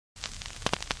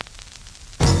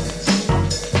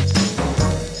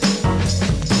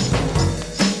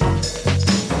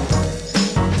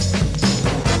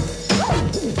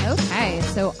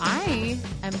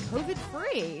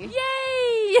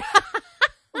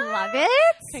love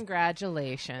it.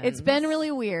 Congratulations. It's been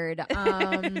really weird.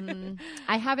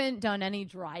 I haven't done any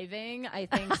driving, I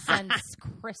think, since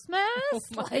Christmas.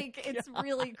 It's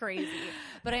really crazy.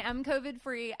 But I am COVID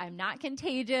free. I'm not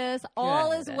contagious.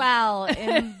 All is well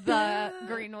in the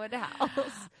Greenwood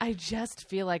house. I just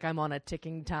feel like I'm on a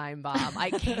ticking time bomb.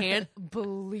 I can't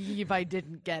believe I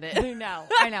didn't get it. I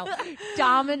know.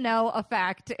 Domino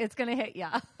effect. It's going to hit you.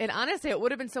 And honestly, it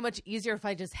would have been so much easier if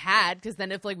I just had, because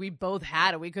then if we both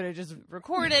had it, we could have just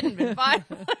recorded and been fine.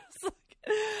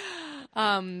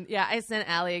 I sent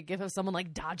Allie a gif of someone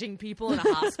dodging people in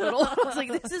a hospital. I was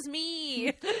like, this is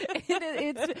me.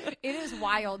 It is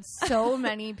wild. So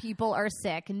many people are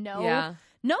sick. No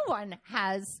one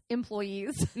has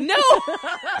employees. No.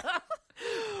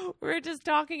 We're just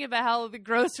talking about how the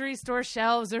grocery store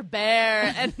shelves are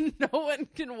bare and no one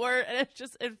can work. And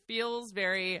it feels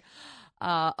very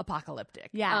apocalyptic.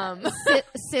 Yeah.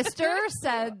 Sister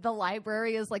said the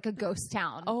library is like a ghost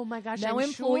town. Oh my gosh. No I'm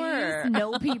employees, sure.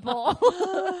 no people.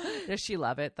 Does she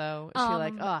love it though? Is she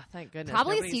like, oh, thank goodness.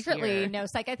 Probably secretly. Here. No,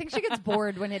 psych. I think she gets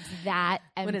bored when it's that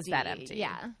empty. When it's that empty.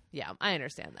 Yeah. Yeah, I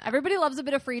understand that. Everybody loves a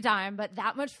bit of free time, but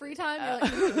that much free time, you're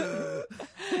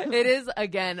like, it is,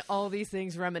 again, all these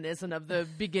things reminiscent of the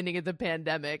beginning of the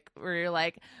pandemic where you're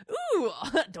like, ooh,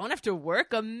 don't have to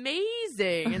work.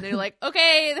 Amazing. And they're like,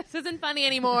 okay, this isn't funny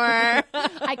anymore.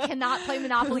 I cannot play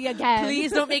Monopoly again.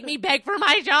 Please don't make me beg for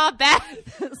my job back.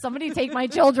 Somebody take my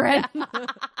children.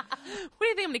 What do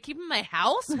you think? I'm going to keep in my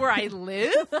house where I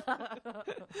live? But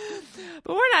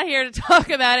we're not here to talk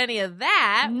about any of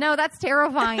that. No, that's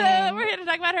terrifying. We're here to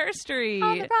talk about herstory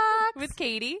On the rocks. with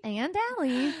Katie And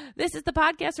Allie. This is the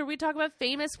podcast where we talk about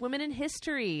famous women in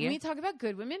history. We talk about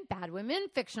good women, bad women,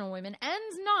 fictional women, and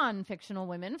non-fictional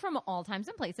women from all times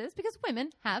and places because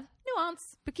women have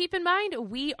nuance. But keep in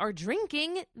mind, we are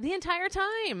drinking the entire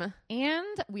time.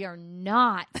 And we are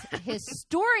not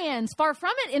historians. Far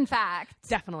from it, in fact.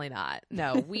 Definitely not.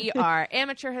 No, we are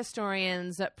amateur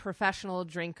historians, professional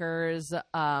drinkers,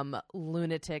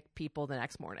 lunatic people the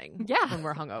next morning. Yeah. When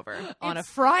we're hungover on a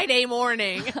Friday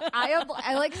morning.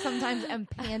 I sometimes am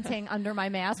panting under my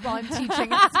mask while I'm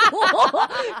teaching at school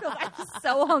because I'm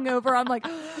so hungover. I'm like,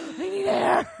 I need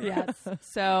air. Yes.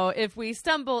 So if we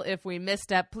stumble, if we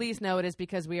misstep, please know it is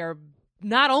because we are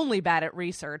not only bad at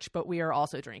research, but we are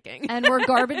also drinking. And we're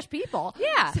garbage people.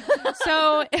 Yeah.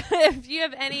 So if you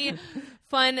have any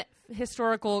fun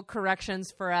historical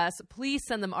corrections for us, please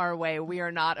send them our way. We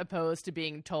are not opposed to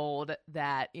being told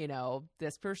that,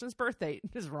 this person's birthday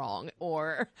is wrong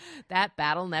or that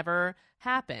battle never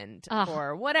happened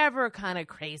or whatever kind of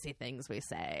crazy things we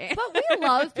say. But we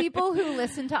love people who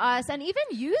listen to us and even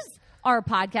use our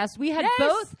podcast. We had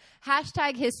both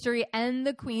 #history and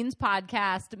the Queen's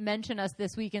podcast mention us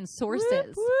this week in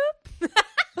sources. Whoop, whoop.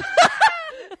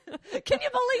 Can you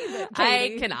believe it,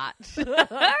 Katie? I cannot. Well,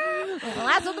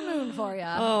 that's on the moon for you.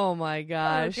 Oh my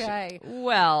gosh. Okay.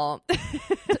 Well,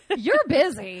 you're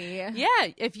busy. Yeah.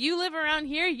 If you live around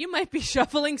here, you might be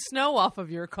shoveling snow off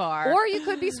of your car. Or you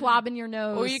could be swabbing your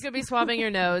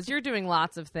nose. You're doing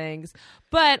lots of things.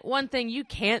 But one thing you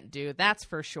can't do, that's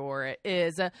for sure,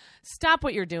 is stop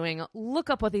what you're doing. Look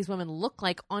up what these women look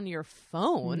like on your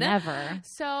phone. Never.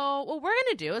 So what we're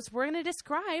going to do is we're going to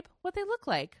describe what they look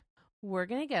like. We're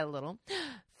going to get a little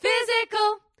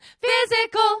physical.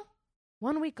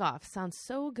 1 week off sounds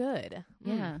so good.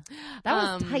 Yeah. That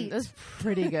was tight. That was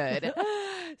pretty good.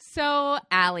 So,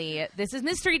 Allie, this is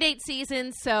mystery date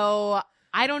season, so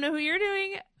I don't know who you're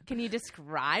doing. Can you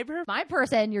describe her? My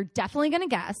person, you're definitely going to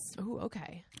guess. Oh,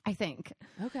 okay. I think.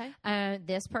 Okay.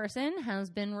 This person has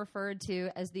been referred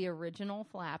to as the original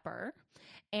flapper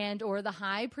and or the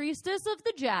high priestess of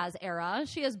the jazz era.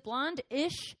 She has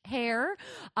blonde-ish hair,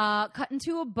 cut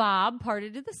into a bob,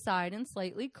 parted to the side and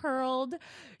slightly curled.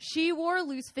 She wore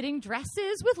loose-fitting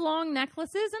dresses with long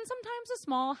necklaces and sometimes a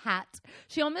small hat.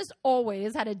 She almost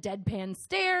always had a deadpan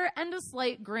stare and a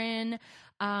slight grin,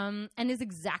 and is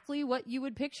exactly what you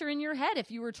would picture in your head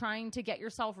if you were trying to get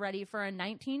yourself ready for a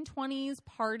 1920s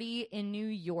party in New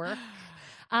York.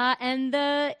 And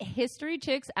the history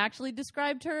chicks actually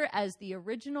described her as the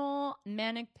original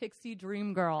manic pixie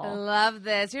dream girl. I love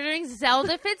this. You're doing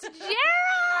Zelda Fitzgerald.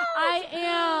 I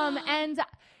am. And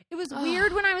it was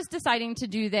weird when I was deciding to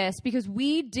do this because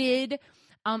we did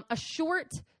a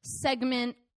short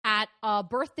segment at a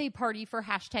birthday party for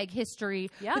 #history.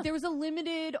 Yeah. But there was a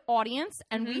limited audience,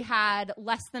 and we had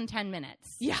less than 10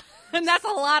 minutes. Yeah. And that's a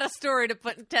lot of story to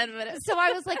put in 10 minutes. So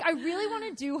I was like, I really want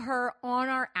to do her on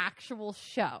our actual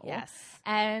show. Yes.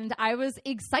 And I was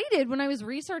excited when I was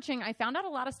researching. I found out a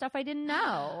lot of stuff I didn't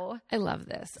know. I love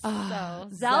this. So,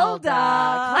 Zelda.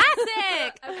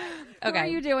 Classic. What are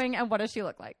you doing, and what does she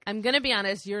look like? I'm going to be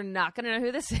honest. You're not going to know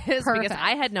who this is because Perfect.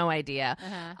 I had no idea.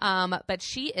 Uh-huh. But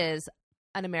she is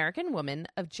an American woman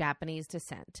of Japanese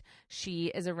descent.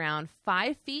 She is around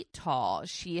 5 feet tall.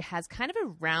 She has kind of a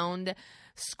round,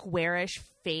 squarish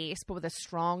face, but with a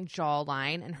strong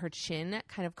jawline, and her chin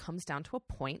kind of comes down to a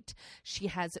point. She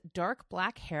has dark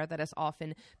black hair that is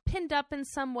often pinned up in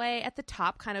some way at the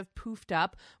top, kind of poofed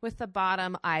up, with the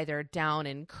bottom either down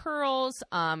in curls,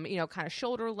 kind of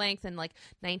shoulder length in like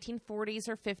 1940s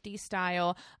or 50s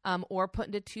style, or put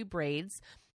into 2 braids.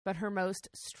 But her most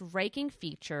striking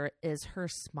feature is her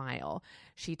smile.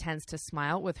 She tends to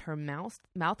smile with her mouth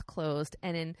closed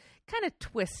and in kind of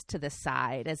twist to the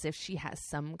side as if she has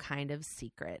some kind of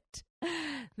secret.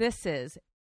 This is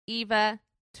Eva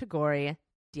Togori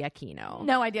Diakino.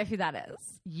 No idea who that is.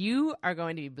 You are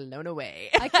going to be blown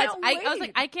away. I can't wait. I was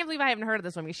like, I can't believe I haven't heard of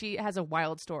this woman. She has a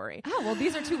wild story. Oh, well,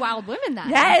 these are 2 wild women then.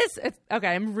 Yes. Okay,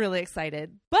 I'm really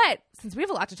excited. But since we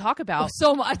have a lot to talk about,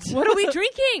 So much. what are we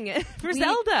drinking for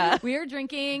Zelda? We are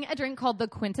drinking a drink called the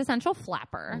Quintessential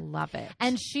Flapper. Love it.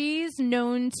 And she's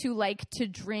known to like to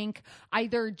drink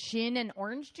either gin and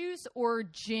orange juice or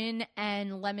gin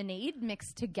and lemonade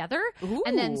mixed together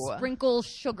and then Ooh. sprinkle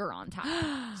sugar on top.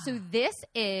 So this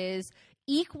is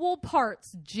equal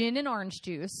parts gin and orange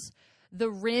juice.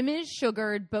 The rim is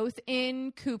sugared, both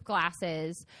in coupe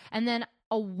glasses, and then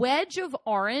a wedge of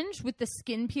orange with the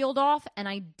skin peeled off, and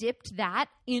I dipped that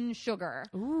in sugar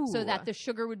so that the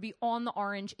sugar would be on the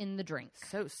orange in the drink.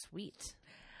 So sweet.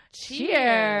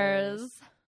 Cheers.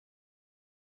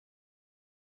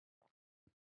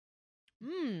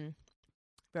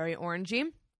 Very orangey.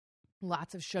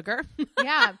 Lots of sugar.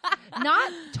 Yeah.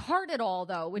 Not tart at all,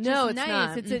 though, which No, is it's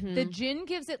nice. not. The gin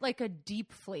gives it like a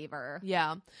deep flavor.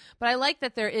 Yeah. But I like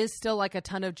that there is still like a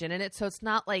ton of gin in it. So it's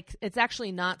not like, it's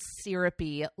actually not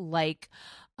syrupy like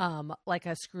a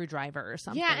screwdriver or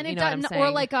something. Yeah, and you it know what I'm doesn't, saying?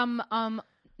 or like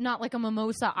not like a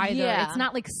mimosa either. Yeah. It's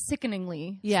not like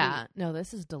sickeningly. Yeah. No,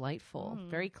 this is delightful.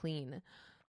 Very clean.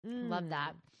 Sweet. Love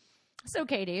that. So,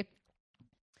 Katie,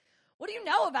 what do you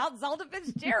know about Zelda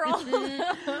Fitzgerald?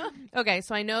 Okay,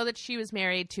 so I know that she was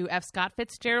married to F. Scott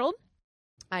Fitzgerald.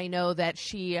 I know that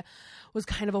she was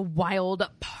kind of a wild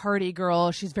party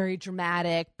girl. She's very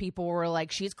dramatic. People were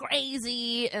like, she's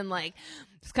crazy. And like,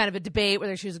 it's kind of a debate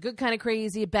whether she was a good kind of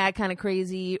crazy, a bad kind of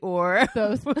crazy, or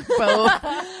both.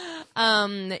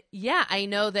 Yeah, I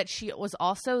know that she was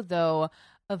also, though,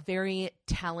 a very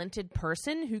talented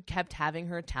person who kept having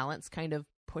her talents kind of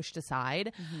pushed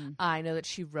aside. I know that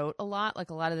she wrote a lot. Like,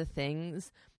 a lot of the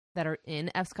things that are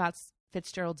in F. Scott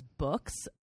Fitzgerald's books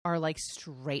are like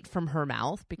straight from her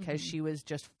mouth because she was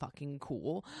just fucking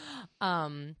cool.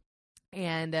 There's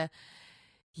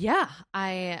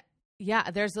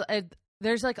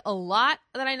like a lot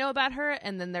that I know about her,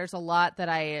 and then there's a lot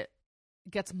that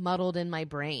gets muddled in my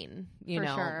brain, you For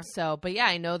know. sure. So, but yeah,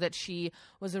 I know that she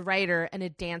was a writer and a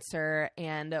dancer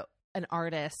and an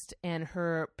artist, and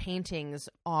her paintings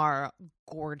are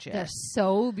gorgeous. They're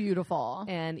so beautiful.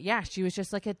 And yeah, she was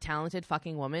just like a talented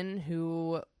fucking woman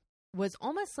who was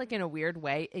almost like, in a weird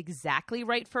way, exactly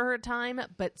right for her time,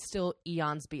 but still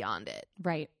eons beyond it.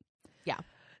 Right. Yeah.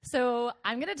 So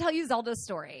I'm going to tell you Zelda's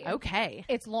story. Okay.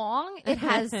 It's long. It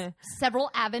has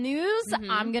several avenues.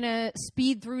 I'm going to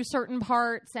speed through certain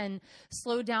parts and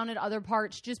slow down at other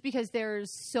parts just because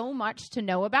there's so much to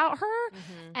know about her.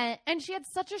 And she had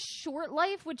such a short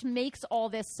life, which makes all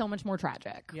this so much more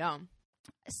tragic. Yeah.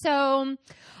 So,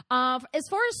 as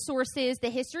far as sources, the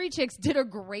History Chicks did a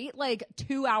great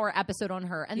 2-hour episode on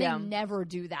her, and they never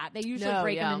do that. They usually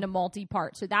break them into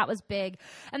multi-parts, so that was big.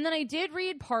 And then I did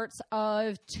read parts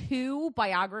of 2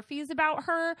 biographies about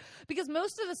her, because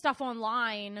most of the stuff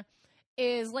online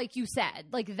is, like you said,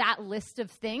 like that list of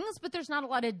things, but there's not a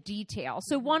lot of detail.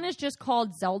 So one is just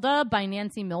called Zelda by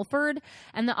Nancy Milford,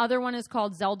 and the other one is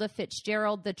called Zelda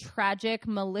Fitzgerald, the tragic,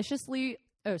 meticulously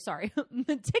researched.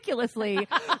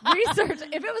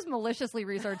 If it was maliciously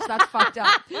researched, that's fucked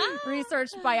up.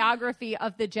 Researched biography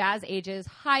of the Jazz Age's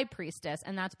High Priestess,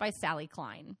 and that's by Sally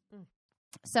Klein.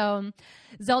 So,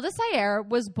 Zelda Sayer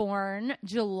was born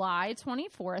July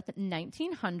 24th,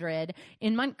 1900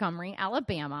 in Montgomery,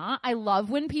 Alabama. I love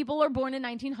when people are born in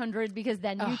 1900 because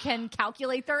then you can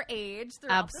calculate their age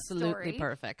throughout the story. Absolutely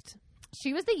perfect.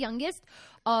 She was the youngest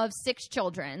of 6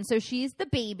 children, so she's the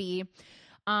baby.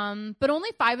 But only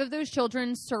 5 of those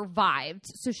children survived.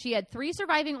 So she had 3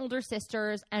 surviving older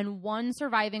sisters and 1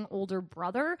 surviving older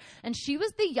brother. And she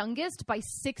was the youngest by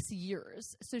 6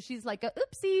 years. So she's like a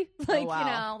oopsie. Like, wow. you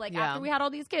know, like Yeah. after we had all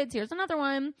these kids, here's another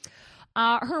one.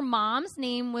 Her mom's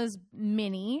name was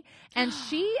Minnie. And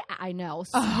she, I know,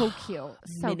 so cute.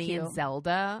 So Minnie cute. and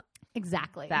Zelda.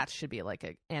 Exactly. That should be like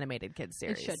an animated kid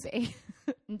series. It should be.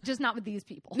 Just not with these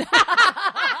people.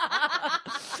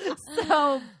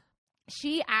 So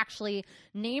she actually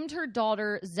named her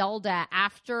daughter Zelda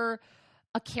after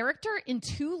a character in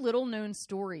 2 little-known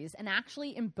stories. And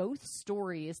actually, in both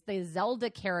stories, the Zelda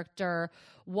character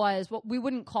was what we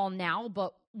wouldn't call now,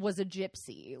 but was a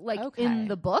gypsy, like in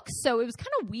the books. So it was kind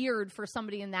of weird for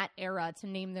somebody in that era to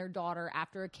name their daughter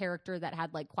after a character that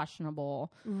had like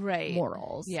questionable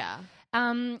morals. Yeah.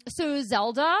 So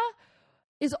Zelda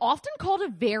is often called a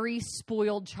very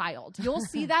spoiled child. You'll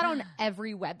see that on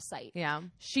every website. Yeah.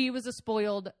 She was a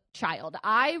spoiled child.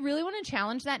 I really want to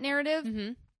challenge that narrative.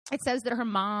 Mm-hmm. It says that her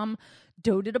mom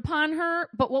doted upon her,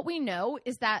 but what we know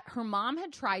is that her mom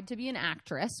had tried to be an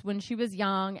actress when she was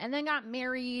young and then got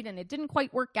married and it didn't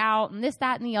quite work out and this,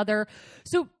 that, and the other.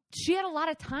 So she had a lot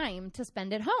of time to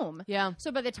spend at home. Yeah.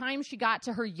 So by the time she got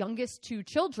to her youngest 2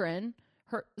 children,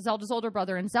 Zelda's older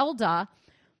brother and Zelda,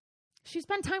 she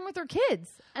spent time with her kids.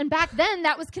 And back then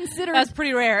that was considered That's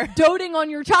pretty rare. doting on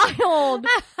your child.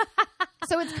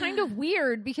 So it's kind of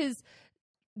weird because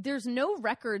there's no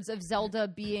records of Zelda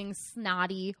being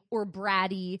snotty or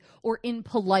bratty or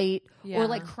impolite or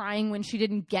like crying when she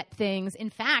didn't get things. In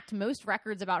fact, most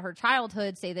records about her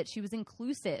childhood say that she was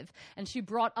inclusive and she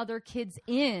brought other kids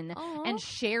in and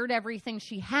shared everything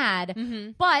she had.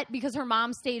 Mm-hmm. But because her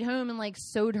mom stayed home and like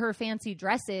sewed her fancy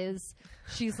dresses,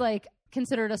 she's like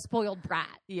considered a spoiled brat.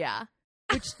 Yeah.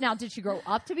 Which now, did she grow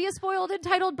up to be a spoiled,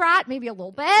 entitled brat? Maybe a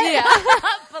little bit. Yeah.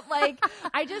 But like,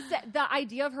 the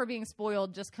idea of her being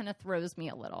spoiled just kind of throws me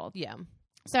a little. Yeah.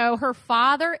 So her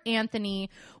father, Anthony,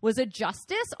 was a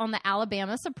justice on the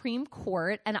Alabama Supreme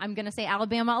Court. And I'm going to say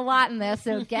Alabama a lot in this,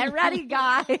 so get ready,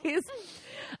 guys.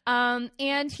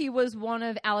 And he was one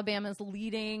of Alabama's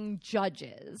leading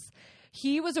judges.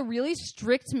 He was a really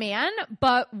strict man,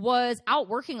 but was out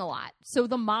working a lot. So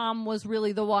the mom was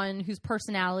really the one whose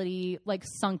personality like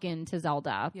sunk into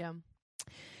Zelda. Yeah.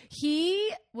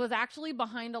 He was actually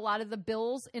behind a lot of the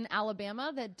bills in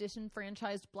Alabama that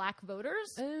disenfranchised black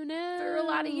voters Oh, no. for a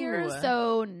lot of years.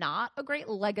 So not a great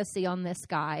legacy on this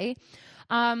guy.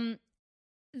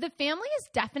 The family is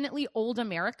definitely old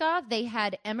America. They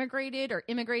had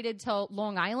immigrated to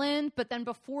Long Island, but then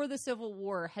before the Civil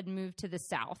War had moved to the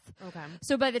South. Okay.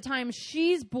 So by the time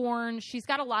she's born, she's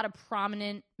got a lot of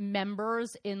prominent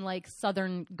members in like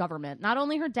Southern government. Not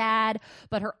only her dad,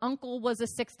 but her uncle was a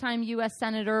 6-time U.S.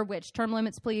 senator, which term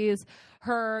limits, please.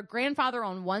 Her grandfather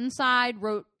on one side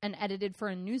wrote and edited for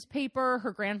a newspaper.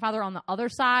 Her grandfather on the other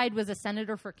side was a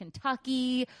senator for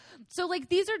Kentucky. So like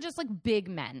these are just like big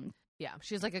men. Yeah,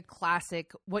 she's like a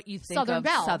classic, what you think Southern of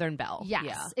Belle. Southern Belle. Yes,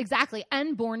 Yeah. exactly.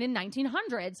 And born in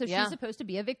 1900. So Yeah. she's supposed to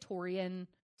be a Victorian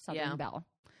Southern Yeah.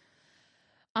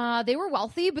 Belle. They were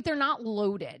wealthy, but they're not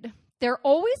loaded. They're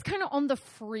always kind of on the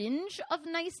fringe of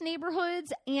nice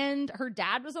neighborhoods. And her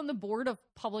dad was on the board of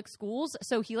public schools.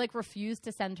 So he like refused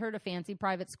to send her to fancy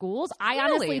private schools. I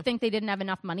honestly Really? think they didn't have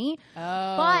enough money.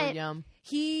 Oh, But yum.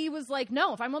 he was like,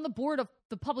 no, if I'm on the board of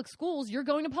the public schools, you're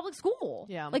going to public school.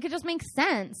 Yeah. Like, it just makes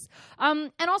sense.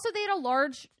 And also they had a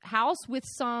large house with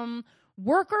some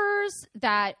workers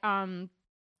that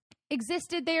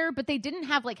existed there, but they didn't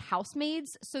have like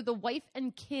housemaids. So the wife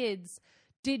and kids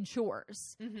did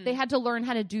chores. Mhm. They had to learn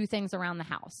how to do things around the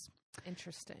house.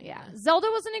 Interesting. Yeah. Zelda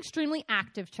was an extremely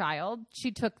active child. She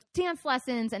took dance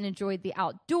lessons and enjoyed the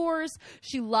outdoors.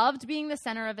 She loved being the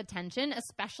center of attention,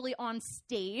 especially on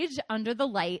stage under the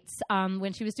lights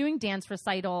when she was doing dance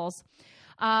recitals.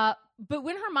 But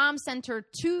when her mom sent her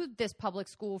to this public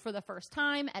school for the first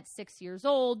time at 6 years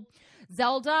old,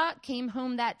 Zelda came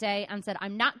home that day and said,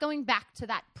 I'm not going back to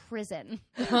that prison.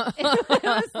 It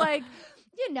was like,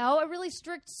 you know, a really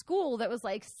strict school that was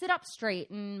like, sit up straight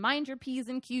and mind your P's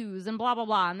and Q's and blah, blah,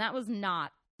 blah. And that was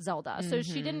not Zelda. So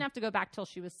she didn't have to go back till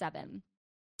she was 7.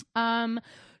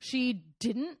 She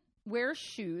didn't wear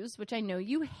shoes, which I know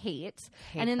you hate.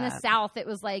 And in the South, it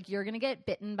was like, you're going to get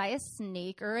bitten by a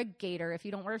snake or a gator if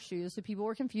you don't wear shoes. So people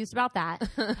were confused about that.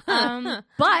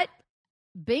 But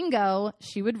bingo,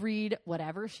 she would read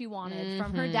whatever she wanted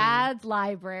from her dad's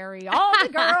library. All the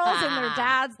girls in their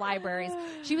dad's libraries.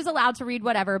 She was allowed to read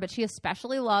whatever, but she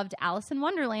especially loved Alice in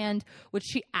Wonderland, which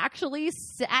she actually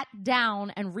sat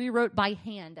down and rewrote by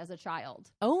hand as a child.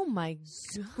 Oh my God.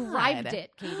 Scribed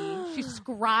it, Katie. She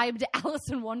scribed Alice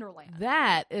in Wonderland.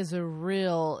 That is a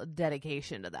real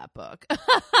dedication to that book.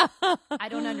 I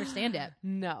don't understand it.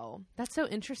 No. That's so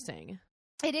interesting.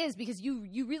 It is, because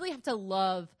you really have to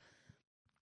love...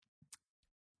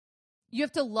 You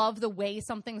have to love the way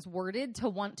something's worded to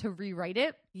want to rewrite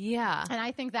it. Yeah. And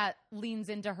I think that leans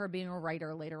into her being a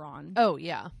writer later on. Oh,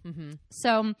 yeah. Mm-hmm.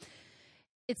 So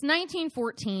it's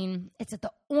 1914. It's at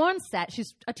the onset.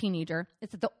 She's a teenager.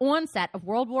 It's at the onset of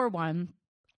World War I.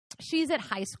 She's at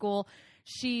high school.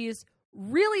 She's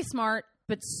really smart,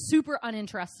 but super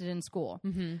uninterested in school.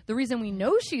 Mm-hmm. The reason we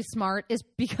know she's smart is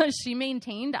because she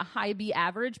maintained a high B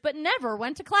average, but never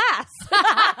went to class.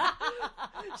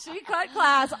 She cut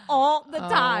class all the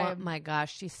time. Oh my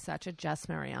gosh, she's such a Jess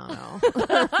Mariano.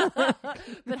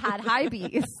 But had high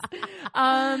B's.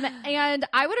 And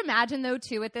I would imagine, though,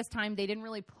 too, at this time, they didn't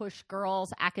really push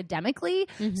girls academically.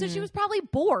 Mm-hmm. So she was probably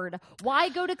bored. Why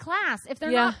go to class if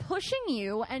they're not pushing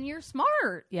you and you're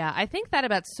smart? Yeah, I think that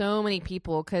about so many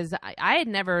people, because I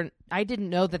didn't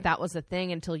know that was a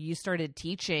thing until you started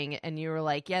teaching and you were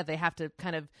like, yeah, they have to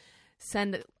kind of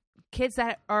send kids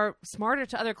that are smarter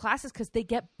to other classes because they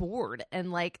get bored and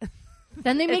like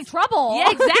then they make trouble.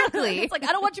 Yeah, exactly. It's like,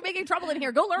 I don't want you making trouble in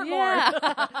here. Go learn more.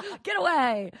 Get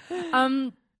away.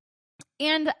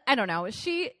 And I don't know.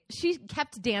 She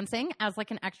kept dancing as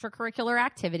like an extracurricular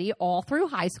activity all through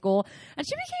high school, and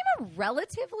she became a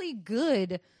relatively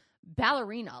good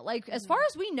ballerina. Like, as far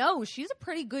as we know, she's a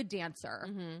pretty good dancer.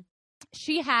 Mm-hmm.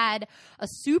 She had a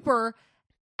super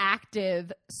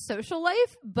active social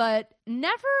life, but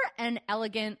never an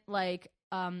elegant like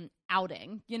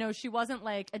outing. You know, she wasn't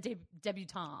like a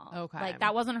debutante. Okay. Like,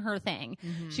 that wasn't her thing.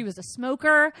 Mm-hmm. She was a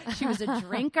smoker. She was a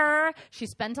drinker. She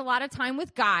spent a lot of time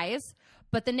with guys.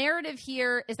 But the narrative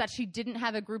here is that she didn't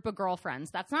have a group of girlfriends.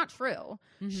 That's not true.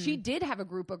 Mm-hmm. She did have a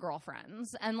group of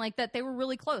girlfriends, and like that they were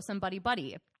really close and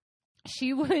buddy-buddy.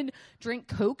 She would drink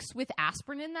Cokes with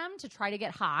aspirin in them to try to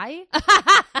get high,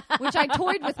 which I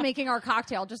toyed with making our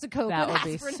cocktail, just a Coke that with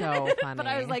would aspirin be so in it. funny. But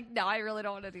I was like, no, I really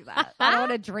don't want to do that. I don't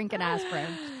want to drink an aspirin.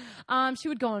 She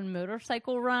would go on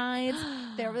motorcycle rides.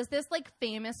 There was this like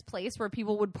famous place where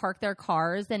people would park their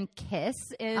cars and kiss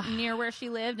near where she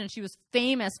lived, and she was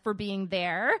famous for being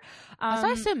there. I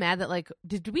was so mad that like,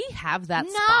 did we have that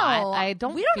no, spot? I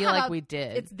don't we don't feel like we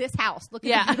did. It's this house. Look at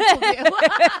yeah. the beautiful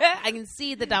view. I can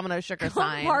see the Domino Sugar Come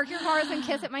sign. Park your cars and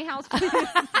kiss at my house, please.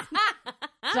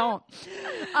 Don't.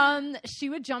 She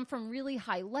would jump from really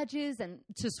high ledges and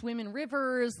to swim in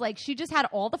rivers. Like, she just had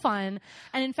all the fun.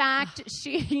 And in fact,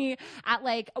 she, at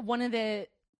like one of the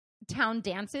town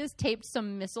dances, taped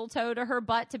some mistletoe to her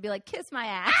butt to be like, kiss my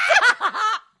ass.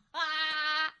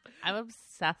 I'm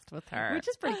obsessed with her. Which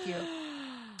is pretty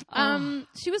cute.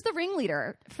 She was the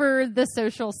ringleader for the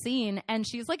social scene, and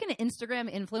she's like an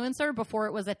Instagram influencer before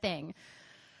it was a thing.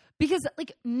 Because,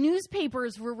 like,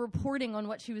 newspapers were reporting on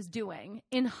what she was doing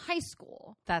in high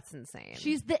school. That's insane.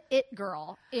 She's the it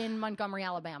girl in Montgomery,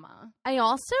 Alabama.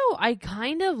 I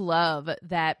kind of love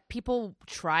that people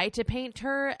try to paint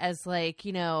her as, like,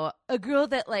 you know, a girl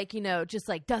that, like, you know, just,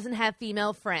 like, doesn't have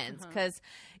female friends. Because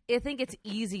I think it's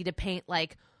easy to paint,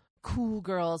 like, cool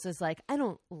girls as like, I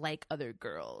don't like other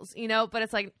girls, you know, but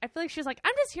it's like, I feel like she's like,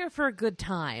 I'm just here for a good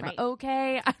time. Right.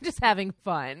 Okay. I'm just having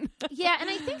fun. Yeah. And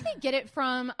I think they get it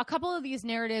from a couple of these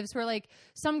narratives where like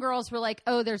some girls were like,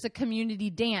 oh, there's a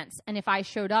community dance, and if I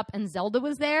showed up and Zelda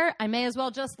was there, I may as well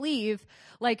just leave.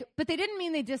 Like, but they didn't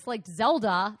mean they disliked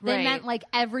Zelda. They meant like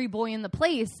every boy in the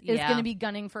place is going to be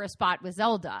gunning for a spot with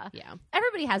Zelda. Yeah.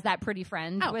 Everybody has that pretty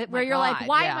friend where you're like,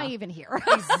 why am I even here?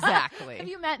 Exactly. Have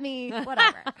you met me?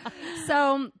 Whatever.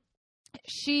 So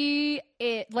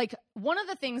like one of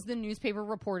the things the newspaper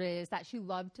reported is that she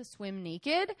loved to swim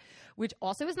naked, which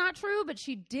also is not true, but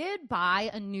she did buy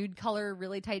a nude color,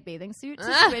 really tight bathing suit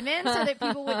to swim in so that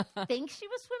people would think she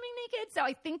was swimming naked. So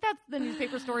I think that's the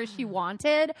newspaper story she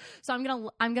wanted. So I'm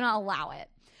going to allow it.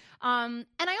 And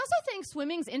I also think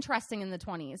swimming's interesting in the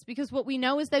 1920s because what we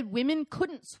know is that women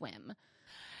couldn't swim.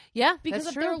 Yeah, because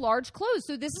of their large clothes.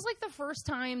 So this is like the first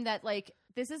time that like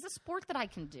this is a sport that I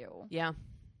can do. Yeah.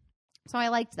 So I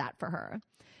liked that for her.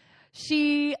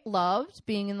 She loved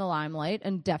being in the limelight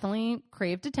and definitely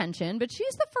craved attention, but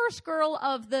she's the first girl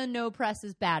of the no press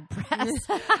is bad press.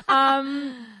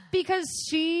 Because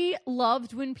she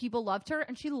loved when people loved her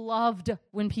and she loved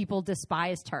when people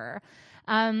despised her.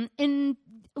 In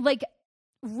like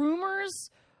rumors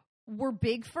were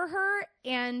big for her,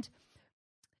 and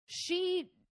she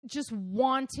just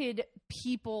wanted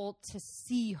people to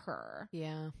see her.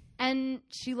 Yeah. And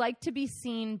she liked to be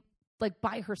seen like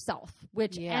by herself,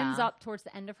 which ends up towards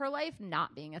the end of her life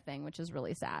not being a thing, which is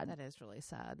really sad. That is really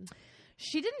sad.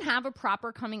 She didn't have a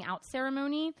proper coming out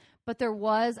ceremony, but there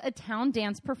was a town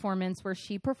dance performance where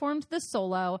she performed the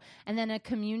solo and then a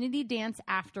community dance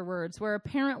afterwards where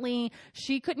apparently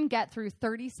she couldn't get through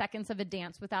 30 seconds of a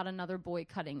dance without another boy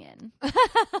cutting in.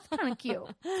 It's kind of cute.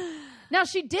 Now,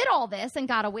 she did all this and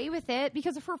got away with it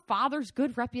because of her father's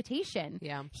good reputation.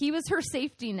 Yeah. He was her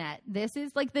safety net. This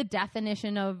is like the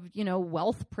definition of,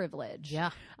 wealth privilege.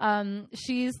 Yeah.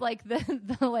 She's like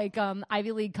the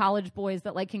Ivy League college boys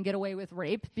that like can get away with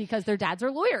rape because their dads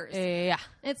are lawyers. Yeah.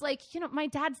 It's like, my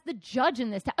dad's the judge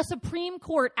in this, a Supreme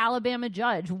Court Alabama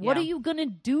judge. What are you going to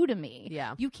do to me?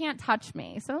 Yeah. You can't touch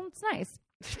me. So it's nice.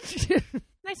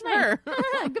 Nice for her.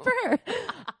 Good for her.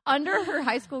 Under her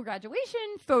high school graduation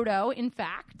photo, in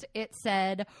fact, it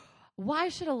said, "Why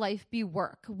should a life be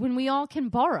work when we all can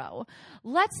borrow?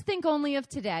 Let's think only of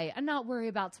today and not worry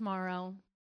about tomorrow."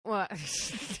 What?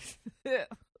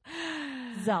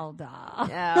 Zelda.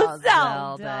 Oh,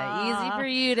 Zelda. Easy for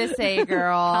you to say,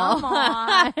 girl. Come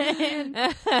on.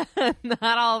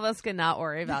 Not all of us can not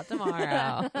worry about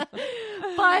tomorrow.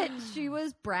 But she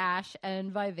was brash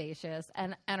and vivacious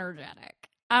and energetic.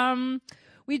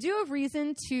 We do have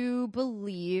reason to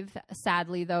believe,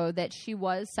 sadly, though, that she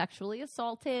was sexually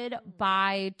assaulted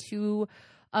by two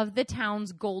of the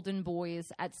town's golden boys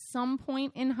at some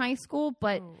point in high school,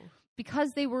 but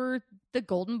because they were the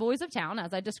golden boys of town,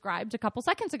 as I described a couple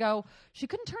seconds ago, she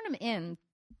couldn't turn them in.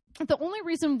 The only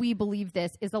reason we believe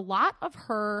this is a lot of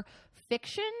her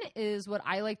fiction is what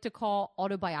I like to call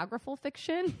autobiographical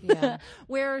fiction,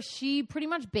 where she pretty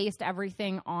much based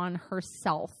everything on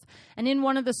herself. And in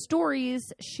one of the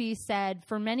stories, she said,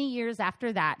 for many years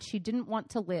after that, she didn't want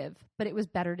to live, but it was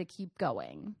better to keep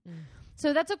going.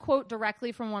 So that's a quote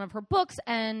directly from one of her books,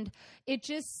 and it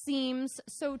just seems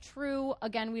so true.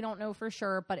 Again, we don't know for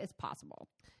sure, but it's possible.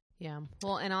 Yeah.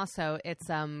 Well, and also it's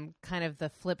kind of the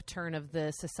flip turn of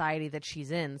the society that she's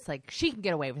in. It's like she can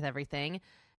get away with everything,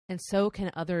 and so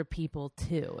can other people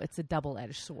too. It's a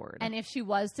double-edged sword. And if she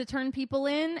was to turn people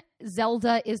in,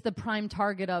 Zelda is the prime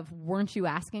target of, weren't you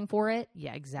asking for it?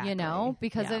 Yeah, exactly.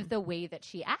 Because of the way that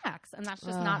she acts, and that's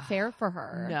just not fair for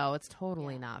her. No, it's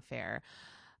totally not fair.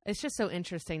 It's just so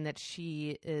interesting that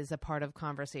she is a part of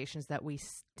conversations that we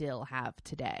still have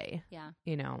today. Yeah.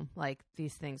 Like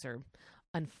these things are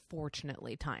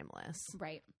unfortunately timeless.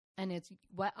 Right. And it's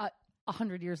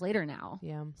 100 years later now.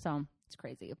 Yeah. So it's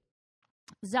crazy.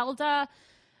 Zelda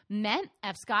met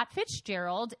F. Scott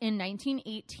Fitzgerald in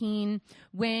 1918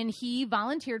 when he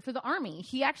volunteered for the Army.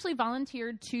 He actually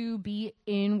volunteered to be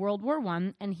in World War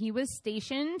I, and he was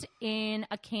stationed in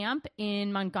a camp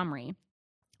in Montgomery.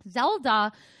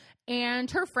 Zelda and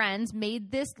her friends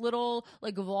made this little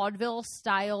like vaudeville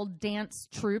style dance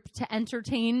troupe to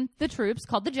entertain the troops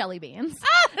called the Jelly Beans.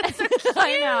 That's so cute.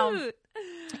 I know.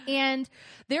 And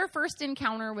their first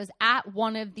encounter was at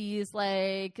one of these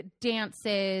like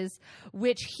dances,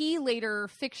 which he later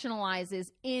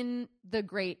fictionalizes in The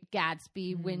Great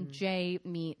Gatsby when Jay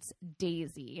meets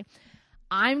Daisy.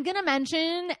 I'm going to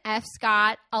mention F.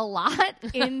 Scott a lot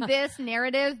in this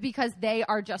narrative because they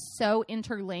are just so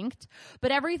interlinked.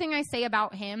 But everything I say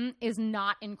about him is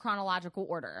not in chronological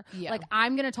order. Yeah. Like,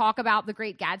 I'm going to talk about The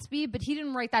Great Gatsby, but he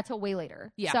didn't write that till way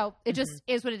later. Yeah. So it just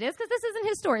is what it is because this isn't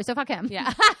his story. So fuck him.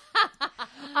 Yeah.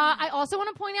 I also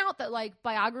want to point out that like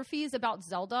biographies about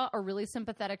Zelda are really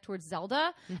sympathetic towards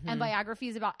Zelda, and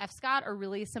biographies about F. Scott are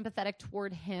really sympathetic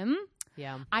toward him.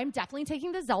 Yeah. I'm definitely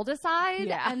taking the Zelda side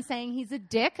and saying he's a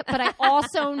dick, but I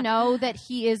also know that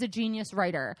he is a genius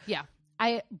writer. Yeah.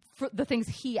 For the things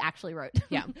he actually wrote.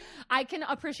 Yeah. I can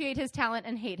appreciate his talent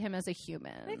and hate him as a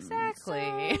human.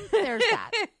 Exactly. So, there's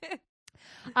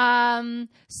that.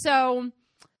 So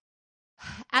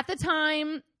at the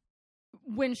time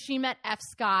when she met F.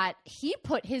 Scott, he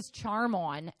put his charm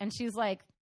on and she's like,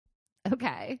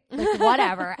 okay, like,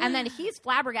 whatever. And then he's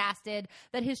flabbergasted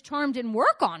that his charm didn't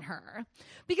work on her.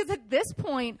 Because at this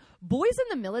point, boys in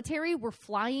the military were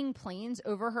flying planes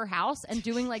over her house and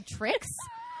doing like tricks.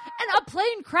 And a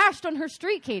plane crashed on her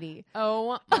street, Katie.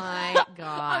 Oh my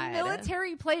God. A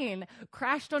military plane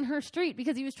crashed on her street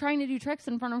because he was trying to do tricks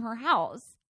in front of her house.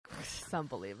 It's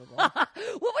unbelievable. What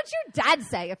would your dad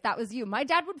say if that was you? My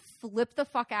dad would flip the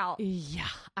fuck out. Yeah.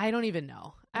 I don't even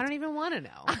know. I don't even want to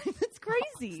know. It's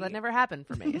crazy. So that never happened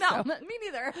for me. No, so. Me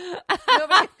neither.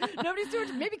 Nobody's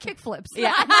doing maybe kick flips.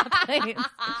 Yeah.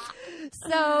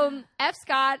 So F.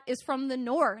 Scott is from the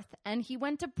North, and he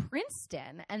went to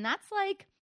Princeton, and that's like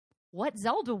what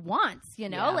Zelda wants, you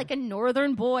know, Yeah. like a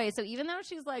northern boy. So even though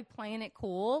she's like playing it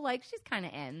cool, like she's kind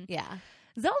of in. Yeah.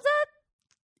 Zelda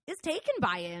is taken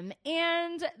by him.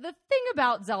 And the thing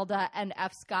about Zelda and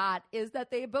F. Scott is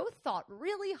that they both thought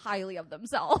really highly of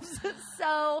themselves.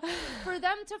 So for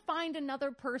them to find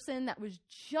another person that was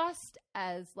just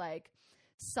as like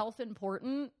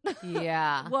self-important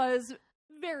Yeah. was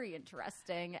very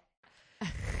interesting.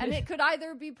 And it could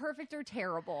either be perfect or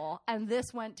terrible. And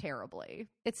this went terribly.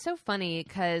 It's so funny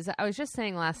because I was just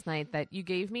saying last night that you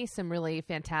gave me some really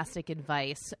fantastic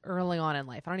advice early on in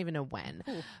life. I don't even know when,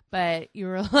 but you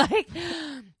were like,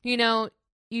 you know,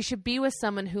 you should be with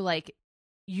someone who like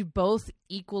you both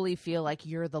equally feel like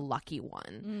you're the lucky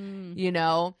one, you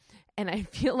know? And I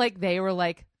feel like they were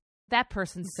like, that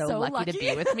person's so lucky to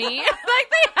be with me.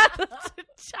 Like they have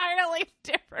entirely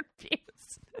different views.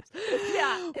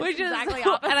 Yeah, Which is exactly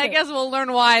opposite. And I guess we'll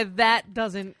learn why that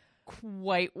doesn't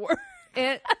quite work.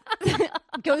 It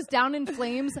goes down in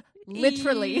flames,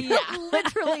 literally. Yeah.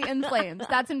 Literally in flames.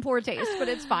 That's in poor taste, but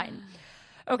it's fine.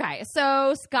 Okay,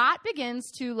 so Scott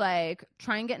begins to like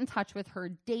try and get in touch with her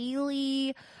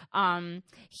daily.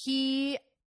 He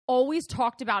always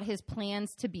talked about his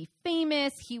plans to be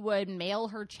famous. He would mail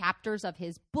her chapters of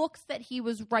his books that he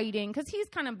was writing because he's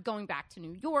kind of going back to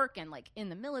New York and like in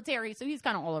the military, so he's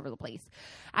kind of all over the place.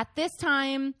 At this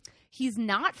time, he's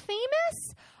not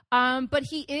famous, but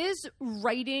he is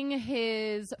writing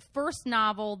his first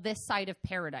novel, This Side of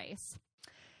Paradise.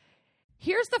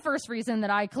 Here's the first reason that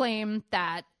I claim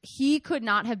that he could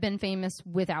not have been famous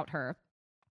without her.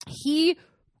 He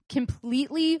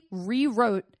completely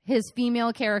rewrote his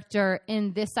female character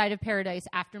in This Side of Paradise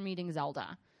after meeting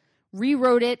Zelda.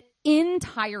 Rewrote it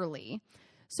entirely.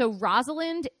 So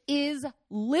Rosalind is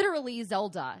literally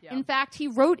Zelda. Yeah. In fact, he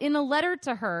wrote in a letter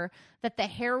to her that the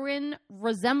heroine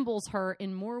resembles her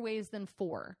in more ways than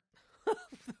 4.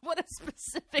 What a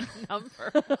specific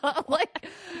number. Like,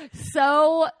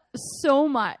 so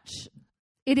much.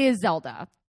 It is Zelda.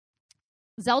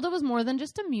 Zelda was more than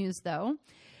just a muse, though.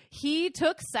 He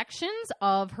took sections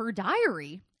of her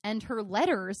diary and her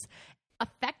letters,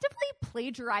 effectively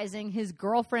plagiarizing his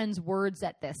girlfriend's words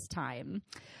at this time.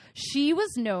 She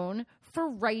was known for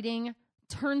writing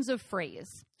turns of phrase.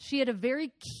 She had a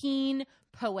very keen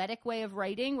poetic way of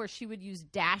writing where she would use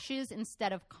dashes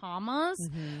instead of commas.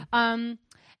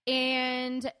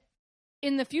 And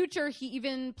in the future, he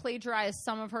even plagiarized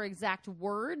some of her exact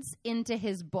words into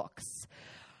his books.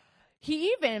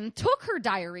 He even took her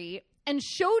diary and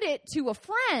showed it to a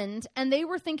friend, and they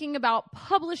were thinking about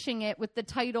publishing it with the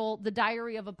title, The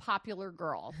Diary of a Popular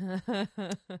Girl.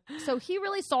 So he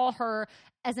really saw her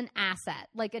as an asset,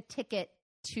 like a ticket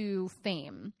to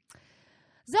fame.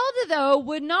 Zelda, though,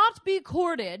 would not be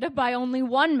courted by only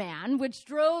one man, which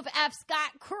drove F.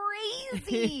 Scott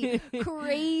crazy.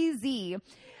 Crazy.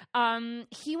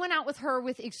 He went out with her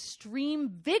with extreme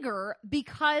vigor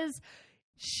because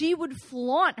she would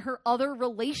flaunt her other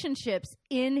relationships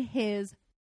in his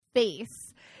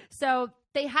face. So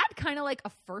they had kind of like a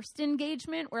first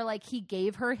engagement where like he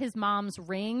gave her his mom's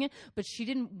ring, but she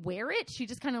didn't wear it. She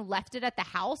just kind of left it at the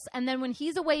house. And then when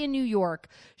he's away in New York,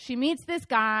 she meets this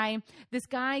guy. This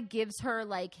guy gives her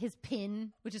like his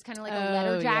pin, which is kind of like a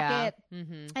letter jacket. Yeah.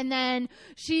 Mm-hmm. And then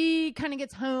she kind of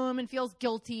gets home and feels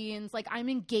guilty and is like, I'm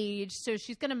engaged. So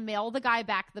she's going to mail the guy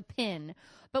back the pin.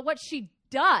 But what she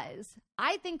does,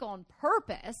 I think on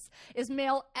purpose, is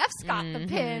mail F. Scott the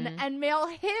pin and mail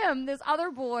him, this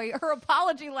other boy, her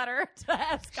apology letter to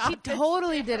F. Scott. She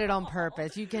totally did it on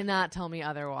purpose. You cannot tell me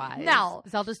otherwise. No.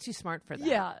 Zelda's too smart for that.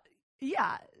 Yeah.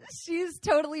 Yeah. She's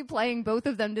totally playing both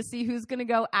of them to see who's going to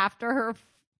go after her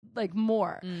like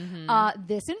more.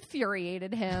 This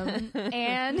infuriated him.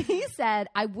 And he said,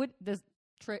 I would, this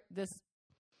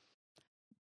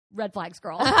red flags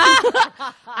girl.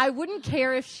 I wouldn't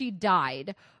care if she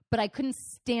died, but I couldn't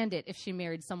stand it if she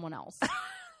married someone else.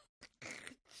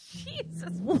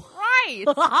 Jesus Christ.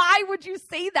 Why would you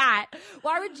say that?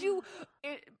 Why would you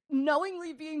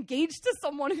knowingly be engaged to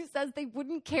someone who says they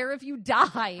wouldn't care if you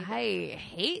died? I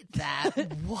hate that.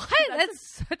 What?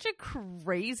 That's such a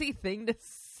crazy thing to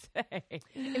say.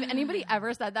 If anybody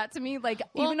ever said that to me, like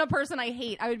even a person I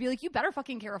hate, I would be like, you better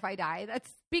fucking care if I die. That's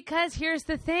because here's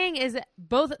the thing is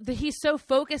he's so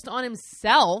focused on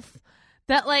himself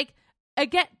that like,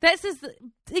 again, this is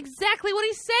exactly what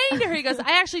he's saying to her. He goes,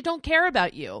 I actually don't care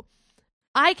about you.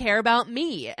 I care about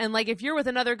me. And like, if you're with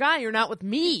another guy, you're not with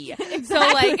me. exactly. So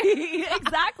like,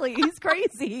 exactly. He's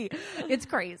crazy. It's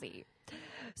crazy.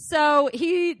 So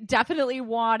he definitely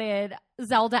wanted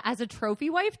Zelda as a trophy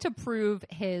wife to prove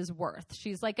his worth.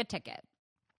 She's like a ticket.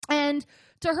 And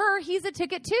to her, he's a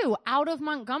ticket too, out of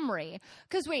Montgomery.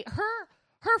 Because wait,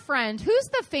 her friend, who's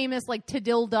the famous like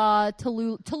Tallulah.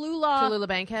 Tallulah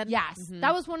Bankhead. Yes,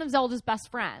 that was one of Zelda's best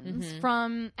friends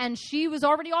and she was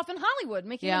already off in Hollywood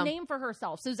making a name for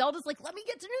herself. So Zelda's like, let me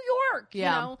get to New York, you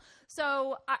know?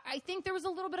 So I think there was a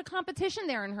little bit of competition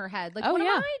there in her head. Like, what am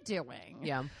I doing?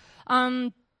 Yeah.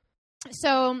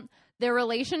 So their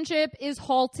relationship is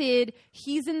halted.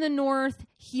 He's in the North.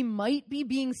 He might be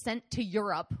being sent to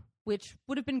Europe, which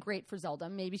would have been great for Zelda.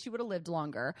 Maybe she would have lived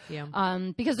longer.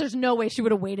 Yeah. Because there's no way she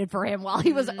would have waited for him while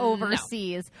he was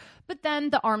overseas. No. But then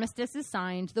the armistice is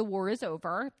signed. The war is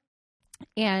over.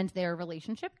 And their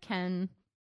relationship can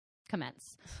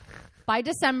commence. By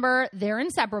December, they're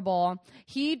inseparable.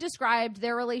 He described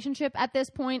their relationship at this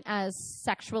point as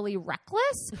sexually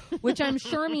reckless, which I'm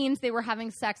sure means they were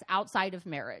having sex outside of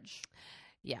marriage.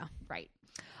 Yeah. Right.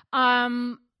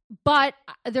 But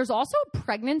there's also a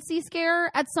pregnancy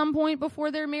scare at some point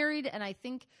before they're married, and I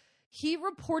think he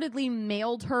reportedly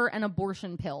mailed her an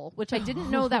abortion pill, which I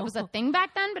didn't know that was a thing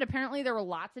back then, but apparently there were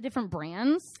lots of different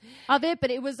brands of it,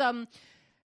 but it wasn't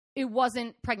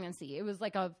pregnancy. It was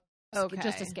like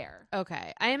just a scare.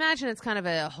 Okay. I imagine it's kind of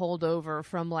a holdover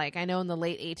from, like, I know in the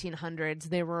late 1800s,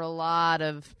 there were a lot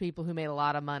of people who made a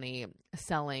lot of money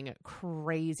selling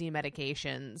crazy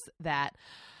medications that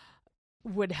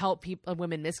would help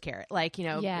women miscarry. Like, you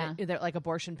know, they're like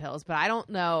abortion pills. But I don't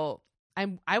know.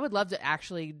 I would love to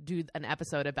actually do an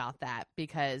episode about that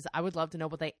because I would love to know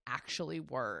what they actually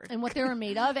were. And what they were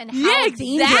made of and how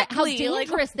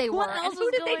dangerous they were. What else and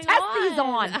who did they test these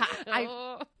on?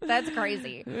 That's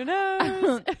crazy. Who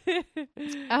knows?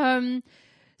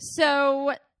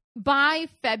 So by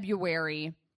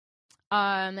February,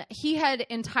 he had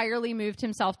entirely moved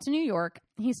himself to New York.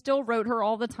 He still wrote her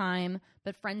all the time,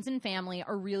 but friends and family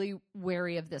are really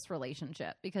wary of this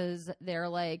relationship because they're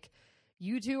like,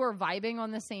 you two are vibing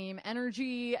on the same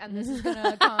energy and this is going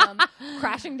to come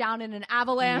crashing down in an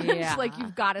avalanche. Yeah. Like,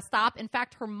 you've got to stop. In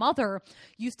fact, her mother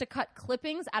used to cut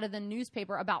clippings out of the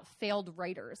newspaper about failed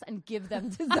writers and give them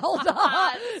to Zelda.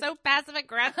 So passive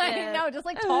aggressive. I know, just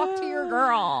like talk to your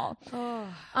girl.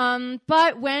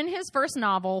 But when his first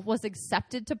novel was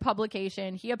accepted to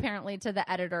publication, he apparently to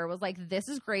the editor was like, this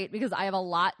is great because I have a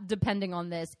lot depending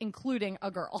on this, including a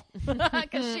girl.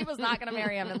 Because she was not going to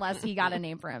marry him unless he got a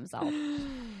name for himself.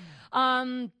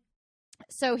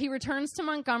 So he returns to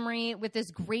Montgomery with this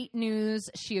great news.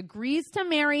 She agrees to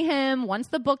marry him once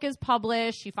the book is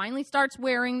published. She finally starts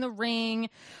wearing the ring.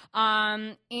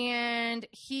 And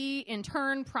he, in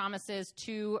turn, promises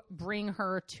to bring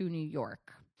her to New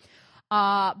York.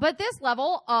 But this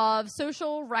level of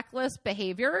social reckless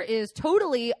behavior is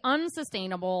totally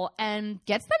unsustainable and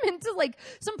gets them into like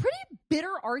some pretty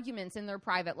bitter arguments in their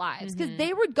private lives because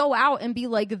they would go out and be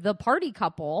like the party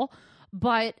couple.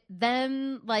 But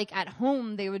then, like, at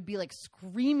home, they would be, like,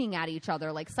 screaming at each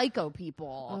other like psycho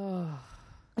people.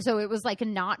 So it was, like,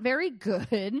 not very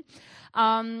good.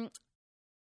 And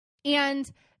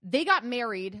they got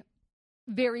married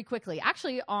very quickly.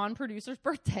 Actually, on producer's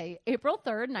birthday, April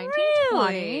 3rd,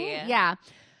 1920. Really? Yeah.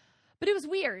 But it was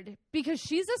weird because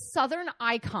she's a Southern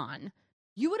icon.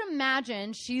 You would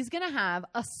imagine she's going to have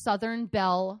a Southern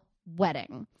Belle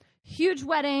wedding. Huge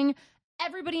wedding.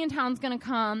 Everybody in town's going to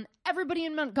come. Everybody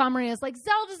in Montgomery is like,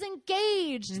 Zelda's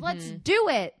engaged. Let's do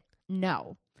it.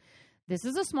 No. This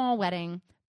is a small wedding.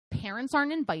 Parents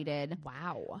aren't invited.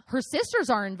 Wow. Her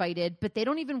sisters are invited, but they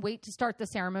don't even wait to start the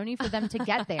ceremony for them to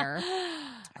get there.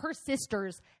 Her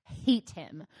sisters hate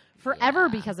him forever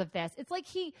because of this. It's like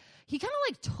he kind of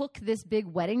like took this big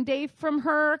wedding day from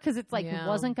her because it's like it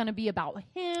wasn't going to be about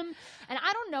him. And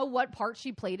I don't know what part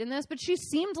she played in this, but she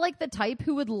seemed like the type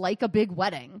who would like a big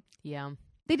wedding. Yeah.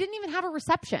 They didn't even have a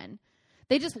reception.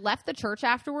 They just left the church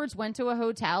afterwards, went to a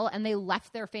hotel, and they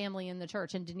left their family in the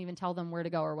church and didn't even tell them where to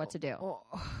go or what to do.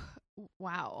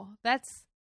 Wow. That's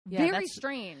very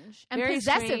strange and very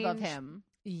possessive strange of him.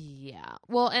 Yeah.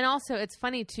 Well, and also it's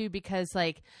funny too because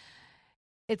like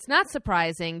it's not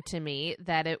surprising to me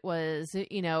that it was,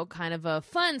 you know, kind of a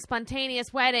fun,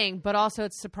 spontaneous wedding, but also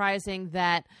it's surprising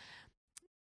that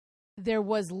there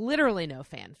was literally no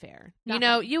fanfare. Nothing. You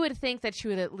know, you would think that she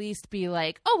would at least be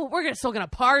like, oh, well, we're still going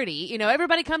to party. You know,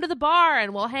 everybody come to the bar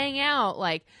and we'll hang out.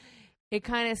 Like, it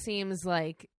kind of seems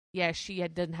like, yeah, she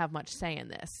didn't have much say in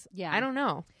this. Yeah. I don't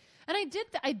know. And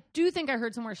I do think I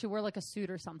heard somewhere she wore like a suit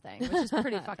or something, which is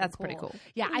pretty fucking That's cool. pretty cool.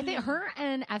 Yeah, I think her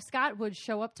and F. Scott would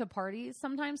show up to parties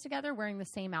sometimes together wearing the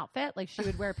same outfit. Like she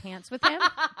would wear pants with him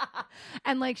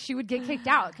and like she would get kicked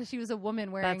out because she was a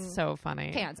woman wearing That's so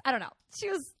funny. pants. I don't know.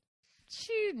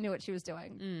 She knew what she was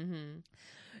doing. Mm-hmm.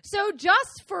 So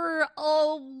just for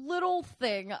a little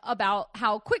thing about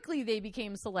how quickly they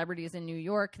became celebrities in New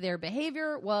York, their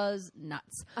behavior was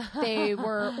nuts. They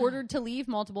were ordered to leave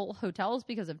multiple hotels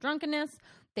because of drunkenness.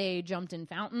 They jumped in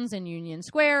fountains in Union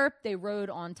Square. They rode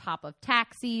on top of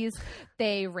taxis.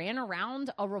 They ran around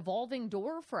a revolving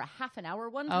door for a half an hour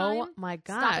one time. Oh my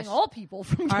gosh. Stopping all people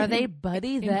from Are getting they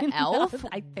Buddy the Elf?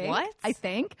 I think. What? I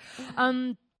think.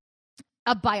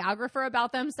 A biographer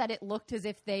about them said it looked as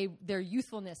if their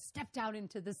youthfulness stepped out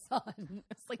into the sun.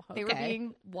 It's like they were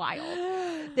being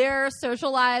wild. Their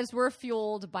social lives were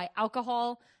fueled by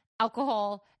alcohol,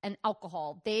 and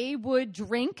alcohol. They would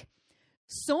drink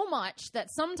so much that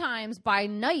sometimes by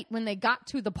night when they got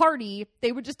to the party,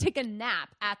 they would just take a nap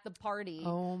at the party.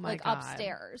 Oh my God.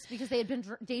 Upstairs because they had been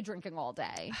day drinking all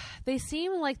day. They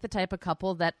seem like the type of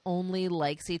couple that only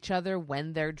likes each other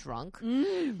when they're drunk,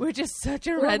 which is such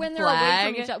a red when they're flag.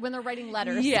 away from each other, when they're writing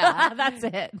letters. Yeah. That's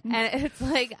it. And it's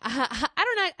like, I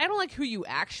don't like who you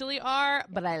actually are,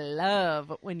 but I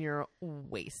love when you're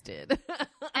wasted.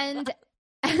 And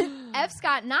F.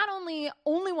 Scott not only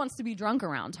wants to be drunk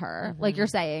around her, like you're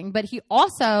saying, but he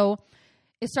also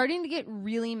is starting to get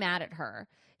really mad at her.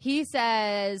 He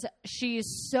says, she's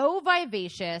so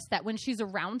vivacious that when she's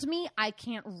around me, I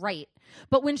can't write.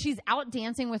 But when she's out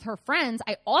dancing with her friends,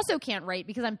 I also can't write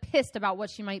because I'm pissed about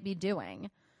what she might be doing.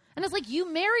 And it's like,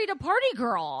 you married a party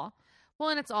girl. Well,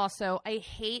 and it's also, I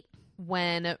hate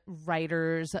when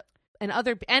writers and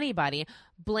anybody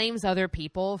blames other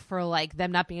people for like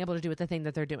them not being able to do the thing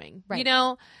that they're doing. Right. You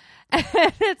know?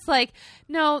 It's like,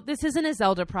 no, this isn't a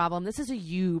Zelda problem. This is a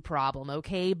you problem.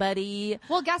 Okay, buddy?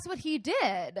 Well, guess what he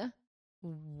did?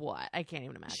 What? I can't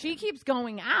even imagine. She keeps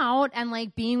going out and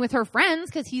like being with her friends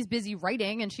because he's busy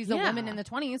writing and she's a woman in the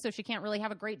 20s, so she can't really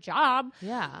have a great job.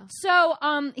 Yeah. So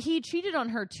he cheated on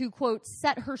her to, quote,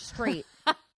 set her straight.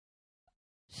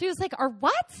 She was like,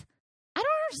 what? I don't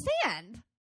understand.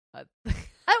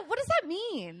 What does that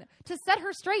mean? To set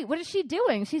her straight? What is she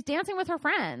doing? She's dancing with her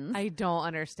friends. I don't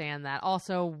understand that.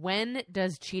 Also, when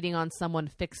does cheating on someone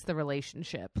fix the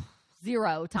relationship?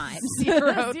 0 times.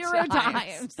 Zero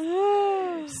times.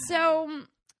 So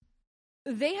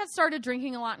they had started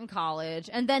drinking a lot in college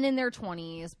and then in their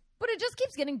 20s, but it just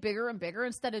keeps getting bigger and bigger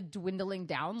instead of dwindling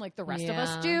down like the rest of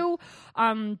us do.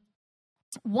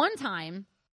 One time,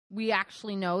 we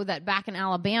actually know that back in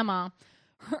Alabama,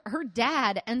 her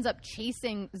dad ends up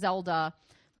chasing Zelda.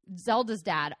 Zelda's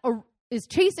dad is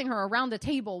chasing her around a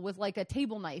table with like a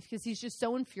table knife because he's just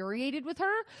so infuriated with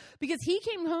her because he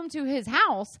came home to his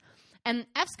house and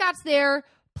F. Scott's there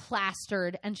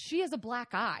plastered and she has a black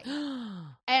eye.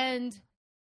 And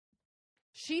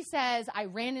she says, I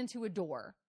ran into a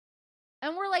door.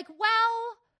 And we're like,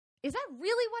 well, is that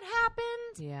really what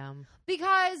happened? Yeah.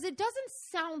 Because it doesn't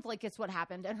sound like it's what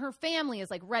happened. And her family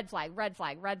is like, red flag, red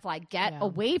flag, red flag. Get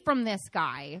away from this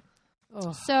guy.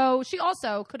 Ugh. So she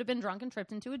also could have been drunk and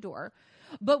tripped into a door.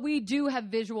 But we do have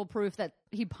visual proof that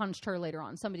he punched her later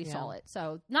on. Somebody saw it.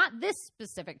 So not this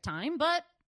specific time, but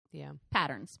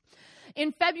patterns.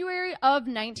 In February of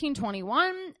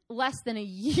 1921, less than a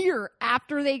year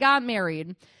after they got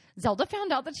married, Zelda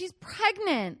found out that she's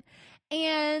pregnant.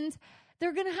 And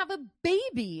they're going to have a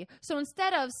baby. So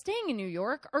instead of staying in New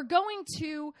York or going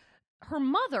to her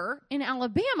mother in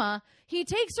Alabama, he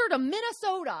takes her to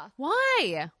Minnesota.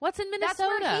 Why? What's in Minnesota?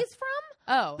 That's where he's from.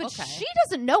 Oh, but okay. She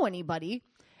doesn't know anybody.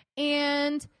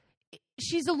 And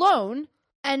she's alone.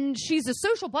 And she's a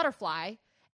social butterfly.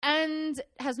 And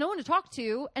has no one to talk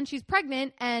to. And she's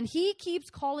pregnant. And he keeps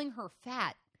calling her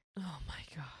fat. Oh,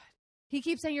 my God. He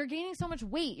keeps saying, you're gaining so much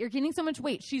weight. You're gaining so much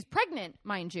weight. She's pregnant,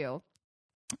 mind you.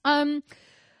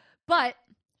 But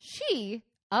she,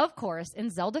 of course, in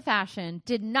Zelda fashion,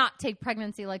 did not take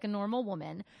pregnancy like a normal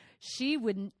woman. She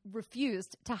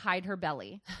refused to hide her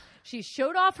belly. She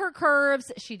showed off her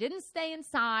curves. She didn't stay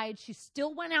inside. She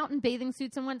still went out in bathing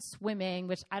suits and went swimming,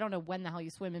 which I don't know when the hell you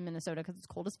swim in Minnesota because it's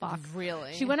cold as fuck.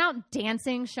 Really? She went out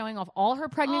dancing, showing off all her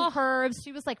pregnant curves.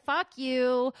 She was like, fuck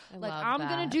you. I'm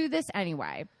going to do this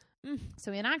anyway.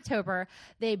 So in October,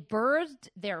 they birthed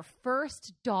their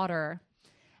first daughter.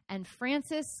 And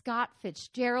Frances Scott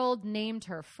Fitzgerald named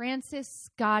her Frances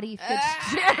Scotty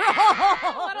Fitzgerald.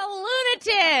 What a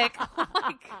lunatic. Oh,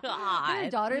 my God. Her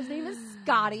daughter's name is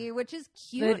Scotty, which is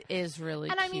cute. It is really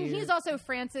cute. And I mean, he's cute. also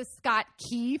Francis Scott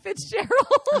Key Fitzgerald.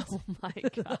 Oh, my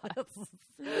God.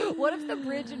 What if the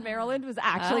bridge in Maryland was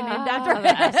actually named after him?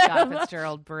 The Scott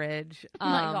Fitzgerald Bridge. Oh,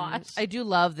 my gosh. I do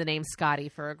love the name Scotty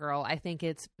for a girl. I think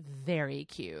it's very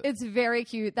cute. It's very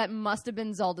cute. That must have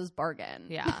been Zelda's bargain.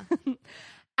 Yeah.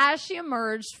 As she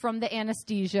emerged from the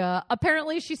anesthesia,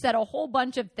 apparently she said a whole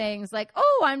bunch of things like,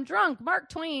 oh, I'm drunk. Mark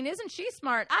Twain. Isn't she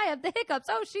smart? I have the hiccups.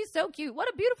 Oh, she's so cute. What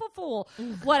a beautiful fool.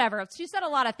 Whatever. She said a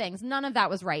lot of things. None of that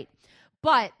was right.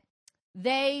 But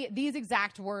these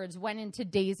exact words went into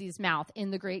Daisy's mouth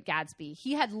in The Great Gatsby.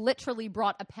 He had literally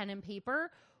brought a pen and paper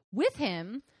with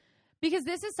him because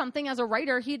this is something as a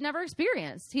writer he'd never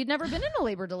experienced. He'd never been in a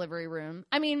labor delivery room.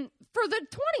 I mean, for the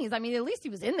 20s, I mean, at least he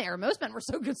was in there. Most men were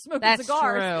so good smoking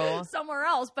cigars somewhere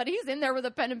else, but he's in there with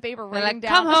a pen and paper writing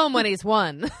down. Come home when he's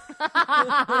won.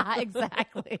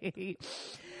 Exactly.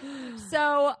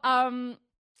 So,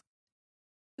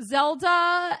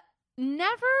 Zelda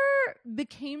never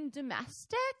became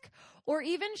domestic or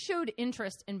even showed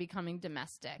interest in becoming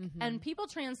domestic. Mm-hmm. And people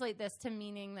translate this to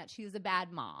meaning that she's a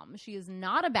bad mom. She is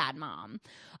not a bad mom.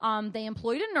 They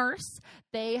employed a nurse.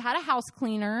 They had a house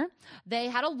cleaner. They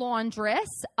had a laundress.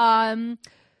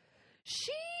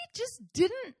 She just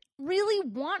didn't really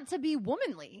want to be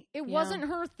womanly. It wasn't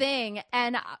her thing.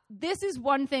 And this is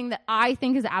one thing that I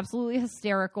think is absolutely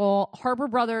hysterical. Harper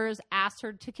Brothers asked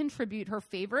her to contribute her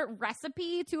favorite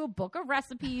recipe to a book of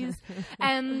recipes.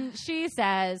 And she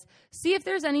says, see if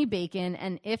there's any bacon.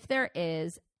 And if there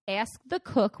is, ask the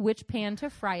cook which pan to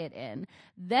fry it in.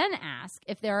 Then ask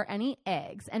if there are any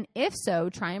eggs. And if so,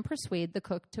 try and persuade the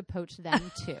cook to poach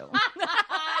them too.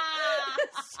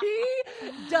 She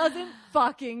doesn't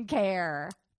fucking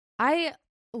care. I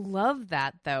love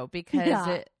that though,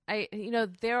 because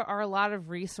there are a lot of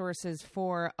resources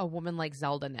for a woman like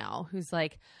Zelda now who's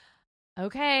like,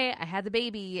 okay, I had the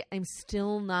baby. I'm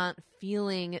still not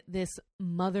feeling this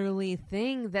motherly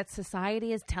thing that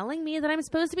society is telling me that I'm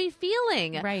supposed to be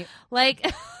feeling. Right.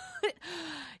 Like,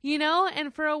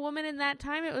 and for a woman in that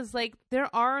time, it was like,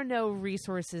 there are no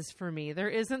resources for me. There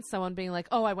isn't someone being like,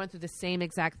 oh, I went through the same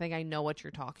exact thing. I know what you're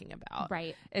talking about.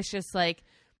 Right. It's just like,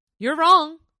 you're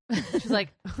wrong. She's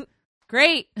like,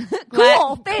 great.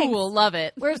 Cool. Thanks. Cool. Love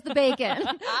it. Where's the bacon?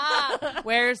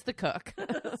 Where's the cook?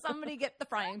 Somebody get the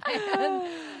frying pan.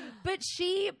 But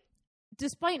she,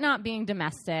 despite not being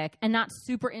domestic and not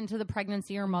super into the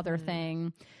pregnancy or mother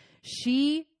thing,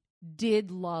 she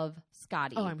did love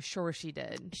Scotty. Oh, I'm sure she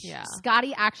did. Yeah.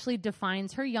 Scotty actually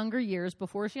defines her younger years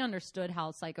before she understood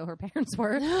how psycho her parents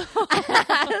were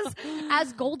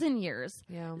as golden years.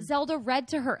 Yeah. Zelda read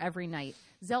to her every night.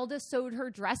 Zelda sewed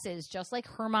her dresses just like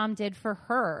her mom did for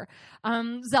her.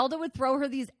 Zelda would throw her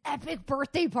these epic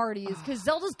birthday parties because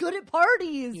Zelda's good at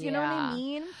parties. You know what I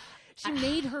mean? She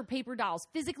made her paper dolls,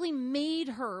 physically made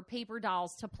her paper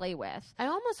dolls to play with. I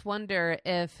almost wonder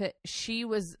if she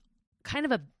was kind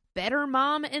of a better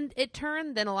mom in it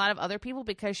turned than a lot of other people,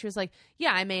 because she was like,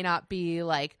 yeah, I may not be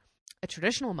like a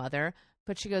traditional mother,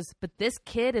 but she goes, but this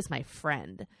kid is my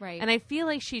friend. Right. And I feel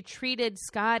like she treated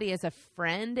Scotty as a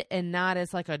friend and not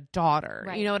as like a daughter.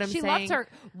 Right. You know what I'm saying? She loves her.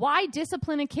 Why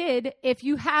discipline a kid if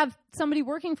you have somebody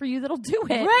working for you that'll do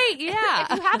it? Right. Yeah.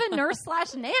 If you have a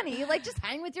nurse/nanny, like just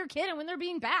hang with your kid, and when they're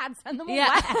being bad, send them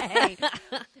away.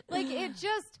 Like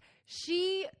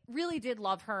she really did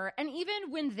love her. And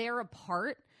even when they're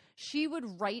apart, she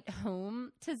would write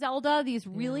home to Zelda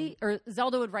or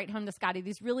Zelda would write home to Scotty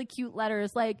these really cute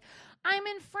letters like, I'm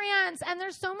in France and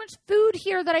there's so much food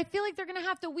here that I feel like they're going to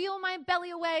have to wheel my belly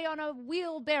away on a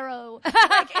wheelbarrow.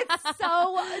 Like, it's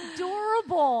so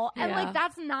adorable. And like,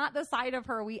 that's not the side of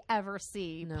her we ever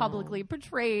see publicly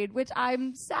portrayed, which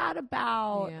I'm sad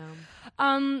about.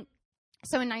 Yeah.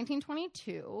 So in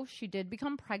 1922, she did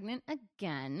become pregnant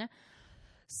again.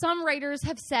 Some writers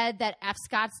have said that F.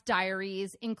 Scott's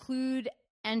diaries include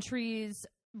entries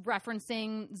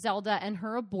referencing Zelda and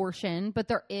her abortion, but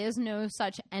there is no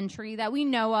such entry that we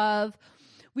know of.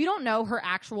 We don't know her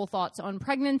actual thoughts on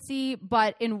pregnancy,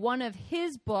 but in one of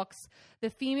his books, the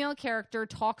female character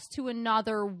talks to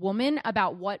another woman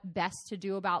about what best to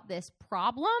do about this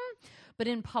problem. But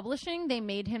in publishing, they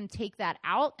made him take that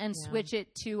out and switch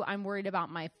it to, I'm worried about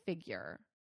my figure.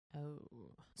 Oh.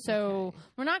 So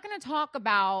we're not going to talk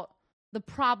about the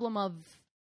problem of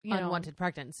unwanted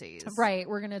pregnancies. Right.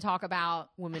 We're going to talk about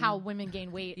how women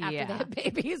gain weight after they have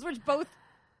babies, which both,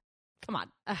 come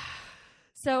on.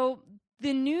 So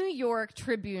the New York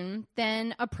Tribune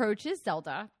then approaches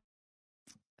Zelda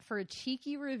for a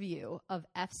cheeky review of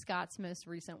F. Scott's most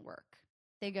recent work.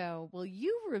 They go, will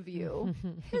you review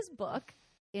his book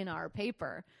in our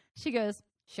paper? She goes,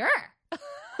 sure.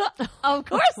 Of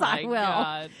course I will.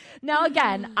 God. Now,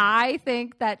 again, I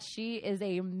think that she is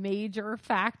a major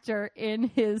factor in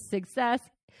his success.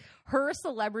 Her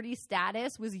celebrity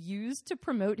status was used to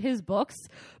promote his books,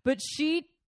 but she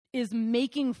is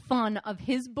making fun of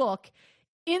his book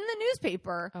in the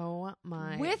newspaper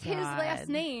with his last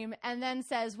name, and then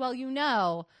says, well,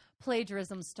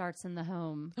 Plagiarism starts in the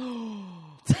home.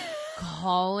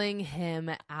 Calling him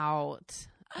out.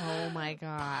 Oh my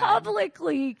God.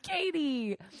 Publicly,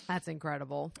 Katie. That's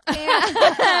incredible.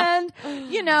 And,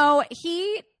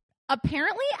 he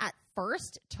apparently at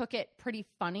first took it pretty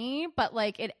funny, but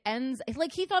like it ends,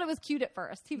 like he thought it was cute at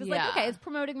first. He was like, okay, it's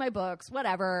promoting my books,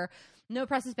 whatever. No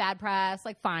press is bad press,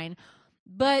 like fine.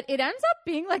 But it ends up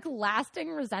being like lasting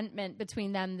resentment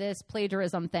between them, this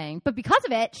plagiarism thing. But because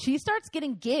of it, she starts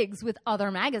getting gigs with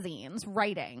other magazines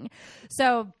writing.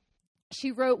 So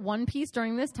she wrote one piece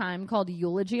during this time called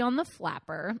Eulogy on the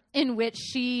Flapper, in which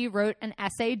she wrote an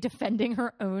essay defending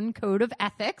her own code of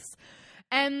ethics.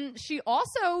 And she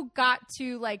also got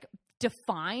to like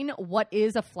define what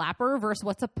is a flapper versus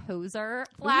what's a poser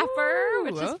flapper,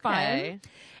 which is fun.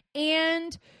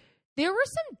 And there were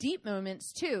some deep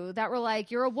moments too that were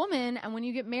like, you're a woman and when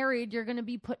you get married, you're going to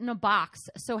be put in a box.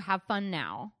 So have fun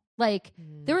now. Like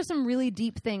there were some really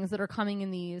deep things that are coming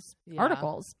in these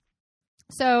articles.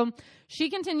 So she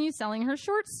continues selling her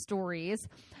short stories.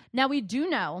 Now we do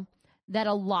know that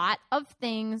a lot of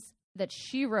things that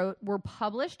she wrote were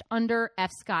published under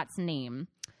F. Scott's name.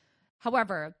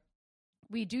 However,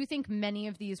 we do think many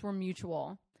of these were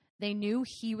mutual. They knew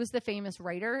he was the famous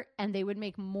writer and they would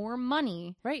make more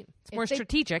money. Right. It's more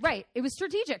strategic. Right. It was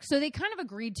strategic. So they kind of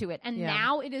agreed to it. And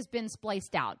now it has been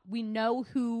spliced out. We know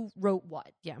who wrote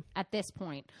what at this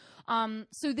point.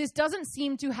 So this doesn't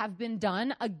seem to have been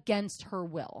done against her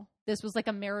will. This was like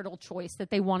a marital choice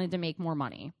that they wanted to make more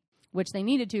money, which they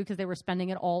needed to because they were spending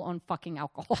it all on fucking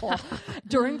alcohol.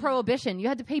 During Prohibition, you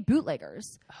had to pay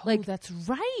bootleggers. That's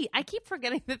right. I keep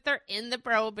forgetting that they're in the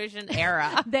Prohibition era.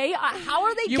 How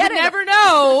are they you getting... would never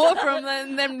know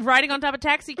from them riding on top of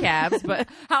taxi cabs, but...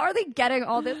 How are they getting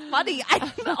all this money?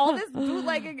 All this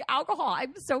bootlegging alcohol?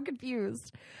 I'm so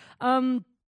confused.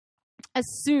 As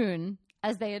soon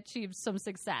as they achieved some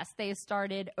success, they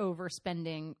started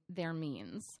overspending their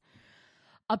means.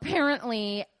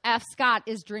 Apparently, F. Scott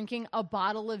is drinking a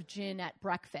bottle of gin at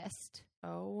breakfast.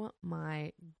 Oh,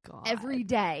 my God. Every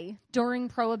day during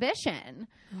Prohibition.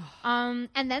 And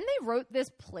then they wrote this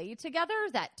play together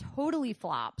that totally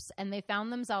flops, and they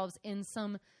found themselves in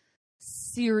some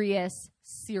serious,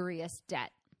 serious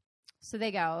debt. So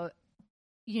they go,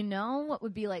 you know what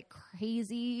would be like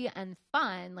crazy and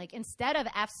fun? Like instead of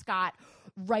F. Scott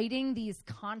writing these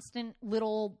constant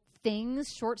little things,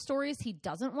 short stories he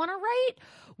doesn't want to write,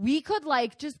 we could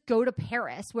like just go to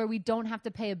Paris where we don't have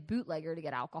to pay a bootlegger to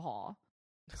get alcohol.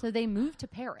 So they moved to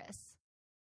Paris.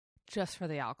 Just for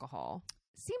the alcohol.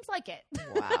 Seems like it.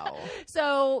 Wow.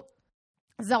 So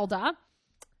Zelda,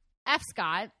 F.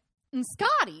 Scott, and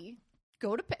Scotty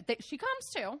go to she comes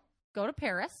too. Go to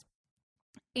Paris.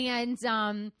 And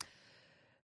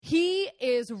he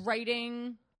is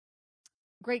writing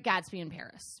Great Gatsby in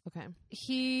Paris. Okay.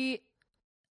 He's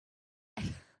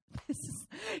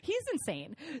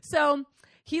insane. So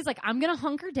he's like, I'm going to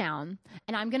hunker down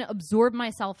and I'm going to absorb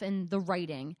myself in the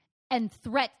writing and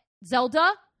threat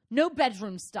Zelda, no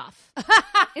bedroom stuff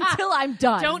until I'm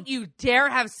done. Don't you dare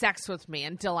have sex with me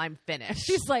until I'm finished.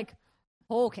 She's like,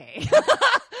 okay.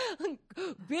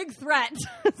 Big threat.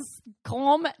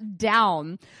 Calm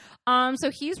down.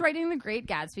 So he's writing The Great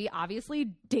Gatsby.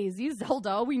 Obviously, Daisy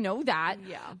Zelda. We know that.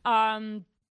 Yeah.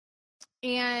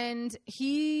 And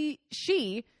she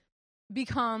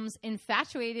becomes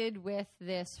infatuated with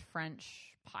this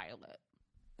French pilot.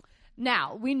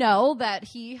 Now, we know that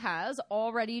he has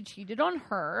already cheated on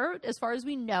her. As far as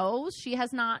we know, she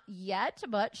has not yet,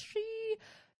 but she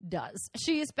does.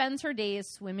 She spends her days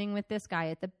swimming with this guy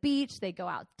at the beach. They go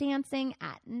out dancing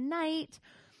at night.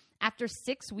 After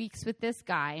 6 weeks with this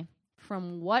guy,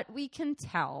 from what we can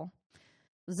tell,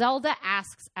 Zelda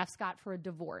asks F. Scott for a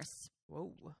divorce.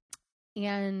 Whoa.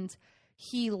 And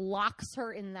he locks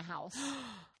her in the house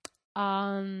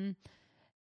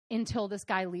until this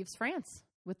guy leaves France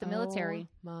with the military.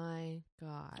 Oh my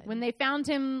God. When they found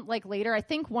him like later, I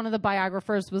think one of the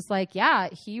biographers was like, yeah,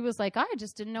 he was like, I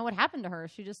just didn't know what happened to her.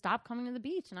 She just stopped coming to the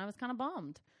beach and I was kind of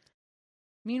bummed.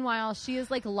 Meanwhile, she is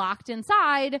like locked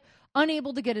inside,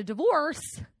 unable to get a divorce.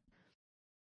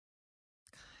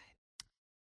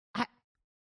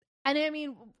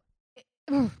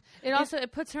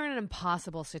 It puts her in an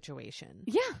impossible situation.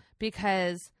 Yeah.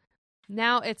 Because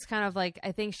now it's kind of like,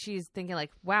 I think she's thinking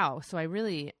like, wow, so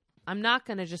I'm not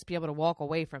going to just be able to walk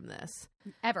away from this.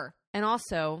 Ever. And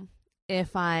also,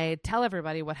 if I tell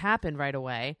everybody what happened right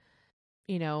away,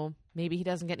 maybe he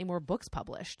doesn't get any more books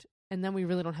published. And then we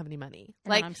really don't have any money.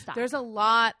 And there's a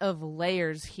lot of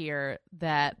layers here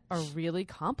that are really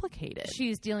complicated.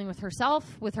 She's dealing with herself,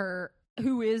 with her,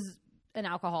 who is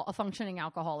a functioning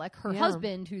alcoholic, her Yeah.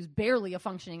 husband who's barely a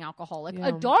functioning alcoholic, Yeah.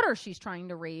 a daughter she's trying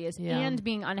to raise, Yeah. and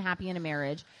being unhappy in a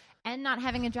marriage and not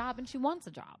having a job, and she wants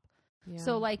a job. Yeah.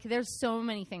 So like there's so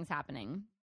many things happening.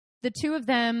 The two of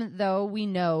them, though, we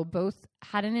know both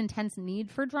had an intense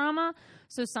need for drama.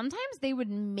 So sometimes they would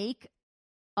make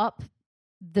up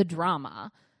the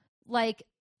drama. Like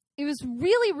it was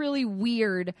really, really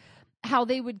weird how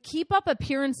they would keep up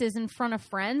appearances in front of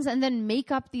friends and then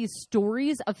make up these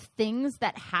stories of things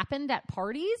that happened at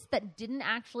parties that didn't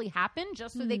actually happen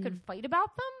just so they could fight about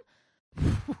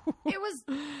them. It was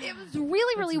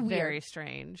really, really It's weird. Very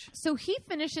strange. So he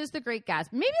finishes The Great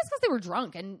Gatsby. Maybe it's because they were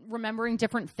drunk and remembering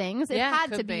different things. It Yeah,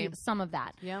 had could to be be. some of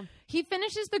that. Yeah. He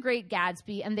finishes The Great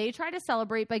Gatsby, and they try to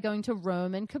celebrate by going to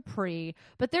Rome and Capri,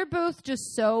 but they're both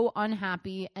just so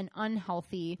unhappy and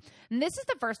unhealthy. And this is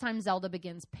the first time Zelda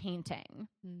begins painting.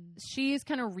 She's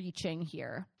kind of reaching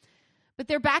here. But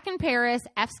they're back in Paris.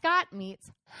 F. Scott meets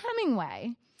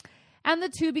Hemingway, and the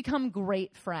two become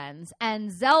great friends.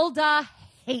 And Zelda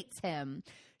hates him.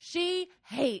 She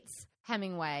hates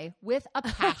Hemingway with a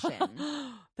passion.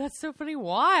 That's so funny.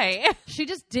 Why? She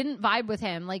just didn't vibe with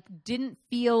him, like didn't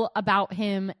feel about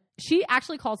him. She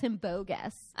actually calls him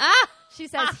bogus. She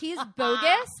says he's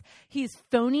bogus. He's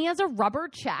phony as a rubber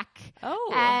check.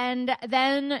 Oh. And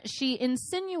then she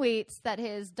insinuates that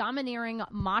his domineering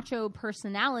macho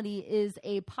personality is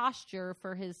a posture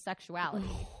for his sexuality.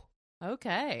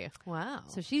 Okay. Wow.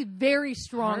 So she's very Harsh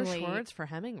strongly words for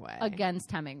Hemingway.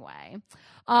 against Hemingway.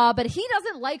 But he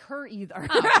doesn't like her either.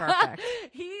 Oh, perfect.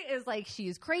 He is like,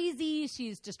 she's crazy.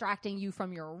 She's distracting you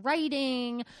from your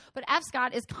writing. But F.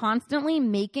 Scott is constantly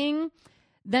making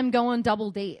them go on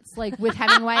double dates, like with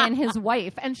Hemingway and his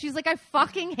wife. And she's like, I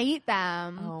fucking hate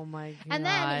them. Oh my god. And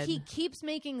then he keeps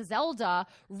making Zelda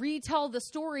retell the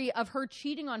story of her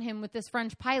cheating on him with this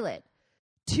French pilot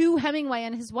to Hemingway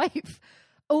and his wife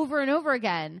over and over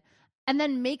again, and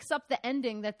then makes up the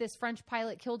ending that this French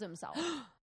pilot killed himself.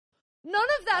 None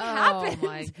of that happened. Oh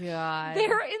my god.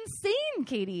 They're insane,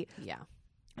 Katie. Yeah.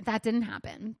 That didn't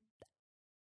happen.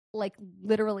 Like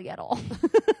literally at all.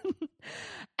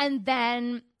 And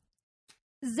then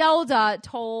Zelda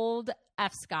told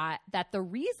F. Scott that the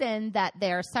reason that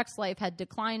their sex life had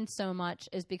declined so much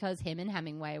is because him and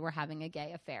Hemingway were having a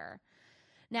gay affair.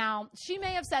 Now, she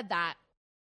may have said that,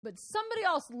 but somebody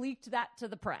else leaked that to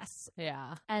the press.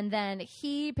 Yeah. And then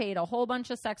he paid a whole bunch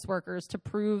of sex workers to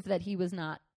prove that he was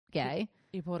not gay.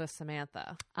 You pulled a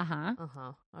Samantha. Uh-huh.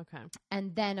 Uh-huh. Okay.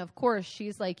 And then, of course,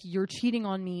 she's like, you're cheating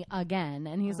on me again.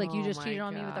 And he's like, you Oh just my cheated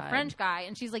on me with a God. French guy.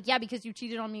 And she's like, yeah, because you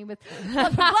cheated on me with blah, blah,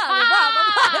 blah, blah,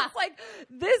 blah, blah. It's like,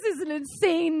 this is an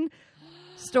insane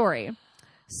story.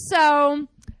 So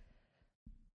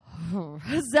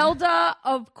Zelda,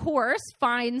 of course,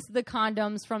 finds the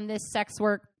condoms from this sex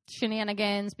work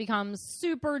shenanigans, becomes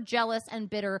super jealous and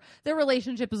bitter. Their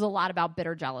relationship is a lot about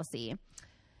bitter jealousy.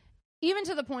 Even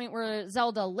to the point where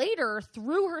Zelda later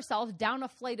threw herself down a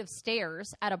flight of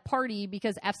stairs at a party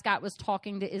because F. Scott was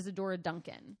talking to Isadora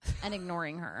Duncan and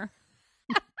ignoring her.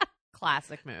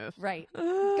 Classic move. Right.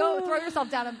 Go throw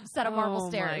yourself down a set of marble Oh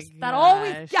stairs. my That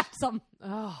always gosh. gets them.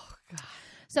 Oh god.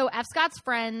 So F. Scott's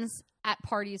friends at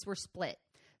parties were split.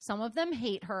 Some of them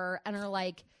hate her and are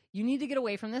like, you need to get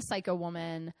away from this psycho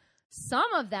woman.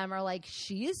 Some of them are like,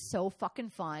 she is so fucking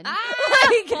fun.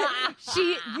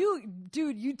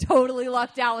 You totally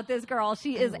lucked out with this girl.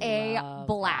 She is a love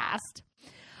blast.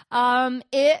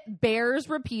 It bears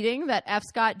repeating that F.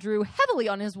 Scott drew heavily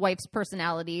on his wife's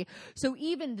personality. So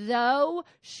even though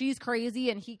she's crazy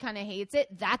and he kind of hates it,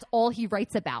 that's all he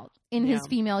writes about in his Yeah.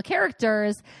 female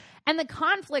characters. And the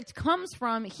conflict comes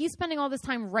from he's spending all this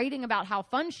time writing about how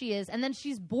fun she is, and then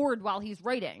she's bored while he's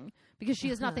writing because she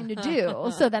has nothing to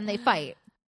do. So then they fight.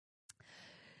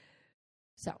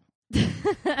 So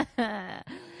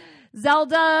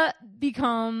Zelda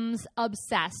becomes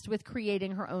obsessed with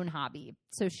creating her own hobby.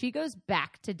 So she goes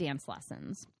back to dance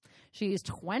lessons. She's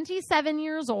 27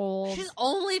 years old, She's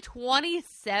only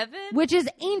 27? which is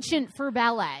ancient for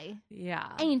ballet. Yeah.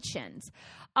 Ancient.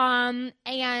 And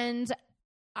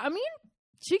I mean,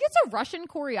 she gets a Russian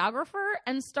choreographer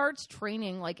and starts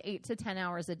training like 8 to 10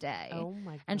 hours a day. Oh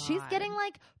my god. And she's getting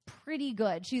like pretty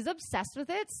good. She's obsessed with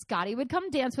it. Scotty would come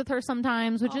dance with her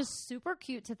sometimes, which is super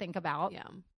cute to think about. Yeah.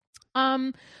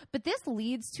 But this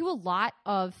leads to a lot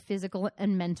of physical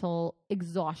and mental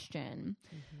exhaustion.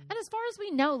 And as far as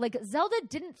we know, like Zelda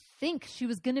didn't think she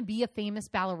was going to be a famous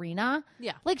ballerina.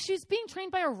 Yeah. Like she's being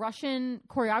trained by a Russian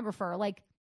choreographer. Like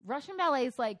Russian ballet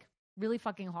is like really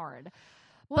fucking hard.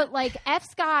 But like F.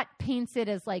 Scott paints it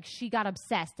as like she got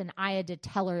obsessed and I had to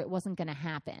tell her it wasn't going to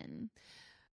happen.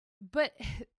 But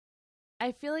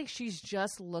I feel like she's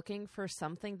just looking for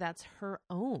something that's her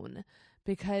own,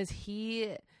 because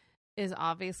he is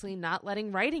obviously not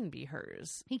letting writing be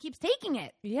hers. He keeps taking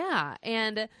it. Yeah,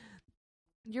 and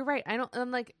you're right.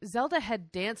 I'm like, Zelda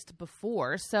had danced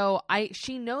before, so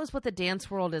she knows what the dance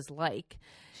world is like.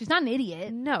 She's not an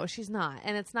idiot. No, she's not.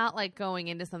 And it's not like going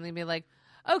into something and be like,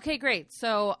 okay, great,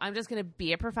 so I'm just going to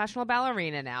be a professional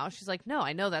ballerina now. She's like, no,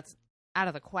 I know that's out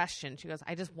of the question. She goes,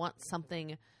 I just want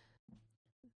something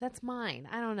that's mine.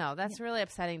 I don't know. That's really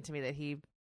upsetting to me that he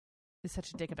is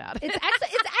such a dick about it. It's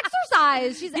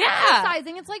exercise. She's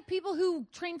exercising. It's like people who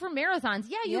train for marathons.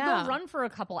 Yeah, you go run for a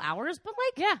couple hours, but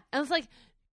like... Yeah, and it's like,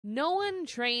 no one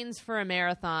trains for a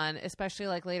marathon, especially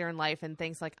like later in life, and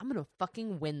thinks like, I'm going to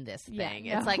fucking win this thing.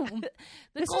 Yeah, it's like,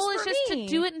 the goal is just to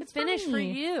do it and finish for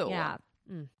you. Yeah.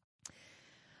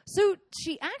 So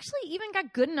she actually even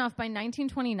got good enough by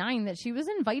 1929 that she was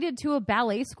invited to a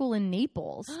ballet school in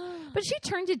Naples. But she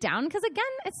turned it down because, again,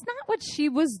 it's not what she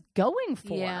was going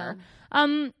for. Yeah.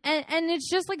 And it's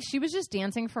just like she was just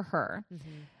dancing for her.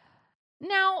 Mm-hmm.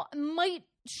 Now, might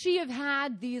she have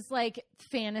had these like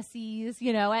fantasies,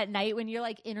 you know, at night when you're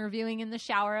like interviewing in the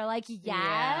shower, like,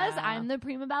 yes, I'm the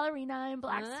prima ballerina in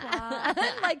Black Swan.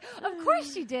 Like, of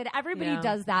course she did. Everybody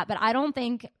does that. But I don't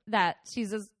think that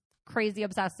she's as crazy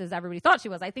obsessed as everybody thought she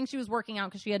was. I think she was working out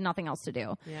because she had nothing else to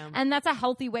do. Yeah. And that's a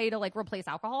healthy way to like replace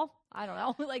alcohol. I don't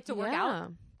know, like to work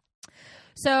out.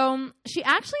 So she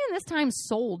actually in this time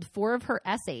sold 4 of her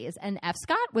essays, and F.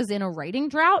 Scott was in a writing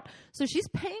drought. So she's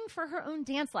paying for her own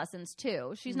dance lessons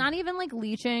too. She's not even like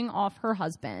leeching off her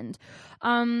husband.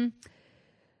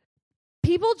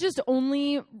 People just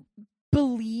only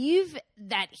believe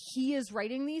that he is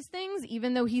writing these things,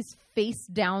 even though he's face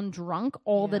down drunk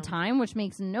all the time, which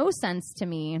makes no sense to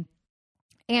me.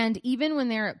 And even when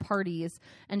they're at parties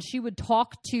and she would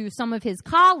talk to some of his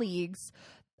colleagues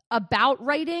about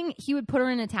writing, he would put her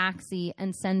in a taxi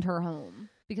and send her home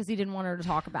because he didn't want her to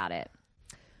talk about it.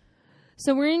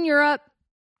 So we're in Europe.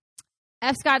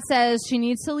 F. Scott says, she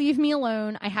needs to leave me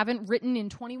alone. I haven't written in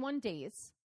 21 days.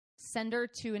 Send her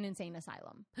to an insane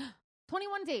asylum.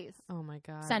 21 days. Oh my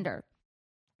God. Send her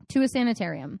to a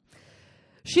sanitarium.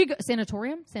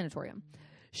 Sanatorium.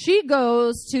 She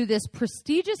goes to this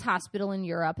prestigious hospital in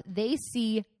Europe. They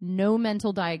see no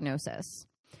mental diagnosis.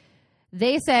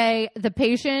 They say the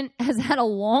patient has had a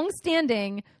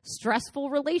long-standing stressful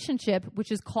relationship,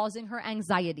 which is causing her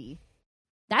anxiety.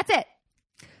 That's it.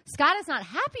 Scott is not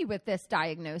happy with this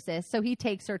diagnosis, so he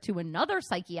takes her to another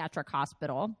psychiatric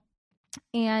hospital,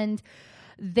 and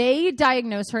they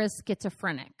diagnose her as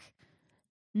schizophrenic.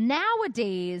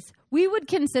 Nowadays, we would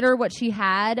consider what she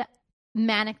had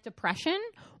manic depression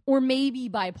or maybe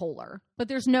bipolar, but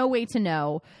there's no way to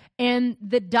know. And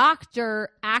the doctor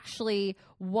actually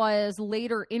was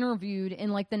later interviewed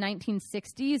in like the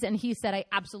 1960s, and he said, I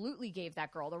absolutely gave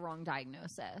that girl the wrong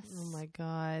diagnosis. Oh my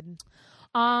God.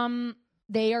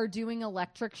 They are doing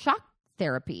electric shock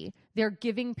therapy. They're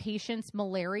giving patients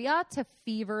malaria to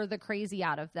fever the crazy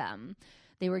out of them.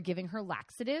 They were giving her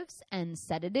laxatives and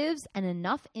sedatives and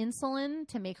enough insulin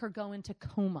to make her go into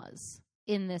comas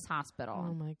in this hospital.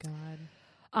 Oh my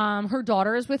God. Her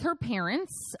daughter is with her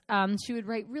parents. She would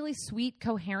write really sweet,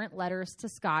 coherent letters to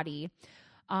Scotty.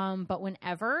 But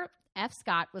whenever F.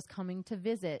 Scott was coming to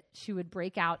visit, she would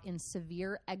break out in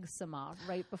severe eczema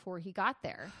right before he got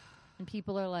there. And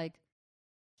people are like,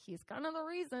 he's kind of the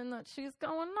reason that she's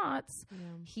going nuts. Yeah.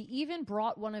 He even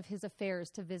brought one of his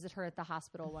affairs to visit her at the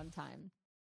hospital one time.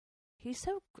 He's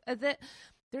so...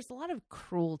 there's a lot of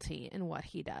cruelty in what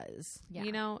he does. Yeah.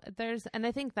 You know, and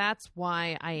I think that's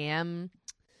why I am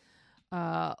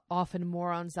often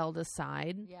more on Zelda's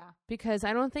side. Yeah. Because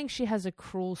I don't think she has a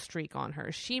cruel streak on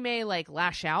her. She may like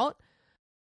lash out,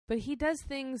 but he does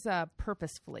things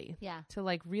purposefully. Yeah. To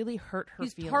like really hurt her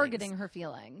feelings. He's targeting her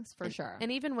feelings for sure.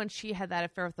 And even when she had that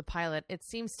affair with the pilot, it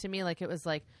seems to me like it was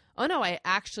like, oh no, I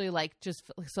actually like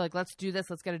just, so like, let's do this.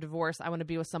 Let's get a divorce. I want to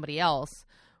be with somebody else.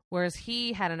 Whereas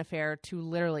he had an affair to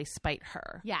literally spite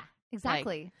her. Yeah,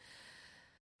 exactly.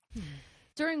 Like,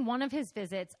 during one of his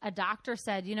visits, a doctor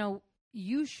said, you know,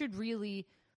 you should really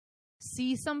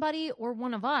see somebody or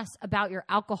one of us about your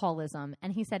alcoholism.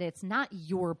 And he said, it's not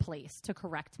your place to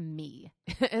correct me.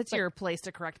 It's your place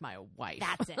to correct my wife.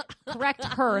 That's it. Correct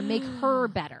her and make her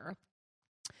better.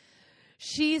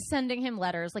 She's sending him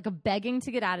letters, like begging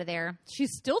to get out of there.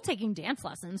 She's still taking dance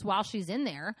lessons while she's in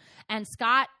there. And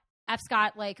F.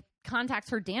 Scott, like,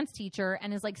 contacts her dance teacher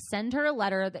and is like, send her a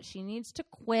letter that she needs to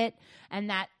quit and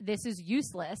that this is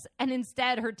useless. And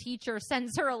instead, her teacher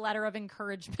sends her a letter of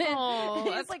encouragement. Oh,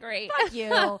 that's like, great. Fuck you.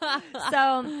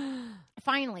 So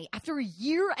finally, after a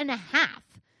year and a half,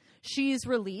 she's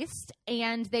released,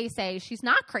 and they say she's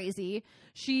not crazy.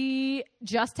 She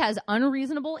just has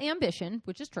unreasonable ambition,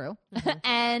 which is true,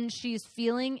 and she's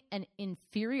feeling an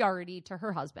inferiority to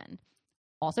her husband.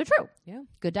 Also true. Yeah.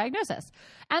 Good diagnosis.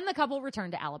 And the couple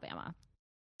returned to Alabama.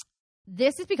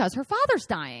 This is because her father's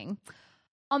dying.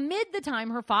 Amid the time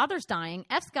her father's dying,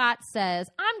 F. Scott says,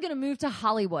 I'm going to move to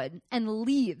Hollywood, and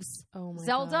leaves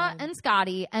Zelda God. and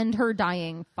Scotty and her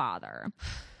dying father.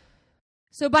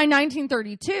 So by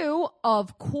 1932,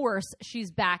 of course,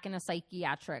 she's back in a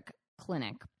psychiatric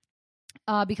clinic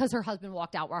because her husband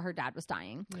walked out while her dad was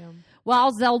dying. Yeah.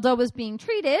 While Zelda was being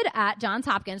treated at Johns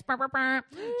Hopkins,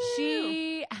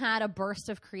 she had a burst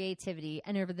of creativity,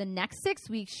 and over the next 6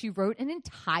 weeks, she wrote an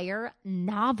entire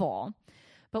novel.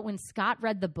 But when Scott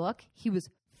read the book, he was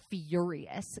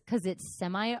furious because it's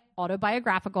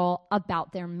semi-autobiographical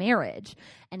about their marriage.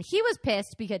 And he was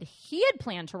pissed because he had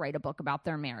planned to write a book about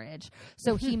their marriage.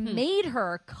 So he made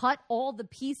her cut all the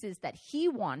pieces that he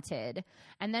wanted,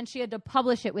 and then she had to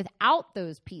publish it without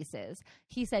those pieces.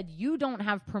 He said, you don't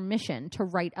have permission to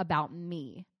write about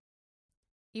me.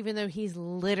 Even though he's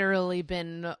literally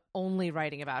been only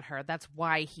writing about her. That's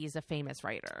why he's a famous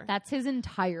writer. That's his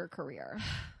entire career.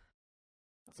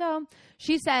 So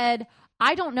she said,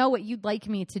 I don't know what you'd like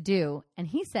me to do. And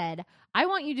he said, I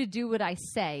want you to do what I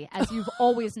say, as you've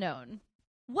always known.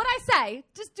 What I say?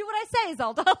 Just do what I say,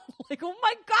 Zelda. Like, oh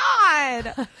my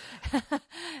God.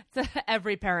 It's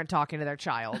every parent talking to their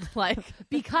child. Like,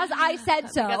 because I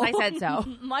said so. Because I said so.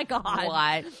 My God.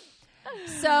 What?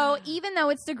 So even though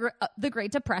it's the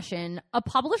Great Depression, a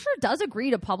publisher does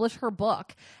agree to publish her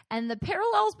book. And the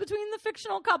parallels between the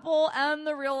fictional couple and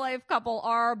the real life couple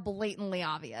are blatantly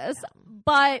obvious.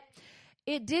 But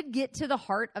it did get to the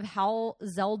heart of how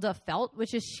Zelda felt,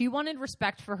 which is she wanted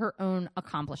respect for her own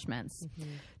accomplishments.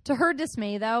 To her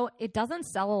dismay, though, it doesn't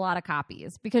sell a lot of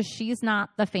copies because she's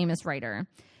not the famous writer.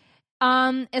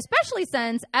 Especially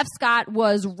since F. Scott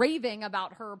was raving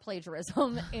about her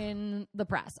plagiarism in the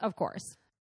press, of course,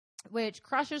 which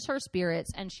crushes her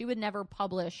spirits, and she would never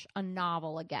publish a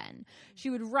novel again. She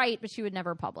would write, but she would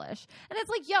never publish. And it's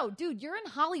like, yo, dude, you're in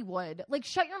Hollywood. Like,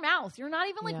 shut your mouth. You're not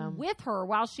even, with her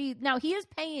while she... Now, he is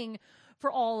paying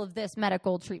for all of this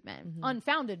medical treatment,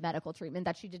 unfounded medical treatment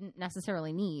that she didn't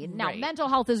necessarily need. Now, mental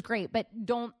health is great, but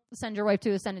don't send your wife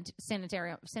to a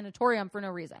sanatorium for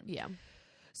no reason. Yeah.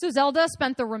 So Zelda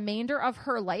spent the remainder of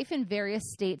her life in various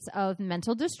states of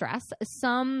mental distress.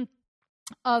 Some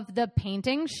of the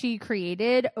paintings she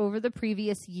created over the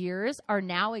previous years are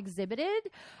now exhibited,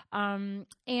 and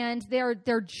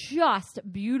they're just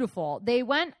beautiful. They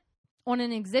went on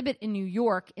an exhibit in New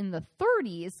York in the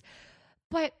 30s,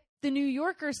 but the New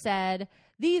Yorker said,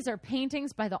 these are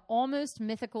paintings by the almost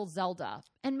mythical Zelda,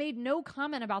 and made no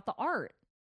comment about the art.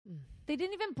 They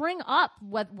didn't even bring up,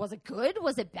 was it good?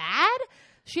 Was it bad?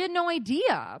 She had no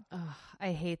idea. Oh,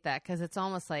 I hate that because it's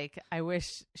almost like I wish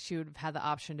she would have had the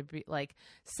option to be like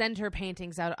send her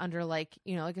paintings out under like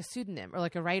a pseudonym or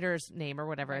like a writer's name or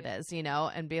whatever it is,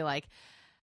 and be like,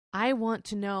 I want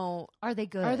to know, are they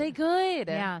good? Are they good?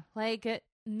 Yeah. Like,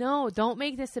 no, don't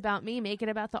make this about me. Make it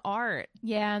about the art.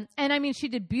 Yeah. And I mean, she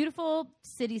did beautiful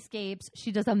cityscapes.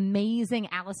 She does amazing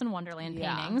Alice in Wonderland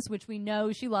paintings, which we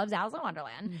know she loves Alice in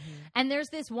Wonderland. And there's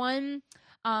this one,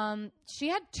 she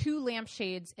had 2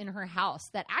 lampshades in her house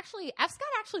that actually, F. Scott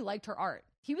actually liked her art.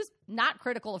 He was not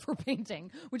critical of her painting,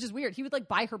 which is weird. He would like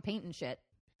buy her paint and shit.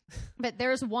 But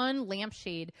there's one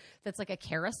lampshade that's like a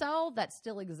carousel that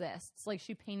still exists. Like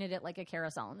she painted it like a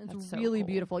carousel, and it's really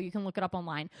beautiful. You can look it up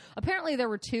online. Apparently there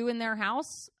were 2 in their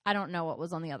house. I don't know what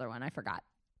was on the other one. I forgot.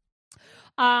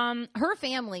 Her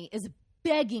family is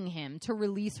begging him to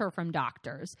release her from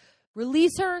doctors.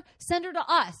 Release her, send her to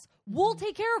us. We'll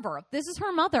take care of her. This is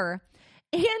her mother.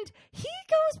 And he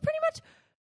goes pretty much,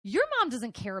 your mom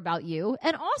doesn't care about you.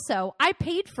 And also, I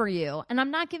paid for you, and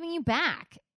I'm not giving you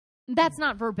back. That's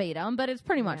not verbatim, but it's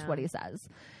pretty much what he says.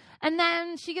 And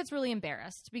then she gets really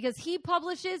embarrassed because he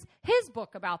publishes his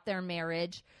book about their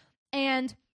marriage.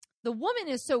 And the woman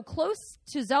is so close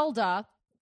to Zelda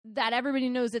that everybody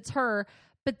knows it's her.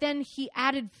 But then he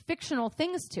added fictional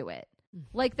things to it,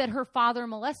 like that her father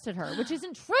molested her, which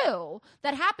isn't true.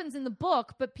 That happens in the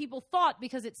book, but people thought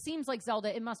because it seems like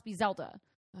Zelda, it must be Zelda.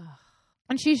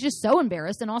 And she's just so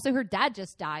embarrassed. And also her dad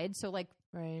just died. So like,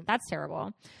 that's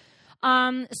terrible.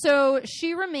 So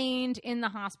she remained in the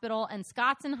hospital, and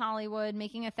Scott's in Hollywood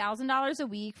making $1,000 a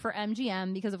week for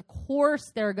MGM because of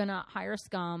course they're going to hire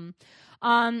scum.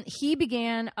 He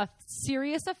began a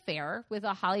serious affair with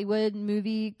a Hollywood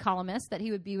movie columnist that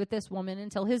he would be with this woman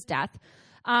until his death.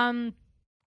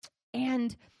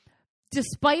 And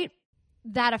despite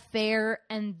that affair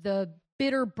and the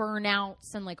bitter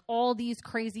burnouts and like all these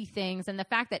crazy things. And the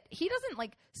fact that he doesn't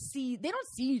like they don't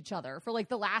see each other for like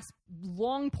the last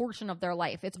long portion of their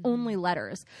life. It's only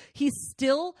letters. He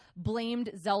still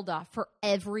blamed Zelda for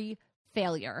every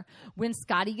failure. When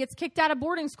Scotty gets kicked out of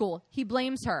boarding school, he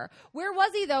blames her. Where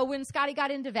was he though when Scotty got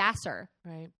into Vassar?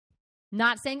 Right.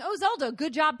 Not saying, oh, Zelda,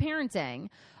 good job parenting.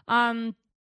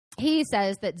 He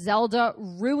says that Zelda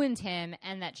ruined him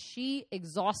and that she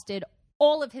exhausted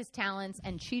all of his talents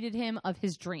and cheated him of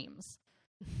his dreams.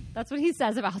 That's what he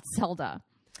says about Zelda.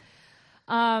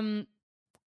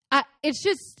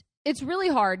 It's really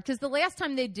hard because the last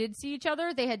time they did see each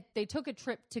other, they took a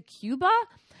trip to Cuba,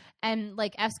 and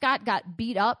like F. Scott got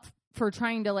beat up for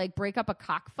trying to like break up a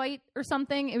cockfight or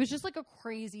something. It was just like a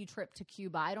crazy trip to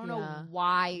Cuba. I don't know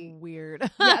why. Weird.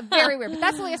 Yeah, very weird. But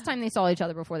that's the last time they saw each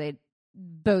other before they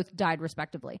both died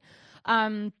respectively.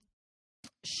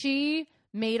 She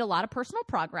made a lot of personal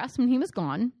progress when he was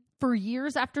gone. For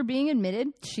years after being admitted,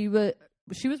 she was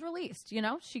released. You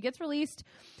know, she gets released.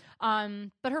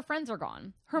 But her friends are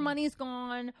gone. Her money's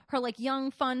gone. Her like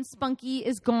young, fun, spunky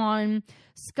is gone.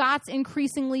 Scott's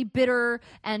increasingly bitter,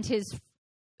 and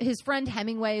his friend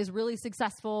Hemingway is really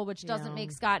successful, which doesn't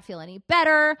make Scott feel any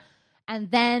better. And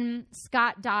then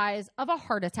Scott dies of a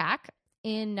heart attack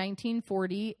in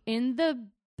 1940 in the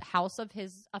house of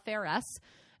his affairess.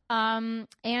 And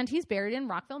he's buried in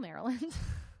Rockville, Maryland.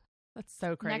 That's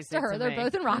so crazy. Next to her. They're me.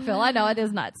 both in Rockville. I know, it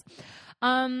is nuts.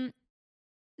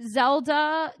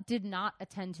 Zelda did not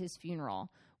attend his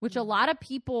funeral, which a lot of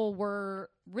people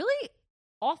were really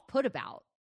off-put about.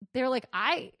 They're like,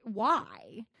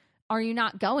 why are you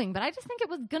not going? But I just think it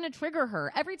was going to trigger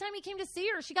her. Every time he came to see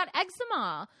her, she got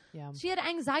eczema. Yeah. She had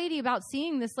anxiety about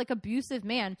seeing this like abusive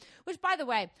man, which, by the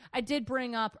way, I did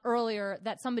bring up earlier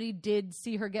that somebody did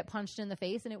see her get punched in the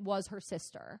face, and it was her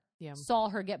sister. Yeah. Saw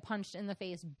her get punched in the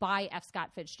face by F. Scott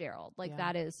Fitzgerald. Like,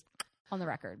 that is on the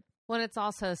record. Well, it's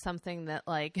also something that,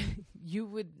 like, you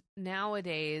would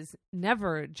nowadays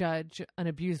never judge an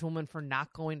abused woman for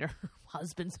not going to her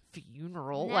husband's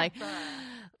funeral. Never. Like,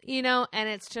 you know, and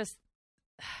it's just,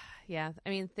 yeah. I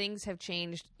mean, things have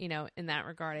changed, you know, in that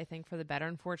regard, I think, for the better.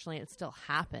 Unfortunately, it still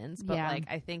happens. But, like,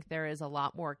 I think there is a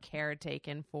lot more care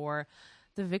taken for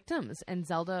the victims. And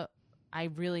Zelda, I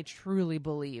really, truly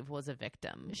believe, was a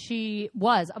victim. She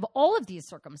was, of all of these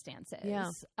circumstances.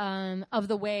 Yeah. Of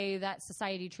the way that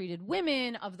society treated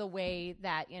women, of the way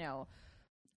that, you know,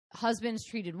 husbands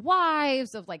treated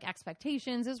wives, of like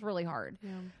expectations, is really hard.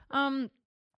 Yeah.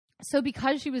 So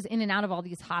because she was in and out of all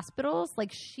these hospitals, like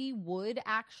she would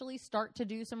actually start to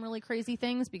do some really crazy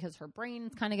things because her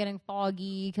brain's kind of getting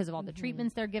foggy because of all the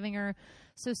treatments they're giving her.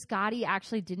 So Scotty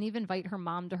actually didn't even invite her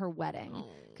mom to her wedding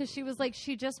because she was like,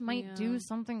 she just might do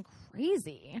something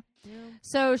crazy. Yeah.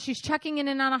 So she's checking in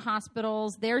and out of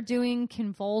hospitals. They're doing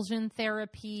convulsion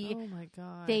therapy. Oh my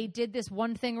God. They did this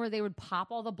one thing where they would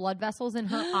pop all the blood vessels in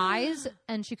her eyes,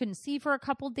 and she couldn't see for a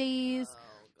couple days.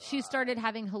 She started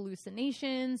having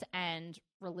hallucinations and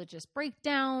religious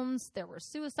breakdowns. There were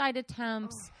suicide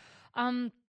attempts.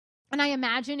 And I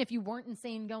imagine if you weren't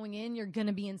insane going in, you're going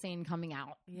to be insane coming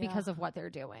out because of what they're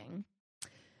doing.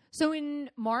 So in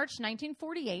March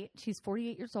 1948, she's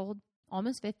 48 years old,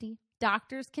 almost 50.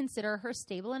 Doctors consider her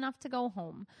stable enough to go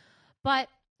home, but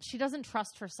she doesn't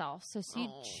trust herself, so she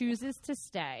chooses to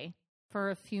stay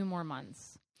for a few more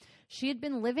months. She had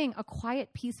been living a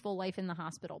quiet, peaceful life in the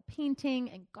hospital, painting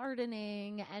and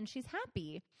gardening, and she's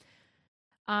happy.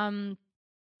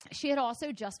 She had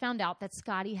also just found out that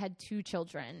Scotty had 2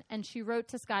 children, and she wrote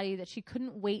to Scotty that she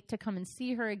couldn't wait to come and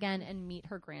see her again and meet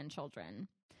her grandchildren.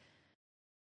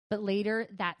 But later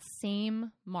that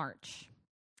same March,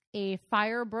 a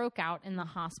fire broke out in the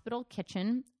hospital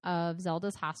kitchen of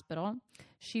Zelda's hospital.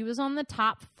 She was on the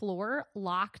top floor,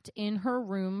 locked in her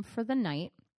room for the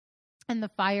night. And the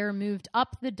fire moved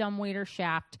up the dumbwaiter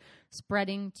shaft,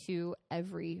 spreading to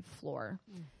every floor.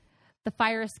 The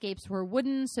fire escapes were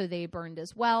wooden, so they burned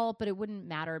as well, but it wouldn't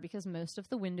matter because most of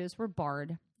the windows were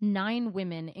barred. 9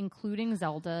 women, including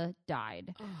Zelda,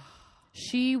 died.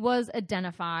 She was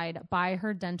identified by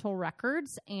her dental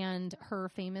records and her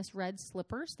famous red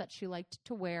slippers that she liked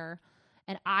to wear.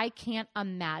 And I can't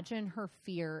imagine her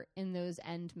fear in those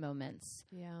end moments.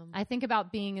 Yeah. I think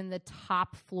about being in the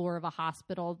top floor of a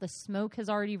hospital. The smoke has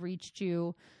already reached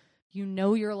you. You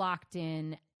know you're locked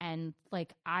in. And,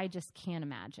 like, I just can't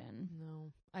imagine.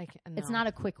 No. I can't. No. It's not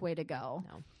a quick way to go.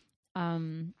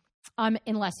 No.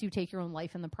 Unless you take your own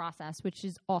life in the process, which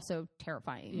is also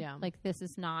terrifying. Yeah. Like, this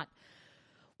is not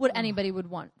what anybody would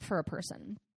want for a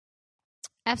person.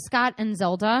 F. Scott and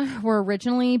Zelda were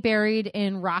originally buried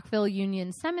in Rockville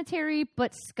Union Cemetery,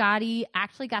 but Scotty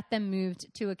actually got them moved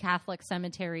to a Catholic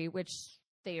cemetery, which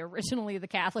the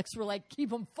Catholics were like, keep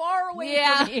them far away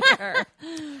from here.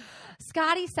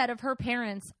 Scotty said of her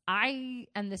parents,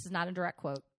 and this is not a direct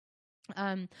quote,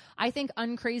 I think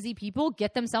uncrazy people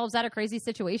get themselves out of crazy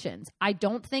situations. I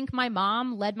don't think my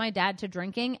mom led my dad to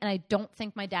drinking, and I don't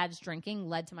think my dad's drinking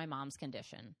led to my mom's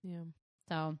condition. Yeah.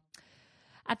 So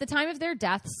at the time of their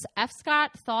deaths, F.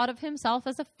 Scott thought of himself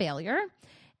as a failure,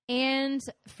 and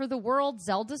for the world,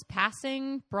 Zelda's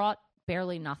passing brought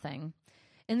barely nothing.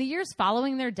 In the years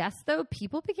following their deaths, though,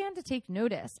 people began to take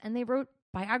notice, and they wrote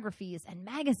biographies and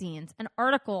magazines and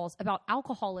articles about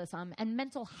alcoholism and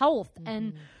mental health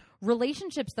and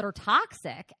relationships that are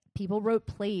toxic. People wrote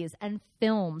plays and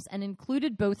films and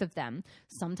included both of them,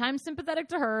 sometimes sympathetic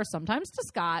to her, sometimes to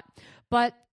Scott.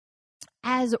 But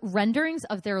as renderings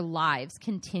of their lives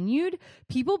continued,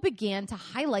 people began to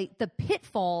highlight the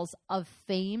pitfalls of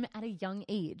fame at a young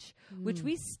age, which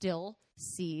we still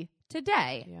see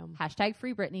today. Yeah. Hashtag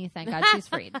free Britney. Thank God she's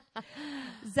freed.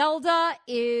 Zelda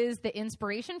is the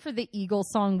inspiration for the Eagles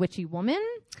song Witchy Woman.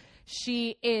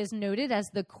 She is noted as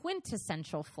the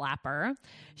quintessential flapper.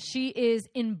 She is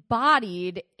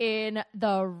embodied in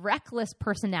the reckless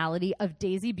personality of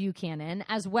Daisy Buchanan,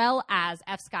 as well as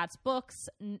F. Scott's books,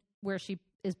 where she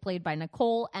is played by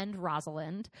Nicole and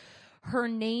Rosalind. Her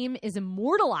name is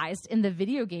immortalized in the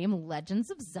video game Legends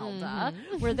of Zelda,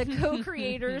 where the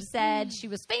co-creators said she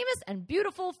was famous and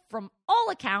beautiful from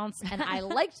all accounts, and I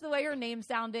liked the way her name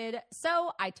sounded,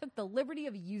 so I took the liberty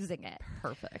of using it.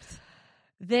 Perfect.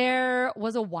 There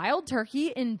was a wild turkey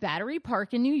in Battery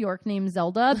Park in New York named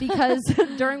Zelda because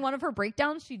during one of her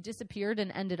breakdowns, she disappeared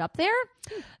and ended up there.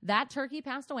 That turkey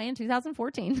passed away in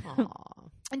 2014.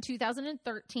 In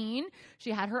 2013, she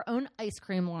had her own ice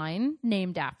cream line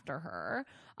named after her.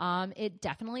 It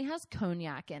definitely has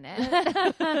cognac in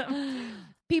it.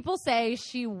 People say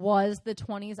she was the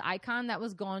 20s icon that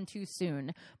was gone too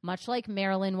soon, much like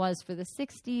Marilyn was for the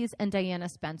 60s and Diana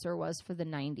Spencer was for the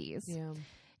 90s. Yeah.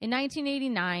 In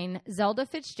 1989, Zelda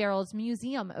Fitzgerald's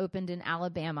museum opened in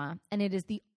Alabama, and it is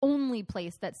the only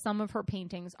place that some of her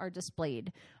paintings are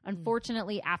displayed.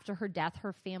 Unfortunately, after her death,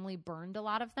 her family burned a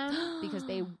lot of them because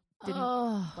they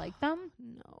didn't like them.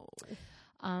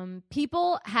 No.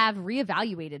 People have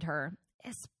reevaluated her,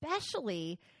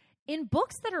 especially in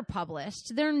books that are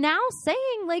published. They're now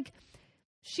saying, like,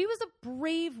 she was a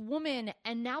brave woman,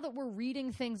 and now that we're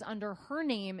reading things under her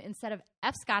name instead of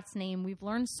F. Scott's name, we've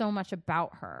learned so much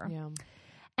about her. Yeah.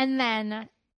 And then,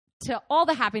 to all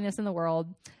the happiness in the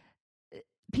world,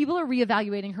 people are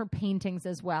reevaluating her paintings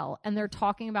as well, and they're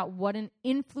talking about what an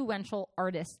influential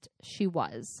artist she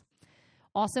was.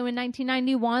 Also in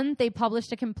 1991, they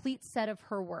published a complete set of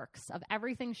her works, of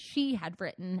everything she had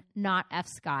written, not F.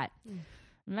 Scott.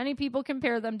 Many people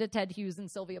compare them to Ted Hughes and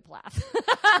Sylvia Plath.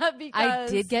 I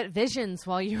did get visions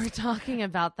while you were talking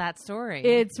about that story.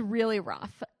 It's really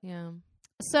rough. Yeah.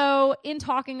 So in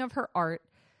talking of her art,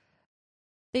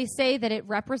 they say that it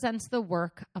represents the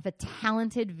work of a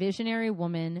talented visionary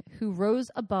woman who rose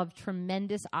above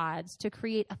tremendous odds to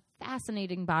create a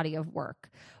fascinating body of work,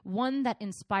 one that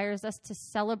inspires us to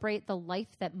celebrate the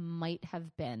life that might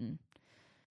have been.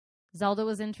 Zelda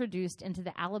was introduced into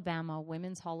the Alabama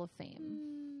Women's Hall of Fame.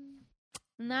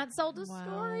 And that's Zelda's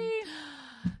story.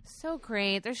 So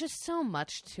great. There's just so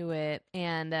much to it.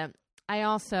 And I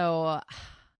feel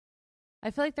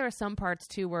like there are some parts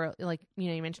too where, like,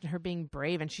 you mentioned her being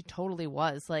brave, and she totally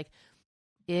was. Like,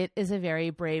 it is a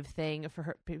very brave thing for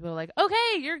her. People are like,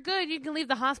 okay, you're good, you can leave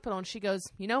the hospital. And she goes,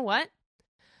 you know what?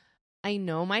 I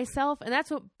know myself. And that's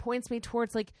what points me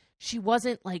towards, like, she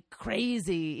wasn't like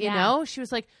crazy, you know? She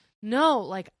was like, no,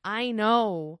 like, I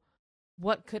know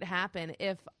what could happen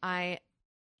if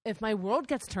my world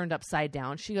gets turned upside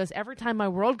down. She goes, every time my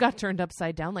world got turned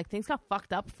upside down, like, things got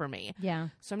fucked up for me. Yeah.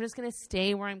 So I'm just going to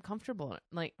stay where I'm comfortable.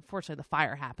 Like, fortunately, the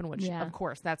fire happened, which, of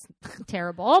course, that's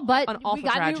terrible. But an awful we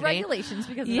got tragedy. new regulations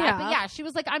because of that. But yeah, she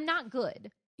was like, I'm not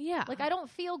good. Yeah. Like, I don't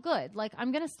feel good. Like,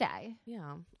 I'm going to stay.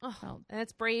 Yeah. Oh, and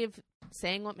it's brave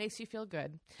saying what makes you feel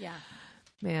good. Yeah.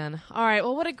 Man. All right.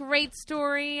 Well, what a great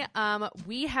story.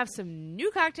 We have some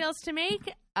new cocktails to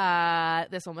make.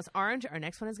 This one was orange. Our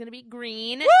next one is going to be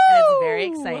green. Woo! And it's very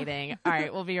exciting. All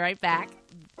right. We'll be right back.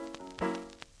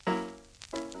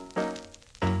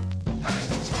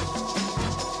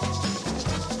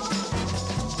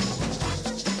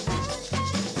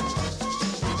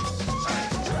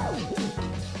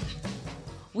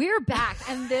 We're back,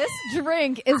 and this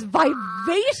drink is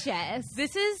vivacious.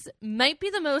 This might be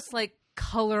the most, like,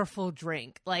 colorful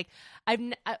drink. Like,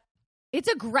 It's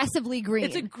aggressively green.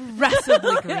 It's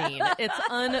aggressively green. It's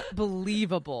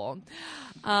unbelievable.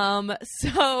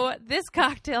 So this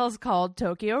cocktail is called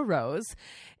Tokyo Rose.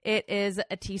 It is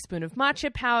a teaspoon of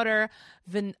matcha powder,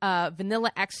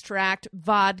 vanilla extract,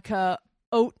 vodka,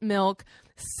 oat milk,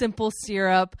 simple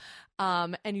syrup,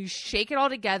 and you shake it all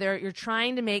together. You're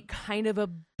trying to make kind of a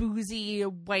boozy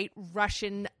white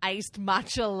Russian iced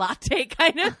matcha latte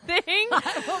kind of thing.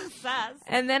 I'm obsessed.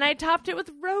 And then I topped it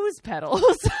with rose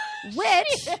petals.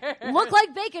 Which look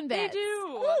like bacon bits. They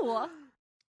do.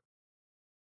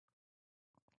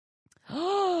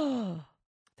 Ooh.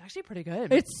 It's actually pretty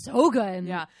good. It's so good.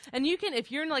 Yeah. And you can,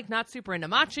 if you're like not super into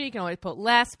matcha, you can always put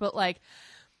less, but like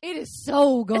It is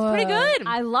so good. It's pretty good.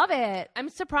 I love it. I'm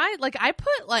surprised. Like I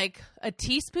put like a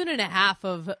teaspoon and a half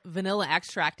of vanilla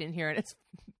extract in here and it's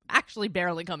actually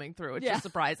barely coming through. It's just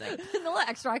surprising. Vanilla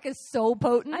extract is so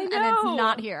potent I and know. it's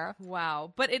not here.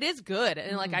 Wow. But it is good.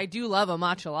 And like I do love a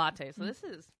matcha latte. So this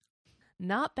is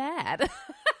not bad.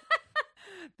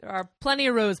 There are plenty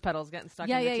of rose petals getting stuck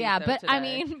in the teeth, though, But today. I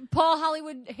mean, Paul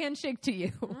Hollywood handshake to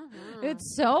you. Mm-hmm.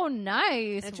 It's so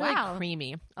nice. It's wow. really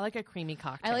creamy. I like a creamy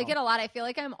cocktail. I like it a lot. I feel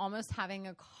like I'm almost having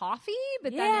a coffee,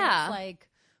 but then Yeah. it's like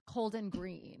cold and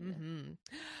green. Mm-hmm.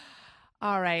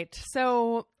 All right.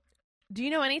 So, do you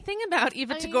know anything about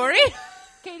Eva I mean, Tagore?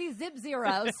 Katie Zip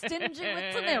Zero, stingy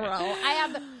with dinero.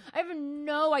 I have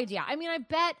no idea. I mean,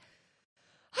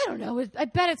 I don't know. I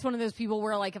bet it's one of those people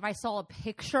where, like, if I saw a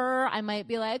picture, I might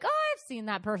be like, "Oh, I've seen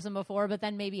that person before," but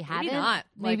then maybe haven't. Maybe not.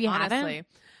 Maybe like, haven't. honestly.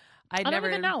 I don't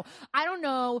even know. I don't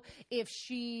know if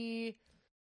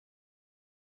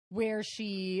where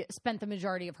she spent the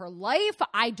majority of her life.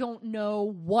 I don't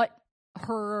know what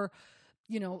her,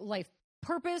 life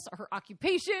purpose, her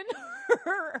occupation,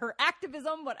 her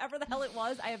activism, whatever the hell it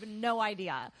was. I have no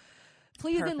idea.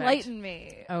 Please Perfect. enlighten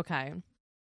me. Okay.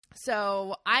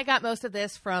 So I got most of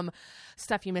this from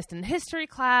stuff you missed in history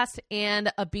class and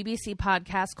a BBC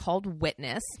podcast called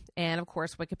Witness, and of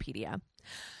course Wikipedia.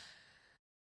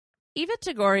 Eva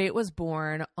Tagore was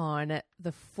born on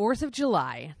the 4th of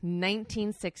July,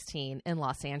 1916 in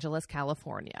Los Angeles,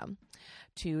 California,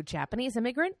 to Japanese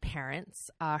immigrant parents.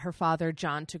 Her father,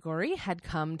 John Tagore, had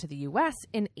come to the U.S.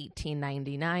 in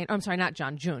 1899. I'm sorry, not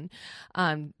John, June.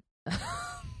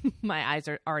 My eyes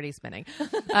are already spinning.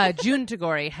 June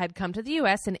Tagore had come to the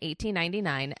U.S. in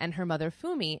 1899 and her mother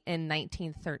Fumi in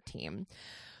 1913.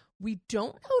 We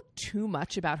don't know too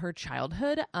much about her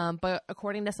childhood, but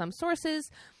according to some sources,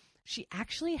 she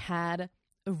actually had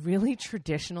a really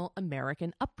traditional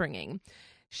American upbringing.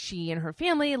 She and her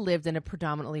family lived in a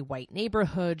predominantly white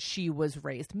neighborhood. She was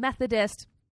raised Methodist.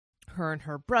 Her and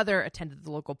her brother attended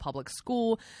the local public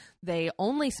school. They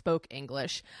only spoke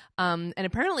English. And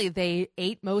apparently they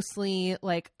ate mostly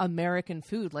like American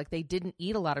food. Like they didn't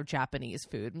eat a lot of Japanese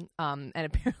food. And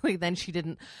apparently then she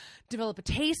didn't develop a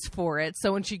taste for it.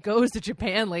 So when she goes to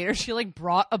Japan later, she like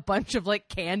brought a bunch of like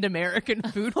canned American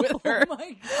food with her. Oh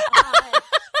my God.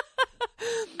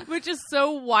 Which is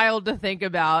so wild to think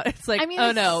about. It's like,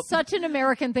 it's such an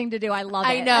American thing to do. I love it.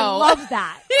 I know. I love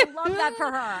that. I love that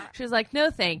for her. She's like, no,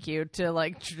 thank you to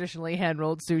like traditionally hand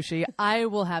rolled sushi. I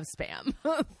will have Spam.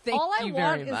 Thank All I you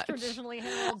want very is much. traditionally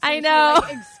handled sushi. I know.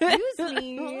 Like, excuse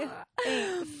me.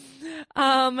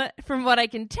 Thanks. From what I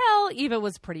can tell, Eva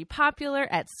was pretty popular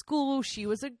at school. She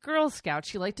was a Girl Scout.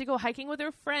 She liked to go hiking with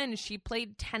her friends. She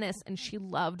played tennis and she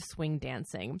loved swing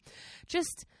dancing.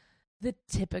 Just the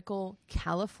typical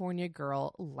California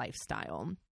girl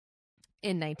lifestyle.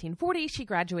 In 1940, she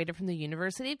graduated from the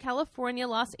University of California,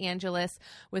 Los Angeles,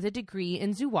 with a degree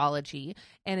in zoology.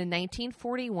 And in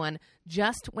 1941,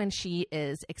 just when she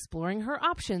is exploring her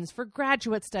options for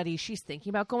graduate studies, she's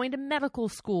thinking about going to medical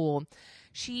school,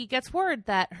 she gets word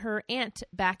that her aunt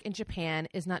back in Japan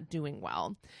is not doing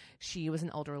well. She was an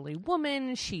elderly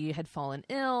woman, she had fallen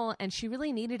ill, and she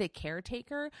really needed a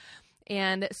caretaker.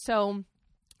 And so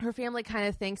her family kind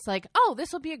of thinks like, oh,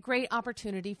 this will be a great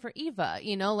opportunity for Eva,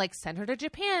 like send her to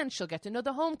Japan. She'll get to know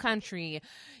the home country,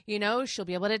 she'll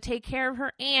be able to take care of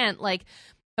her aunt. Like,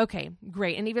 okay,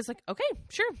 great. And Eva's like, okay,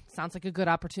 sure. Sounds like a good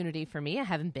opportunity for me. I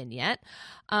haven't been yet.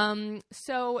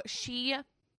 So she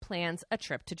plans a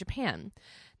trip to Japan.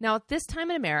 Now, at this time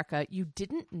in America, you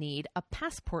didn't need a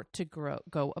passport to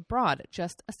go abroad,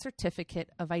 just a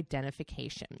certificate of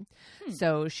identification.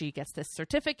 So she gets this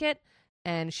certificate,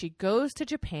 and she goes to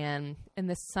Japan in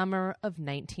the summer of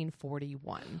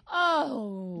 1941.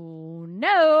 Oh,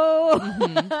 no.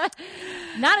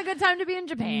 Mm-hmm. Not a good time to be in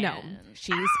Japan. No.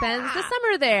 She spends the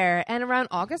summer there. And around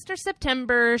August or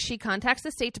September, she contacts the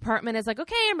State Department. Is like,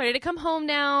 okay, I'm ready to come home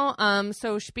now.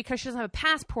 Because she doesn't have a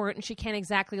passport and she can't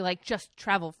exactly like just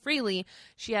travel freely,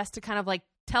 she has to kind of like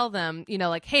tell them, you know,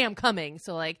 like, hey, I'm coming.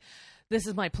 So like, this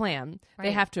is my plan. Right.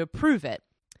 They have to approve it.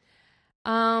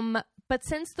 But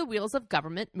since the wheels of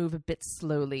government move a bit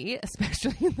slowly,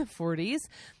 especially in the 40s,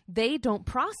 they don't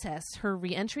process her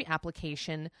reentry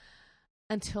application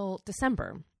until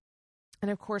December. And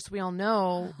of course, we all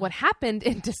know what happened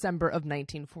in December of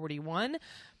 1941.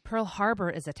 Pearl Harbor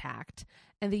is attacked,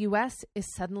 and the U.S.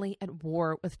 is suddenly at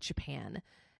war with Japan.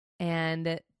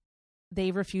 And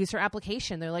they refuse her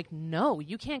application. They're like, no,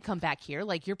 you can't come back here.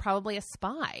 Like, you're probably a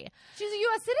spy. She's a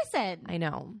U.S. citizen. I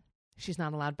know. She's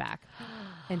not allowed back.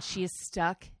 And she is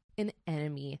stuck in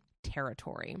enemy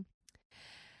territory.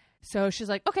 So she's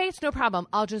like, okay, it's no problem.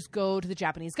 I'll just go to the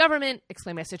Japanese government,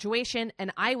 explain my situation,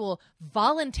 and I will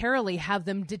voluntarily have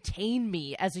them detain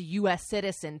me as a U.S.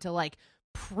 citizen to, like,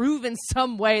 prove in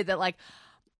some way that, like,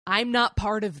 I'm not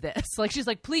part of this. Like, she's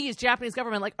like, please, Japanese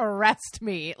government, like, arrest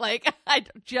me. Like, I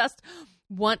just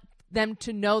want them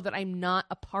to know that I'm not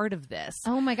a part of this.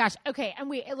 Oh my gosh. Okay. And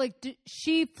wait, like,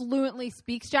 she fluently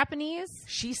speaks Japanese?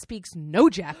 She speaks no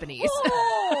Japanese.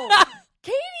 Oh,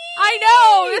 Katie! I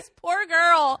know, this poor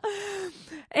girl.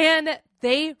 And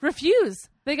they refuse.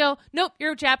 They go, nope,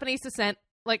 you're of Japanese descent.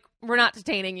 Like, we're not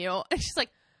detaining you. And she's like,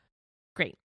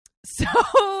 great. So,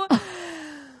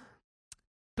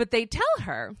 but they tell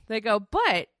her, they go,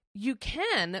 but you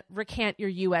can recant your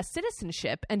U.S.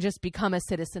 citizenship and just become a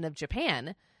citizen of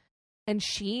Japan. And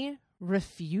she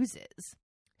refuses.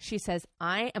 She says,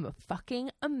 I am a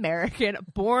fucking American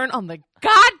born on the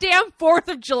goddamn 4th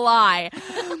of July.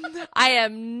 I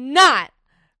am not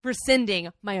rescinding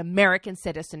my American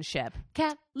citizenship.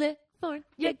 California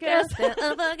Girls, they're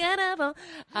unforgettable.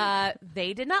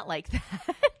 They did not like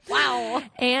that. Wow.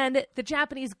 And the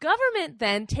Japanese government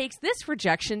then takes this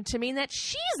rejection to mean that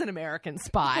she's an American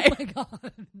spy. Oh my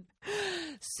God.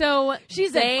 So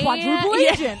She's a quadruple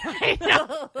agent. I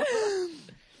know.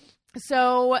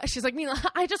 So she's like,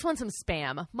 I just want some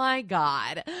spam. My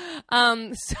God.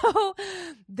 So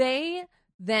they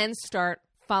then start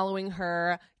following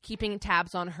her, keeping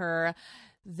tabs on her.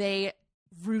 They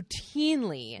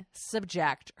routinely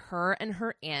subject her and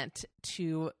her aunt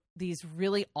to these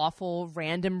really awful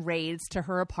random raids to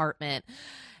her apartment.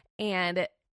 And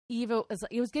Eva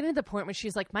it was getting to the point where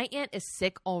she's like, my aunt is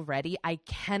sick already. I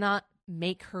cannot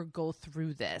make her go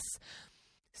through this.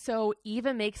 So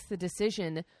Eva makes the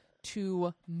decision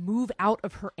to move out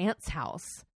of her aunt's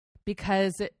house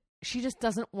because she just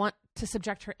doesn't want to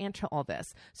subject her aunt to all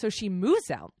this. So she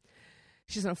moves out.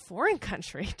 She's in a foreign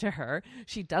country to her.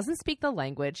 She doesn't speak the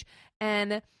language.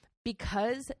 And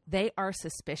because they are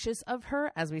suspicious of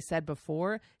her, as we said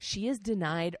before, she is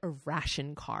denied a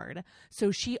ration card.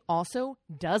 So she also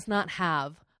does not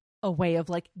have a way of,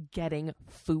 like, getting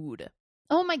food.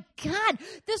 Oh my God.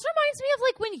 This reminds me of,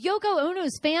 like, when Yoko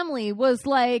Ono's family was,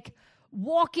 like,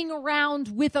 walking around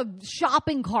with a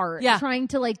shopping cart trying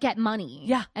to, like, get money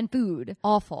and food.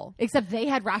 Awful. Except they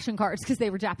had ration cards because they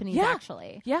were Japanese,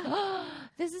 actually. Yeah.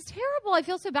 This is terrible. I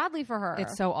feel so badly for her.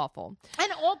 It's so awful. And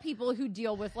all people who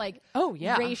deal with, like,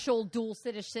 racial dual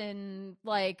citizen,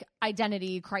 like,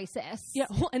 identity crisis. Yeah.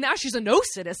 And now she's a no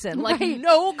citizen. Like,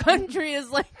 no country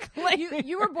is like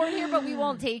you were born here, but we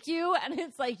won't take you. And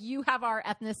it's like, you have our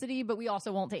ethnicity, but we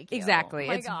also won't take you. Exactly.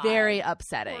 Oh it's very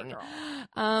upsetting.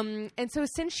 And so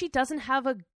since she doesn't have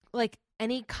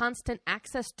any constant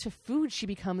access to food, she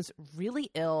becomes really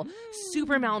ill,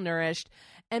 super malnourished,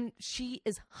 and she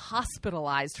is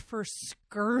hospitalized for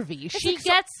scurvy. She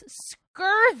gets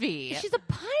scurvy. She's a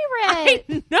pirate.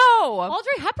 I know.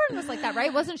 Audrey Hepburn was like that,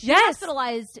 right? Wasn't she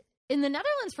hospitalized in the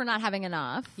Netherlands for not having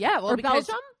enough? Yeah, well, or because,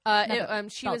 Belgium?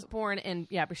 She was born in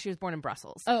but she was born in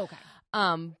Brussels. Oh, okay.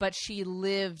 But she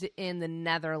lived in the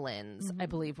Netherlands, I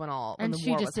believe, when the war was happening. And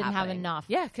she just didn't have enough.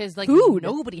 Yeah, because like food.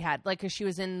 Nobody had, like, because she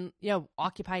was in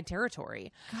occupied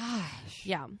territory. Gosh.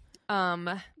 Yeah.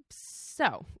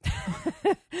 So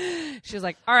she was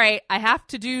like, all right, I have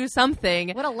to do something.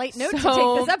 What a late note to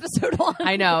take this episode on.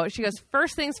 I know. She goes,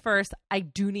 first things first, I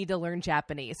do need to learn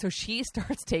Japanese. So she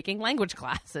starts taking language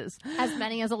classes. As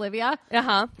many as Olivia?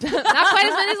 Uh-huh. Not quite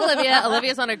as many as Olivia.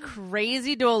 Olivia's on a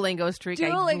crazy Duolingo streak. I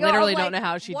literally don't know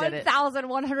how she did it.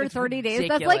 1,130 days.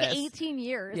 That's like 18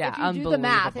 years. Yeah, if you do the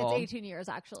math, it's 18 years,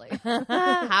 actually.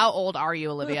 How old are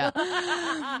you, Olivia?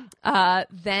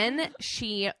 Then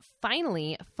she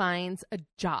finally finds a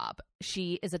job.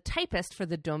 She is a typist for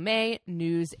the Domei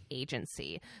News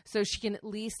Agency, so she can at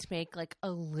least make like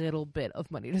a little bit of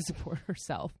money to support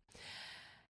herself.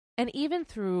 And even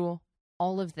through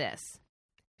all of this,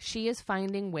 she is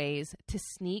finding ways to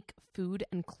sneak food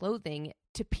and clothing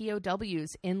to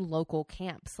POWs in local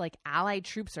camps. Like, Allied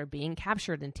troops are being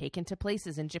captured and taken to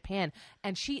places in Japan.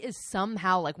 And she is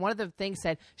somehow, like, one of the things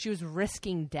said she was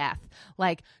risking death,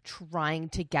 like trying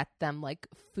to get them like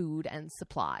food and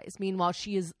supplies. Meanwhile,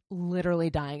 she is literally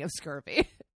dying of scurvy.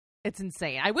 It's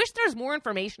insane. I wish there's more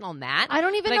information on that. I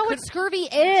don't even know what scurvy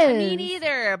is. Me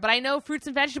neither. But I know fruits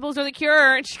and vegetables are the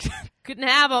cure, and she couldn't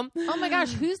have them. Oh my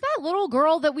gosh, who's that little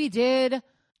girl that we did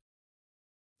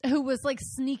who was like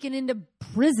sneaking into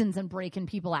prisons and breaking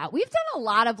people out? We've done a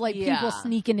lot of like people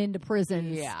sneaking into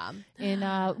prisons in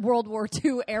World War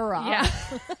II era. Yeah.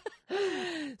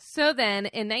 So then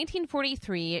in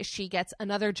 1943, she gets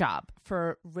another job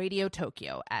for Radio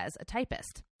Tokyo as a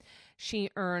typist.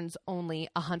 She earns only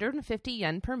 150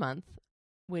 yen per month,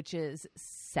 which is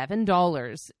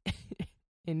 $7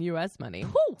 in U.S. money.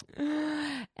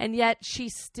 And yet she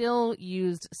still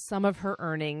used some of her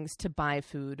earnings to buy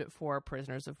food for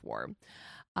prisoners of war,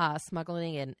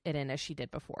 smuggling it in as she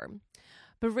did before.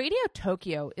 But Radio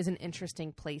Tokyo is an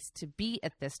interesting place to be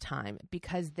at this time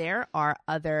because there are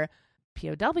other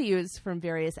POWs from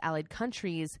various Allied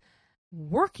countries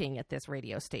working at this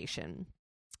radio station.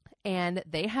 And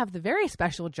they have the very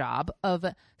special job of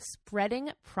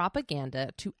spreading propaganda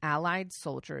to Allied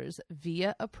soldiers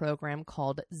via a program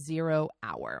called 0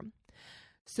 Hour.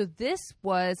 So this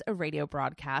was a radio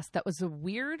broadcast that was a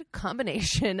weird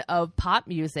combination of pop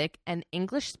music and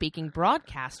English-speaking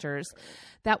broadcasters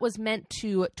that was meant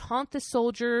to taunt the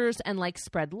soldiers and like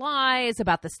spread lies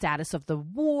about the status of the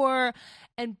war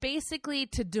and basically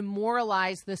to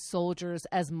demoralize the soldiers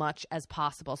as much as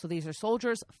possible. So these are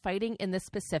soldiers fighting in the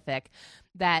Pacific.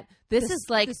 The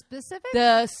Pacific?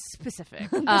 The Pacific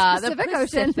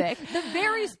Ocean. The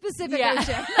very specific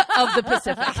ocean of the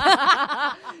Pacific.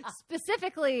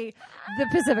 Specifically, the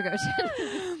Pacific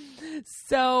Ocean.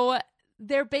 So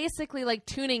they're basically like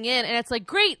tuning in, and it's like,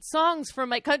 great songs from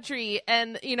my country,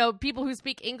 and you know, people who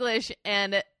speak English,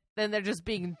 and then they're just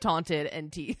being taunted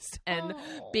and teased and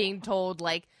being told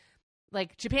like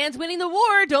Japan's winning the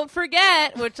war, don't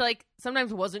forget, which like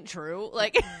sometimes wasn't true.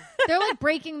 Like they're like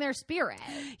breaking their spirit.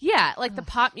 Yeah, like the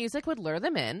pop music would lure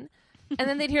them in. And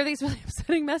then they'd hear these really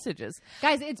upsetting messages.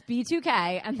 Guys, it's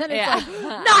B2K. And then it's like,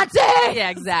 Nazi! Yeah,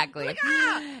 exactly. Like,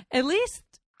 At least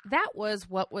that was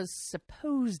what was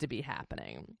supposed to be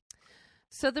happening.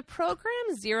 So the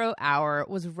program 0 Hour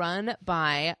was run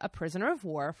by a prisoner of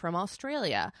war from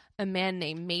Australia, a man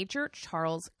named Major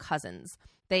Charles Cousins.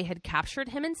 They had captured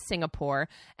him in Singapore,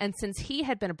 and since he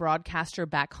had been a broadcaster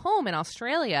back home in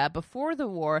Australia before the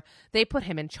war, they put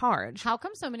him in charge. How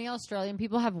come so many Australian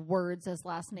people have words as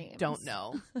last names? Don't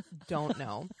know.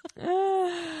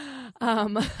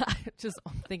 I'm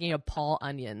thinking of Paul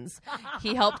Onions.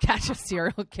 He helped catch a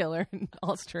serial killer in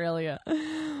Australia.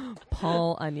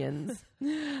 Paul Onions.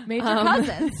 Major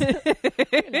Cousins.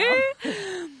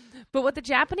 But what the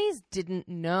Japanese didn't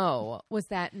know was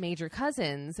that Major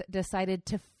Cousins decided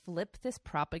to flip this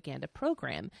propaganda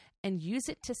program and use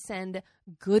it to send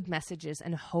good messages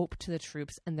and hope to the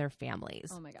troops and their families.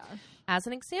 Oh my gosh. As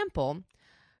an example,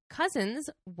 Cousins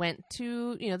went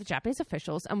to, the Japanese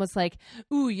officials and was like,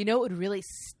 ooh, what would really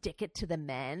stick it to the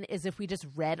men is if we just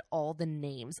read all the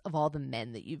names of all the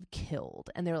men that you've killed.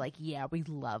 And they were like, yeah, we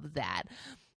love that.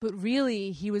 But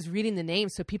really, he was reading the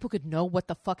names so people could know what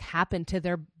the fuck happened to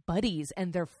their buddies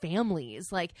and their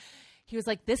families. Like, he was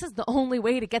like, this is the only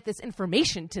way to get this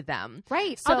information to them.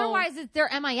 Right. So, otherwise, it's their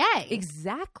MIA.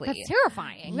 Exactly. That's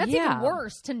terrifying. That's even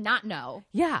worse to not know.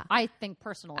 Yeah. I think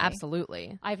personally.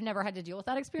 Absolutely. I've never had to deal with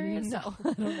that experience, so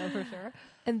I don't know for sure.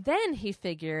 And then he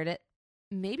figured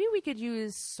maybe we could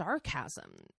use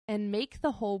sarcasm and make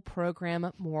the whole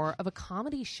program more of a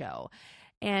comedy show.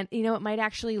 And, it might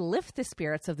actually lift the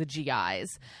spirits of the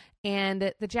GIs.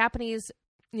 And the Japanese,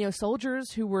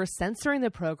 soldiers who were censoring the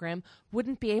program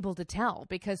wouldn't be able to tell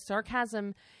because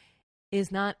sarcasm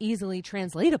is not easily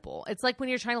translatable. It's like when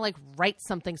you're trying to write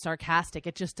something sarcastic,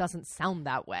 it just doesn't sound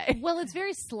that way. Well, it's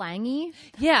very slangy.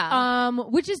 Yeah.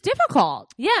 Which is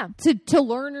difficult. Yeah. To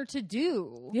learn or to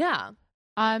do. Yeah.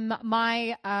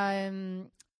 My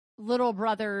little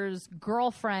brother's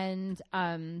girlfriend,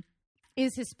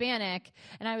 is Hispanic,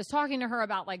 and I was talking to her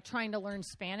about trying to learn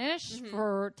Spanish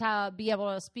to be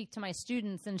able to speak to my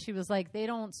students, and she was like, they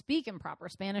don't speak in proper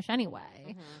Spanish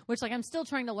anyway, which I'm still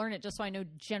trying to learn it just so I know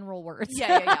general words.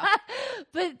 Yeah.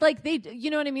 But they, you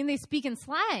know what I mean? They speak in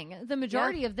slang the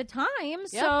majority of the time.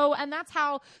 Yeah. So, and that's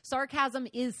how sarcasm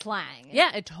is slang.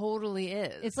 Yeah, it totally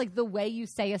is. It's like the way you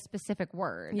say a specific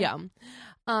word. Yeah.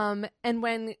 And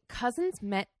when Cousins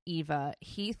met Eva,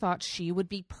 he thought she would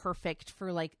be perfect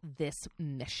for this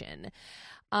mission.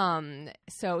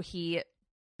 So he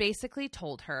basically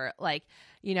told her, like,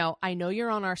 you know, I know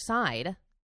you're on our side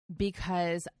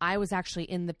because I was actually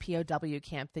in the POW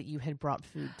camp that you had brought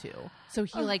food to. So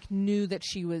he like knew that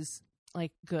she was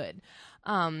like good.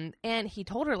 And he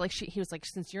told her, like, he was like,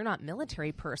 since you're not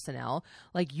military personnel,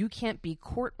 like, you can't be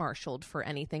court-martialed for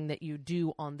anything that you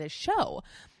do on this show.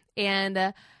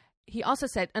 And he also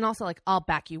said, and also, like, I'll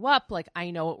back you up. Like, I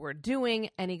know what we're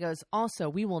doing. And he goes, also,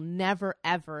 we will never,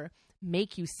 ever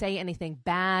make you say anything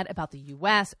bad about the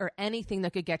U.S. or anything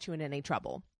that could get you in any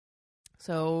trouble.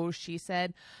 So she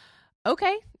said,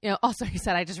 okay. You know, also he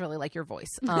said, I just really like your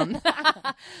voice.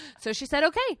 So she said,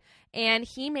 okay. And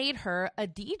he made her a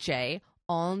DJ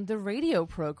on the radio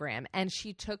program, and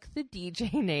she took the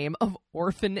DJ name of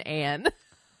Orphan Ann.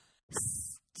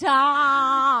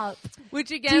 Stop.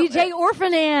 Which again, DJ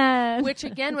Orphan Ann. which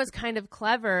again was kind of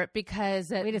clever because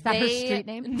wait, is that her street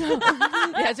name?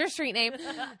 Yeah, it's her street name.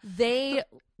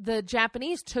 The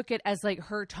Japanese took it as like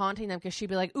her taunting them because she'd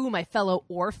be like, ooh, my fellow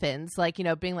orphans, like, you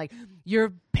know, being like,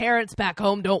 your parents back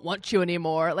home don't want you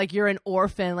anymore. Like, you're an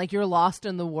orphan, like, you're lost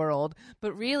in the world.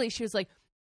 But really, she was like,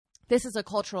 this is a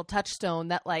cultural touchstone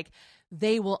that, like,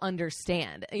 they will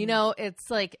understand. You know,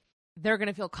 it's like they're going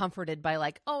to feel comforted by,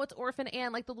 like, oh, it's Orphan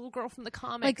Ann, like the little girl from the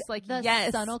comics. Like the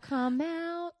yes. sun will come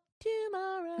out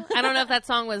tomorrow. I don't know if that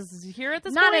song was here at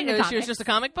this Not point. in the She was just a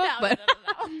comic book. No, but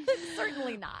no.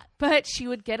 Certainly not. But she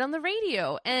would get on the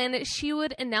radio and she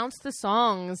would announce the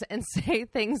songs and say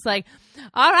things like,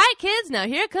 all right, kids, now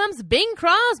here comes Bing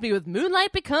Crosby with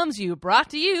Moonlight Becomes You,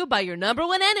 brought to you by your number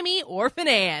one enemy, Orphan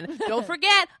Ann. Don't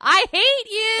forget, I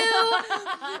hate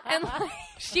you. And like,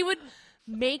 she would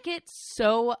make it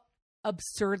so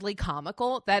absurdly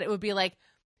comical that it would be like,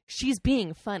 she's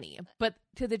being funny. But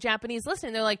to the Japanese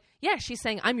listening, they're like, yeah, she's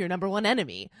saying, I'm your number one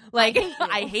enemy. Like,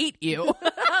 I hate you.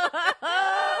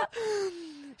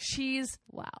 She's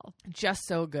just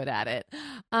so good at it.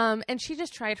 And she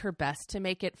just tried her best to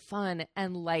make it fun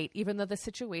and light, even though the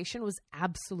situation was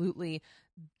absolutely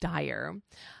dire.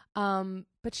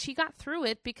 But she got through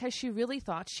it because she really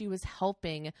thought she was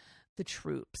helping the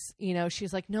troops. You know,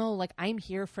 she's like, no, like, I'm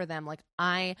here for them. Like,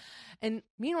 and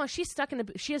meanwhile, she's stuck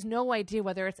she has no idea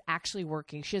whether it's actually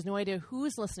working. She has no idea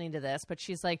who's listening to this, but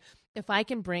she's like, if I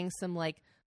can bring some like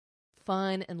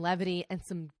fun and levity and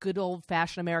some good old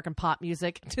fashioned American pop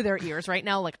music to their ears right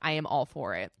now, like, I am all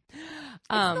for it. It's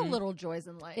the little joys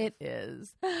in life. It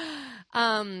is.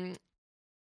 And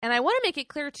I want to make it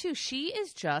clear too, she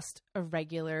is just a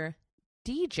regular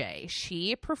DJ.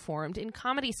 She performed in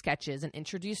comedy sketches and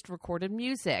introduced recorded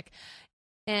music.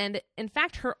 And in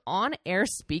fact, her on-air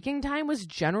speaking time was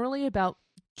generally about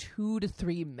 2 to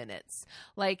 3 minutes.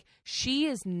 Like, she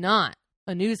is not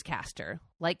a newscaster.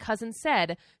 Like Cousin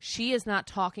said, she is not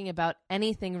talking about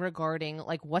anything regarding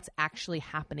like what's actually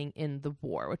happening in the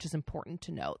war, which is important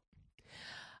to note.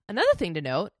 Another thing to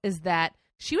note is that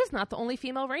she was not the only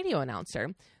female radio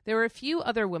announcer. There were a few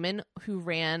other women who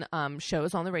ran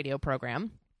shows on the radio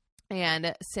program.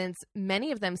 And since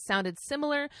many of them sounded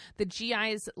similar, the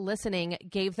GIs listening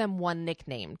gave them one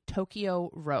nickname, Tokyo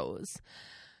Rose.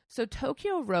 So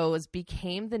Tokyo Rose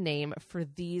became the name for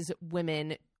these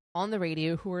women on the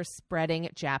radio who were spreading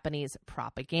Japanese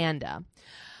propaganda.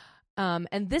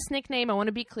 And this nickname, I want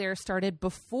to be clear, started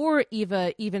before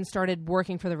Eva even started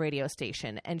working for the radio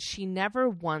station. And she never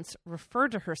once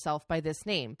referred to herself by this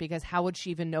name because how would she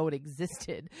even know it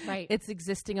existed? Right. It's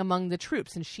existing among the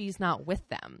troops and she's not with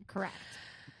them. Correct.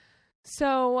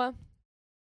 So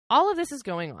all of this is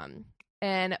going on.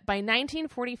 And by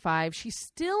 1945, she's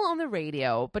still on the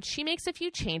radio, but she makes a few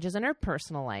changes in her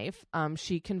personal life.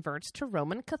 She converts to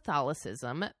Roman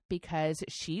Catholicism because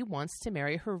she wants to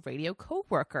marry her radio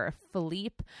co-worker,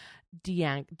 Philippe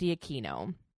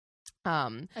Diacchino.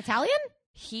 Italian?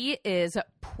 He is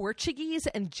Portuguese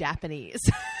and Japanese.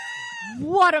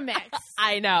 What a mix.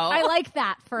 I know. I like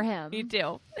that for him. You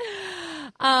do.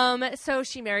 So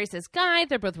she marries this guy.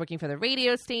 They're both working for the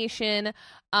radio station.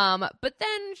 But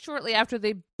then shortly after,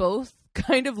 they both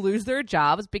kind of lose their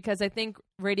jobs because I think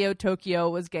Radio Tokyo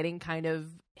was getting kind of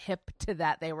hip to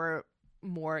that. They were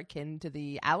more akin to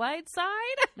the Allied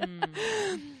side.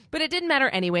 But it didn't matter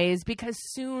anyways because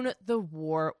soon the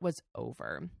war was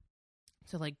over.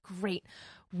 So like, great,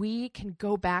 we can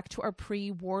go back to our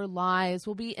pre-war lives.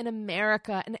 We'll be in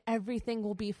America and everything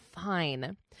will be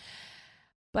fine.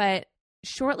 But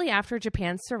shortly after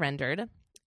Japan surrendered,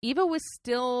 Eva was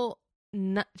still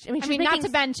not. I mean, not to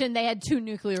mention they had 2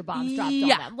 nuclear bombs dropped on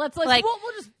them. Let's like we'll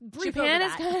just brief Japan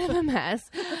over is that. kind of a mess.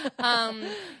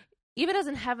 Eva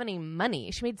doesn't have any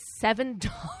money. She made $7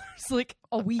 like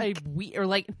a week or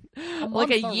like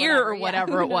a year or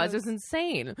whatever it was. It was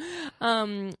insane.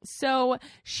 So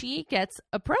she gets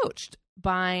approached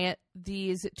by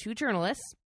these two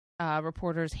journalists,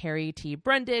 reporters Harry T.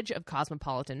 Brundage of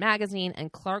Cosmopolitan Magazine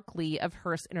and Clark Lee of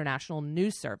Hearst International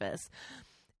News Service.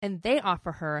 And they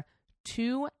offer her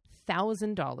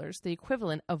 $2,000, the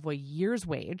equivalent of a year's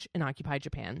wage in occupied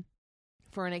Japan,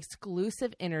 for an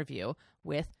exclusive interview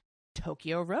with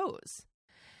Tokyo Rose.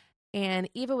 And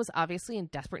Eva was obviously in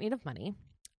desperate need of money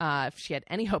if she had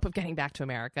any hope of getting back to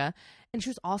America. And she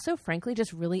was also, frankly,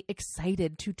 just really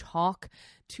excited to talk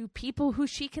to people who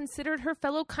she considered her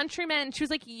fellow countrymen. She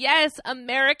was like, yes,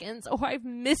 Americans. Oh, I've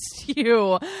missed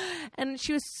you. And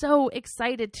she was so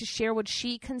excited to share what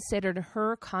she considered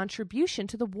her contribution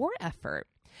to the war effort.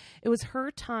 It was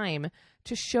her time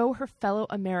to show her fellow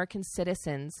American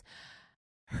citizens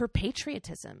her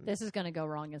patriotism. This is going to go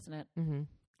wrong, isn't it? Mm-hmm.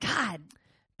 God.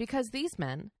 Because these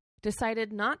men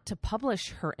decided not to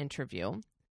publish her interview.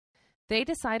 They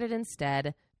decided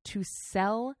instead to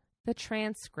sell the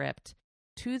transcript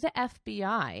to the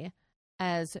FBI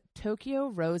as Tokyo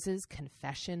Rose's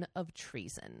confession of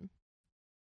treason.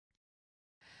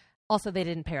 Also, they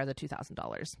didn't pay her the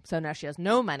 $2,000. So now she has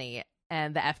no money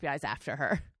and the FBI's after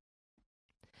her.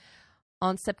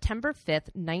 On September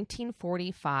 5th,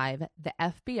 1945, the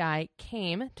FBI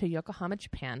came to Yokohama,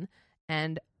 Japan,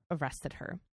 and arrested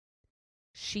her.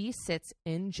 She sits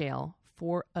in jail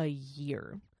for a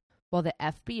year while the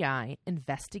FBI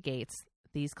investigates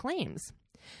these claims.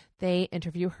 They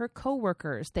interview her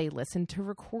coworkers, they listen to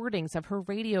recordings of her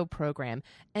radio program,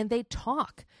 and they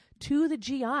talk to the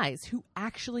GIs who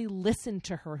actually listened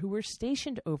to her, who were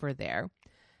stationed over there.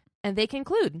 And they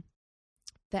conclude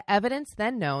the evidence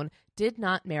then known did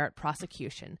not merit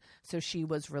prosecution, so she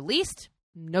was released,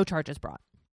 no charges brought.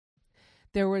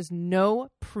 There was no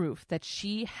proof that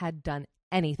she had done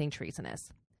anything treasonous.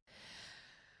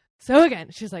 So again,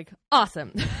 she's like,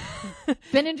 awesome.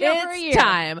 Been in jail for a year. It's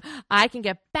time. I can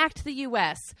get back to the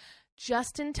U.S.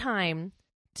 just in time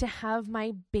to have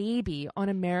my baby on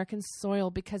American soil,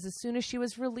 because as soon as she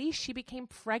was released, she became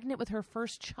pregnant with her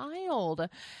first child.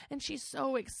 And she's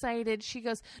so excited. She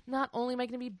goes, not only am I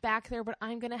going to be back there, but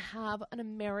I'm going to have an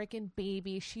American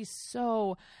baby. She's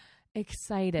so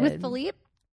excited. With Philippe?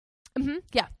 Mm-hmm.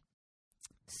 Yeah.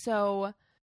 So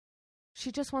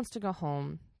she just wants to go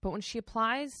home. But when she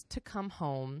applies to come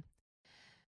home,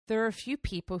 there are a few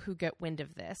people who get wind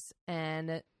of this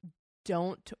and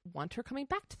don't want her coming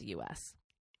back to the U.S.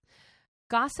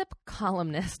 Gossip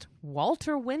columnist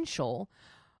Walter Winchell,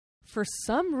 for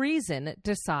some reason,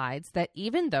 decides that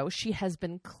even though she has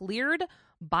been cleared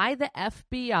by the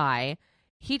FBI,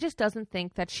 he just doesn't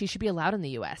think that she should be allowed in the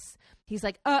U.S. He's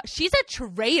like, she's a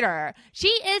traitor. She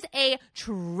is a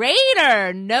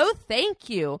traitor. No, thank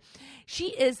you.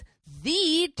 She is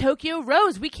the Tokyo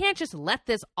Rose. We can't just let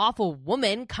this awful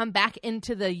woman come back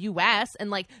into the U.S. and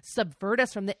like subvert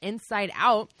us from the inside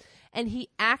out. And he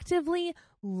actively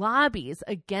lobbies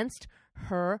against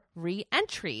her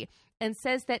re-entry and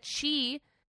says that she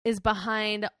is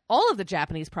behind all of the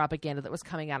Japanese propaganda that was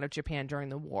coming out of Japan during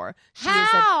the war. She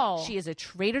is a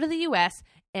traitor to the U.S.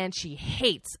 and she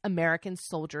hates American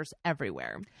soldiers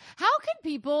everywhere. How can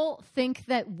people think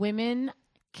that women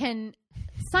can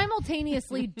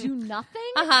simultaneously do nothing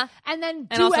and then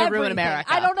do also everything? ruin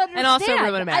America? I don't understand. And also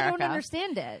ruin America. I don't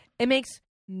understand it. It makes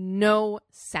no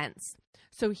sense.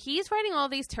 So he's writing all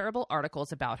these terrible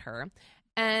articles about her.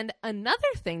 And another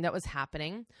thing that was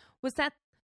happening was that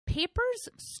papers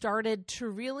started to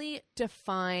really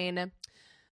define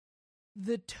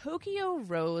the Tokyo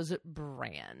Rose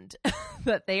brand.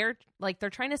 That they're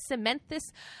trying to cement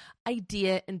this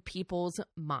idea in people's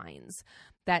minds.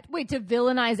 That to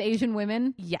villainize Asian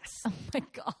women? Yes. Oh my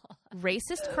God.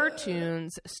 Racist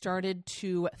cartoons started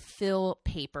to fill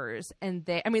papers, and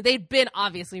they'd been,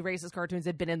 obviously racist cartoons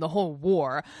had been in the whole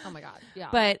war. Oh my God. Yeah.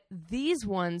 But these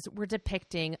ones were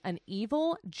depicting an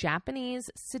evil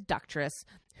Japanese seductress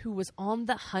who was on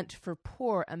the hunt for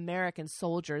poor American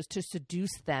soldiers to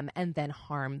seduce them and then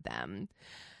harm them.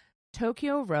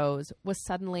 Tokyo Rose was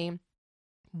suddenly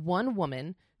one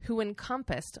woman who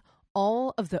encompassed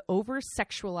all of the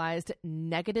over-sexualized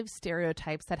negative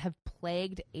stereotypes that have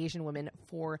plagued Asian women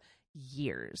for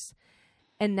years.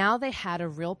 And now they had a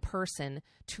real person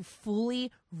to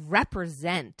fully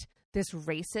represent this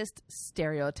racist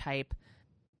stereotype,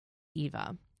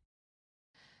 Eva.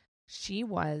 She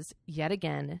was, yet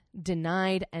again,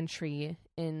 denied entry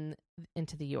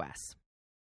into the U.S.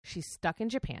 She's stuck in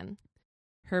Japan.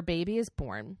 Her baby is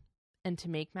born. And to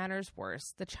make matters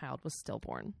worse, the child was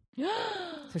stillborn.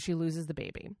 So she loses the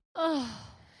baby.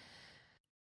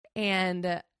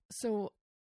 And so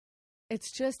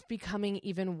it's just becoming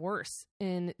even worse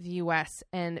in the U.S.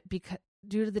 And because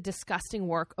due to the disgusting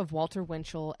work of Walter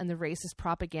Winchell and the racist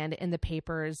propaganda in the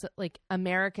papers, like,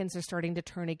 Americans are starting to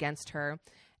turn against her.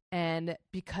 And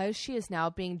because she is now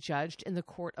being judged in the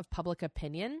court of public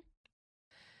opinion,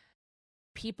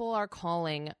 people are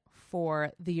calling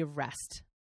for the arrest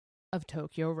of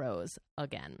Tokyo Rose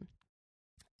again.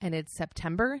 And it's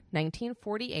September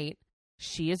 1948.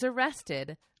 She is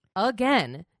arrested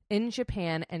again in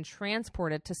Japan and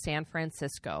transported to San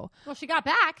Francisco. Well, she got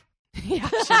back. Yeah,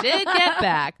 she did get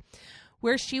back,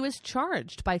 where she was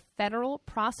charged by federal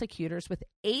prosecutors with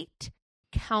 8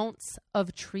 counts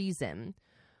of treason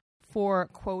for,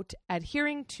 quote,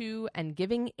 adhering to and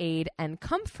giving aid and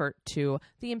comfort to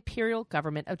the imperial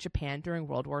government of Japan during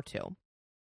World War II.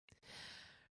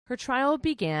 Her trial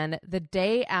began the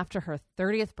day after her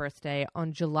 30th birthday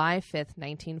on July 5th,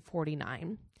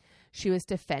 1949. She was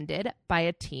defended by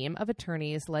a team of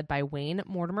attorneys led by Wayne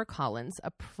Mortimer Collins,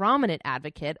 a prominent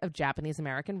advocate of Japanese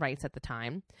American rights at the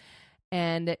time.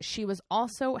 And she was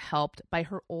also helped by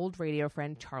her old radio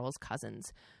friend, Charles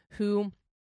Cousins, who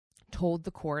told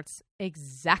the courts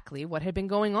exactly what had been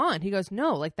going on. He goes,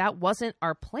 no, like, that wasn't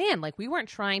our plan. Like, we weren't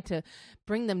trying to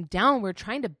bring them down. We're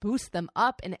trying to boost them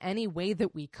up in any way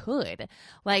that we could.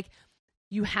 Like,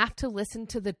 you have to listen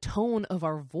to the tone of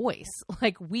our voice.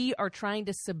 Like, we are trying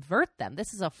to subvert them.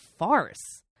 This is a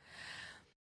farce.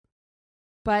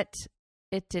 But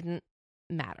it didn't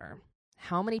matter.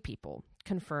 How many people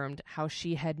confirmed how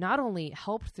she had not only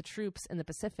helped the troops in the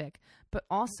Pacific, but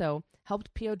also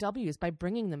helped POWs by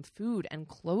bringing them food and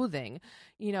clothing,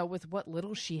 you know, with what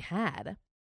little she had.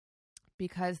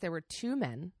 Because there were 2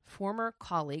 men, former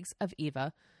colleagues of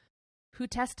Eva, who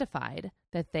testified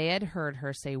that they had heard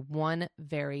her say one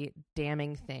very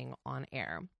damning thing on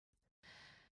air.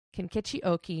 Kenkichi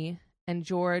Oki and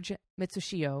George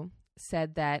Mitsushio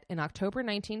said that in October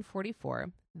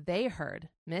 1944, they heard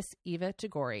Miss Eva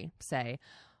Tagore say,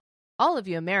 "All of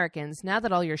you Americans, now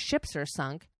that all your ships are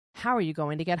sunk, how are you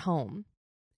going to get home?"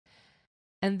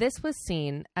 And this was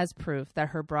seen as proof that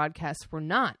her broadcasts were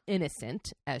not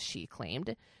innocent, as she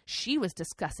claimed. She was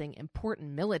discussing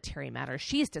important military matters.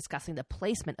 She's discussing the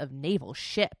placement of naval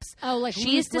ships. Oh, like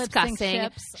she's discussing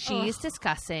ships. She's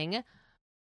discussing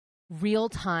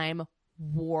real-time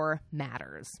war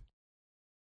matters.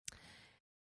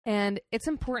 And it's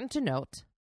important to note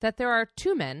that there are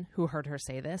 2 men who heard her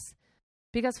say this,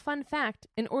 because, fun fact,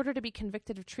 in order to be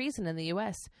convicted of treason in the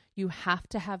U.S., you have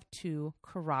to have 2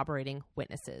 corroborating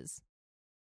witnesses.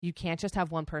 You can't just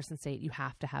have one person say it. You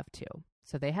have to have 2.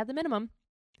 So they had the minimum.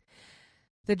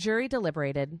 The jury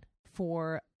deliberated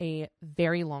for a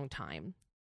very long time,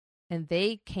 and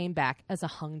they came back as a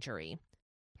hung jury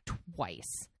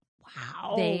twice.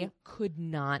 Wow. They could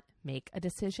not make a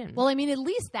decision. Well, I mean, at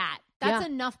least that's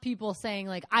enough people saying,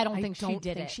 like, I don't think she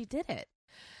did it.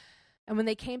 And when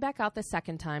they came back out the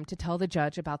second time to tell the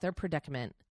judge about their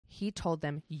predicament, he told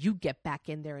them, you get back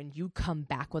in there and you come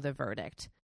back with a verdict.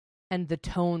 And the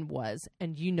tone was,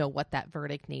 and you know what that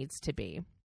verdict needs to be.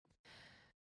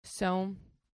 So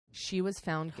she was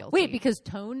found guilty. Wait, because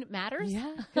tone matters?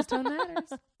 Yeah, because tone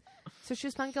matters. So she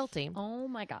was found guilty. Oh,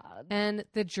 my God. And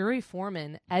the jury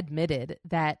foreman admitted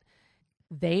that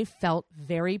they felt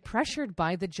very pressured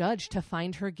by the judge to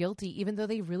find her guilty, even though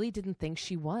they really didn't think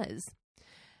she was.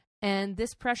 And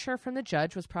this pressure from the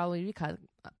judge was probably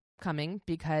coming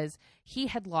because he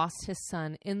had lost his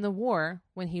son in the war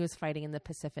when he was fighting in the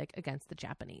Pacific against the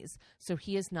Japanese. So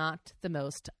he is not the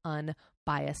most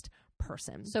unbiased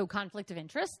person. So conflict of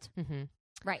interest? Mm-hmm.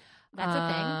 Right. That's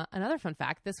a thing. Another fun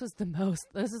fact, this is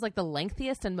like the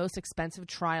lengthiest and most expensive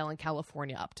trial in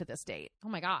California up to this date. Oh,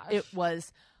 my gosh. It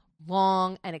was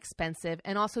long and expensive.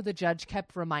 And also the judge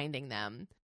kept reminding them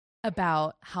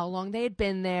about how long they had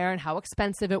been there and how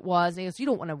expensive it was. And he goes, you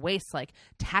don't want to waste like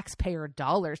taxpayer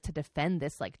dollars to defend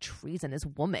this like treasonous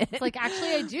woman. It's like,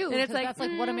 actually I do. And it's like, that's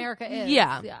like what America is.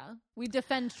 Yeah. We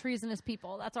defend treasonous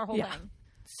people. That's our whole thing.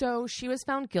 So she was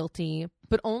found guilty,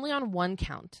 but only on one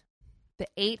count. The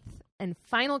 8th and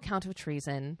final count of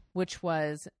treason, which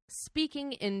was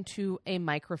speaking into a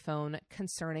microphone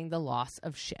concerning the loss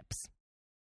of ships.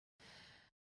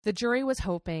 The jury was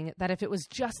hoping that if it was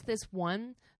just this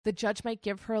one, the judge might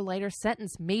give her a lighter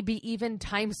sentence, maybe even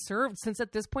time served, since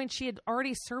at this point she had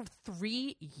already served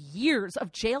 3 years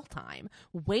of jail time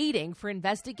waiting for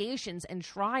investigations and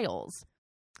trials.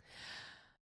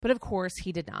 But of course,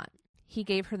 he did not. He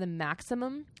gave her the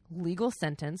maximum legal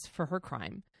sentence for her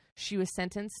crime. She was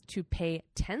sentenced to pay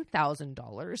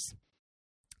 $10,000,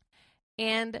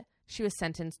 and she was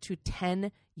sentenced to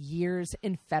 10 years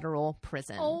in federal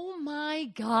prison. Oh,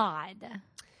 my God.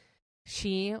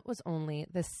 She was only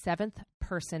the 7th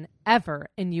person ever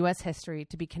in U.S. history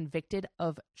to be convicted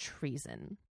of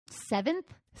treason. 7th?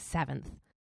 7th.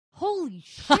 Holy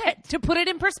shit. To put it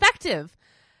in perspective.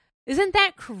 Isn't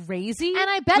that crazy? And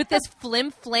I bet with this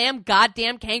flim-flam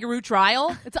goddamn kangaroo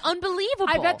trial, it's unbelievable.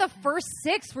 I bet the first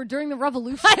 6 were during the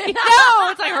Revolution. I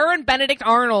know. It's like her and Benedict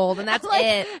Arnold, and that's like,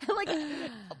 it.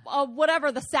 Like,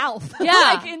 whatever, the South.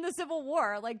 Yeah. Like in the Civil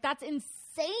War. Like, that's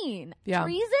insane. Yeah.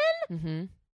 Treason? Mm-hmm.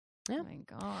 Yeah. Oh my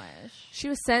gosh. She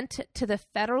was sent to the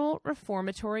Federal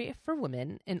Reformatory for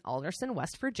Women in Alderson,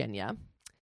 West Virginia.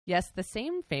 Yes, the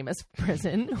same famous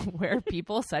prison where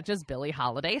people such as Billie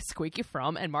Holiday, Squeaky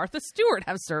Fromm, and Martha Stewart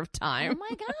have served time. Oh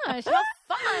my gosh, how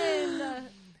fun.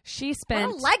 She spent...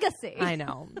 What a legacy. I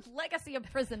know. Legacy of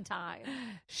prison time.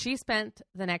 She spent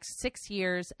the next 6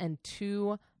 years and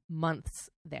 2 months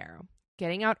there,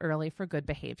 getting out early for good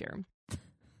behavior.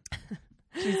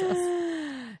 Jesus.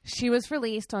 She was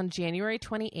released on January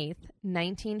 28th,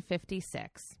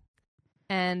 1956.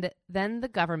 And then the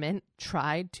government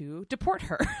tried to deport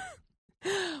her,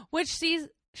 which she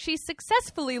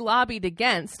successfully lobbied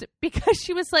against because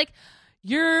she was like,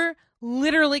 you're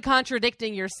literally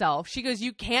contradicting yourself. She goes,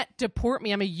 you can't deport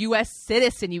me. I'm a U.S.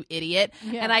 citizen, you idiot.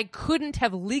 Yeah. And I couldn't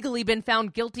have legally been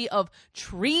found guilty of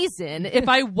treason if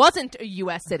I wasn't a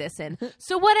U.S. citizen.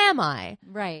 So what am I?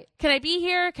 Right. Can I be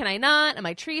here? Can I not? Am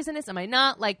I treasonous? Am I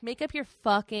not? Like, make up your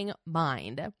fucking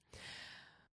mind.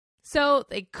 So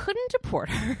they couldn't deport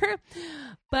her,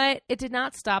 but it did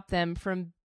not stop them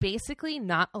from basically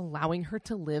not allowing her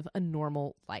to live a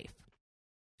normal life.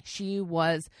 She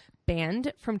was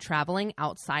banned from traveling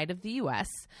outside of the U.S.,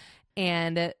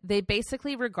 and they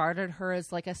basically regarded her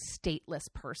as like a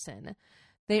stateless person.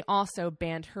 They also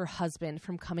banned her husband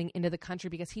from coming into the country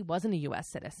because he wasn't a U.S.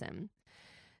 citizen.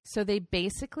 So they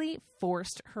basically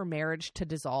forced her marriage to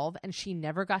dissolve, and she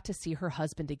never got to see her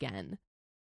husband again.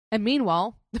 And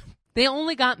meanwhile, they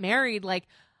only got married like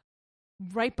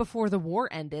right before the war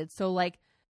ended. So like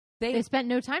they spent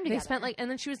no time together. They spent like,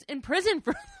 and then she was in prison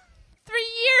for 3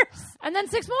 years, and then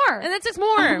 6 more, and then 6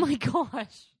 more. Oh my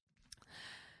gosh!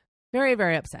 Very,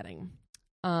 very upsetting.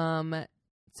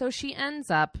 So she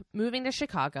ends up moving to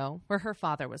Chicago, where her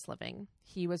father was living.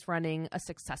 He was running a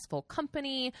successful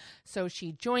company, so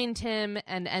she joined him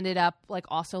and ended up like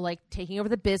also like taking over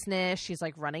the business. She's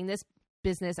like running this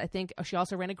business. I think she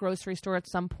also ran a grocery store at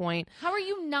some point. How are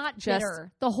you not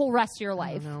bitter the whole rest of your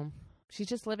life? I don't know. She's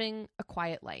just living a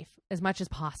quiet life as much as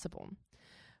possible.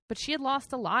 But she had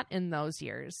lost a lot in those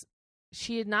years.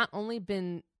 She had not only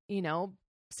been, you know,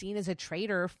 seen as a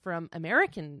traitor from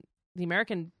the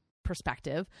American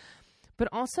perspective, but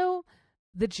also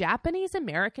the Japanese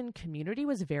American community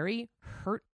was very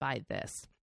hurt by this.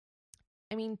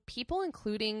 I mean, people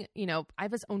including, you know,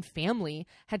 Iva's own family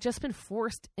had just been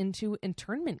forced into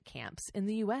internment camps in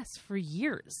the U.S. for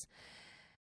years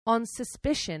on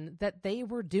suspicion that they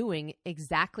were doing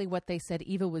exactly what they said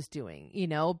Eva was doing, you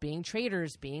know, being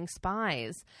traitors, being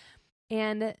spies.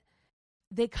 And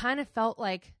they kind of felt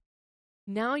like,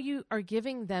 now you are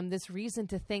giving them this reason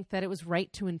to think that it was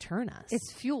right to intern us.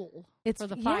 It's fuel for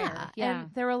the fire. Yeah.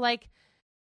 And they were like,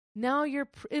 now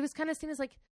it was kind of seen as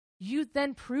like, you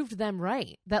then proved them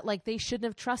right, that like they shouldn't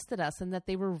have trusted us and that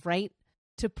they were right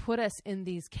to put us in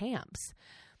these camps.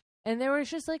 And there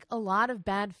was just like a lot of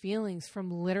bad feelings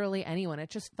from literally anyone. It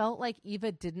just felt like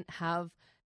Eva didn't have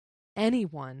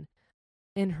anyone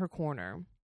in her corner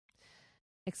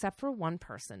except for one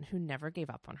person who never gave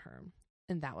up on her,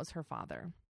 and that was her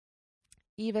father.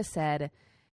 Eva said,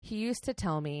 he used to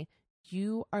tell me,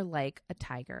 you are like a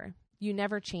tiger. You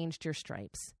never changed your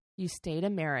stripes. You stayed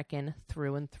American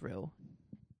through and through.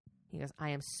 He goes, I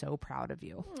am so proud of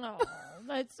you. Oh,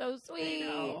 that's so sweet.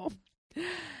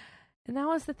 And that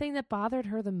was the thing that bothered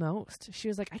her the most. She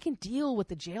was like, I can deal with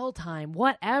the jail time,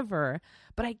 whatever,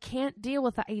 but I can't deal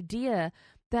with the idea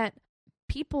that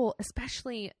people,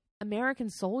 especially American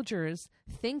soldiers,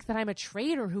 think that I'm a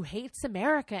traitor who hates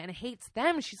America and hates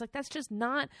them. She's like, that's just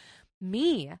not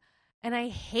me. And I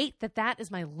hate that that is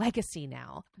my legacy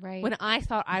now. Right. When I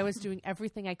thought I was doing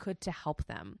everything I could to help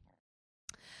them.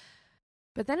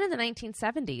 But then in the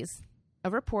 1970s, a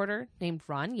reporter named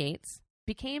Ron Yates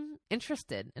became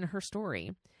interested in her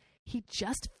story. He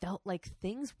just felt like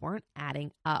things weren't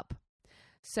adding up.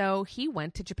 So he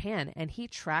went to Japan and he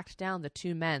tracked down the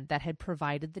 2 men that had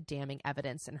provided the damning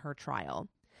evidence in her trial.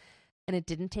 And it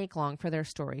didn't take long for their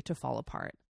story to fall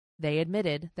apart. They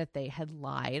admitted that they had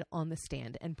lied on the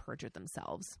stand and perjured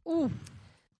themselves. Ooh.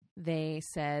 They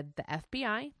said the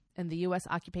FBI and the U.S.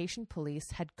 Occupation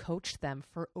Police had coached them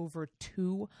for over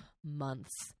 2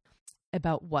 months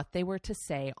about what they were to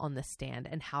say on the stand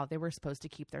and how they were supposed to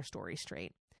keep their story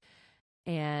straight.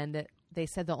 And they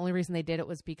said the only reason they did it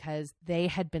was because they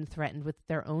had been threatened with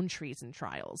their own treason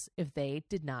trials if they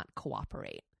did not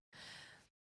cooperate.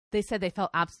 They said they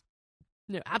felt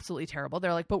absolutely terrible.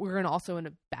 They're like, but we're also in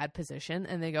a bad position.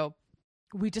 And they go,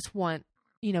 we just want,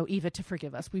 Eva to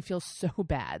forgive us. We feel so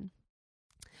bad.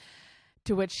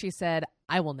 To which she said,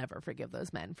 I will never forgive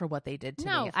those men for what they did to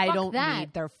me. I don't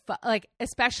need their,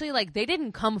 especially they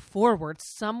didn't come forward.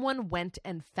 Someone went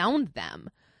and found them.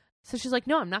 So she's like,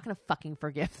 no, I'm not going to fucking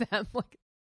forgive them.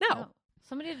 No.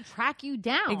 Somebody to track you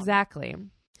down. Exactly.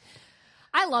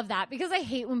 I love that because I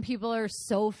hate when people are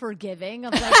so forgiving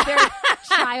of their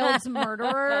child's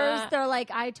murderers. They're like,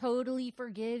 I totally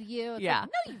forgive you. It's like,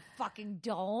 no, you fucking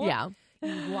don't. Yeah.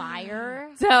 You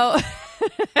liar. So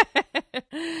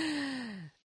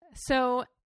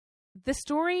the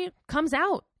story comes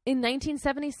out in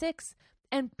 1976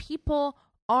 and people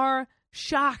are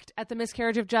shocked at the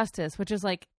miscarriage of justice, which is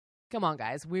like, come on,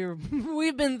 guys. We've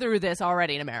been through this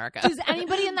already in America. Does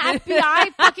anybody in the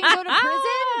FBI fucking go to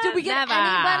prison? Did we get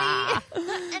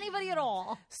anybody at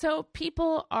all? So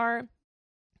people are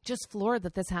just floored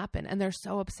that this happened, and they're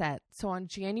so upset. So on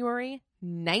January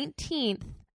 19th,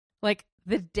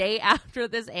 the day after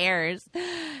this airs,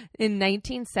 in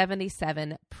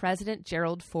 1977, President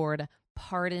Gerald Ford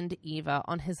pardoned Eva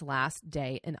on his last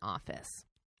day in office.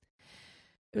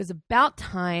 It was about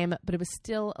time, but it was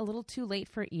still a little too late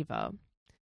for Eva.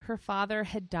 Her father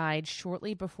had died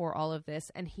shortly before all of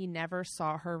this, and he never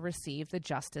saw her receive the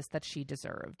justice that she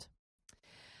deserved.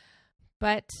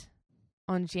 But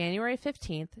on January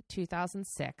 15th,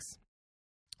 2006,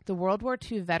 the World War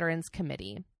II Veterans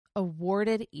Committee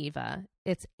awarded Eva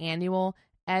its annual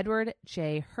Edward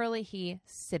J. Herlihy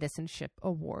Citizenship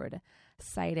Award,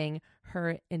 citing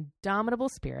her indomitable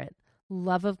spirit,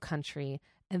 love of country,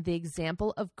 and the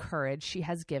example of courage she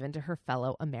has given to her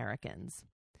fellow Americans.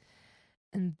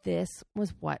 And this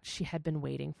was what she had been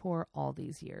waiting for all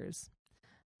these years.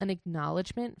 An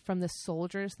acknowledgement from the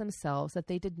soldiers themselves that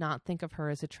they did not think of her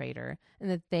as a traitor and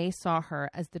that they saw her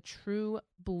as the true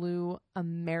blue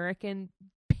American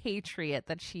patriot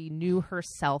that she knew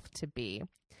herself to be.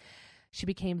 She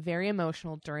became very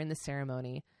emotional during the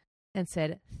ceremony and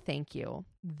said, "Thank you.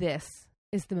 This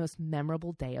is the most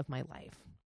memorable day of my life."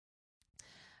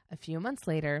 A few months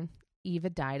later, Eva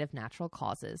died of natural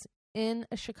causes in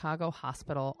a Chicago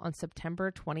hospital on September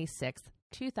 26,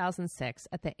 2006,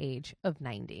 at the age of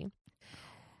 90.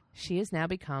 She has now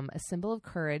become a symbol of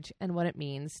courage and what it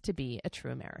means to be a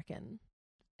true American.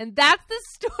 And that's the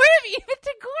story of Eva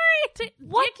Tagore.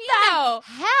 What the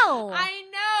hell? I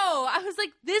know. I was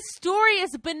like, this story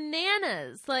is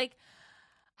bananas. How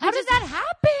did that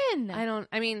happen?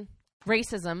 I mean,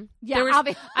 racism. Yeah,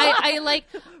 racism,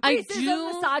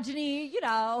 misogyny,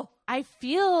 I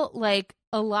feel like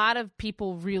a lot of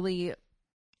people really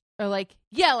are like,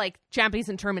 Japanese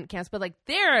internment camps, but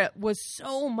there was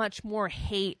so much more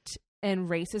hate and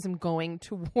racism going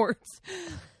towards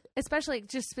especially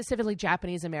just specifically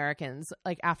Japanese Americans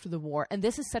after the war. And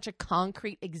this is such a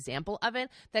concrete example of it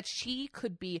that she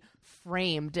could be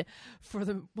framed for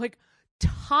the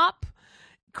top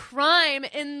crime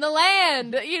in the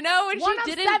land, and she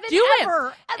didn't do it.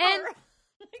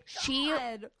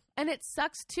 And it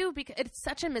sucks too because it's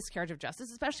such a miscarriage of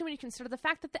justice, especially when you consider the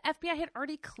fact that the FBI had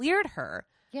already cleared her.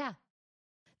 Yeah.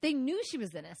 They knew she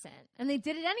was innocent, and they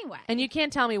did it anyway. And you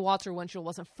can't tell me Walter Winchell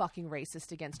wasn't fucking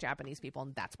racist against Japanese people,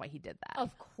 and that's why he did that.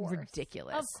 Of course.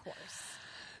 Ridiculous. Of course.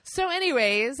 So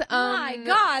anyways. My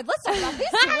God. Let's talk about these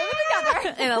two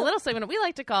together. In a little segment we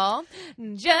like to call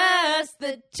Just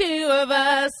the Two of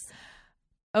Us.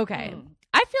 Okay.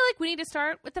 I feel like we need to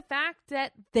start with the fact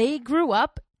that they grew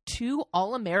up two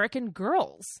all-American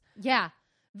girls. Yeah.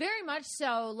 Very much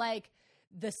so.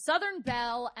 The Southern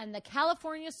Belle and the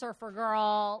California Surfer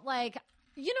Girl,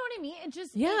 you know what I mean? It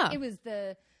just, it was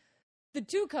the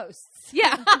two coasts.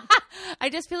 Yeah. I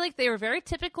just feel like they were very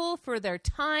typical for their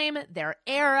time, their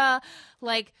era.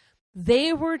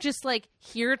 They were just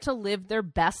here to live their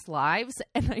best lives.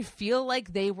 And I feel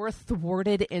like they were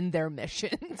thwarted in their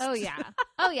missions. Oh, yeah.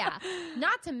 Oh, yeah.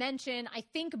 Not to mention, I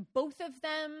think both of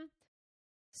them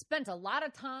spent a lot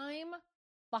of time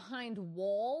behind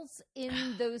walls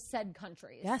in those said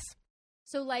countries. Yes.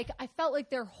 So I felt like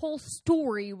their whole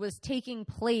story was taking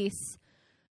place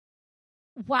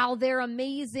while their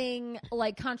amazing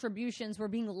contributions were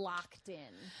being locked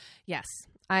in. Yes.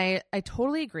 I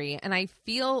totally agree. And I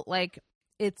feel like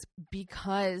it's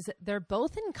because they're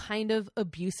both in kind of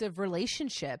abusive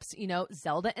relationships,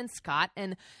 Zelda and Scott,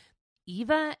 and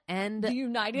Eva and the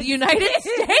United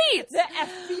States. The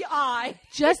FBI.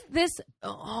 Just this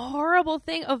horrible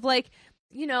thing of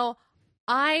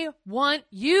I want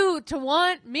you to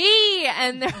want me.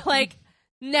 And they're like,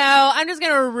 no, I'm just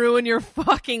going to ruin your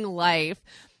fucking life.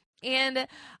 And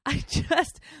I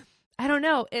don't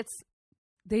know.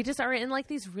 They just are in like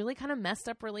these really kind of messed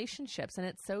up relationships, and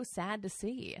it's so sad to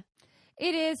see.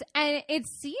 It is. And it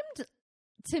seemed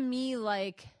to me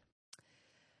like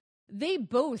they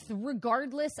both,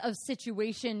 regardless of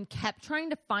situation, kept trying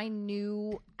to find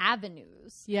new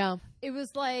avenues. Yeah. It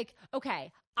was like,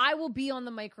 okay, I will be on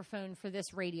the microphone for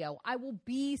this radio. I will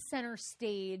be center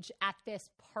stage at this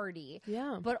party.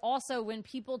 Yeah. But also when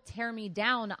people tear me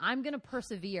down, I'm going to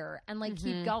persevere and like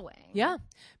keep going. Yeah.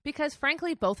 Because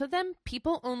frankly, both of them,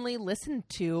 people only listened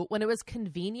to when it was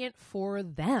convenient for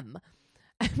them.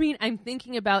 I mean, I'm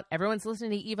thinking about everyone's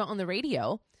listening to Eva on the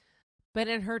radio, but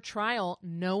in her trial,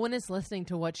 no one is listening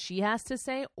to what she has to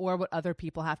say or what other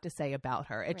people have to say about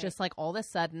her. It's just like all of a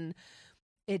sudden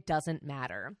it doesn't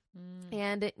matter.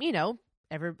 And,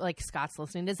 like Scott's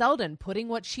listening to Zeldin, putting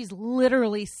what she's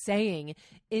literally saying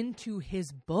into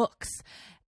his books.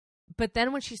 But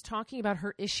then when she's talking about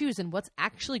her issues and what's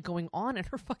actually going on in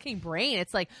her fucking brain,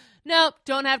 it's like, nope,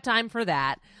 don't have time for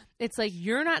that. It's like,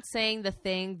 you're not saying the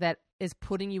thing that is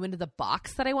putting you into the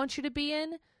box that I want you to be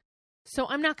in. So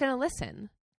I'm not going to listen.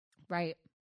 Right.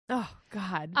 Oh,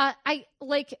 God.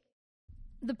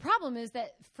 The problem is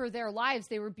that for their lives,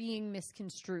 they were being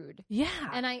misconstrued. Yeah.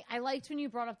 And I liked when you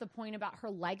brought up the point about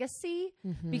her legacy,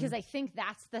 because I think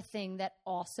that's the thing that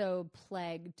also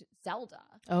plagued Zelda.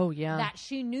 Oh, yeah. That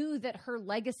she knew that her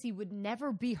legacy would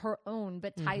never be her own,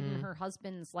 but tied in her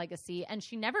husband's legacy. And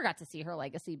she never got to see her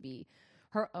legacy be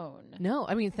her own. No,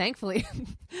 I mean, thankfully,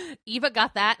 Eva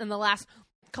got that in the last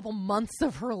couple months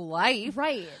of her life.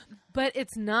 Right. But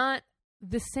it's not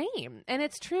the same. And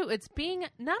it's true. It's being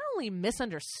not only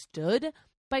misunderstood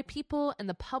by people and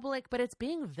the public, but it's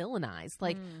being villainized.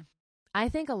 Like, I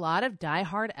think a lot of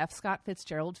diehard F. Scott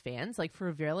Fitzgerald fans, like for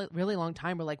a very, really long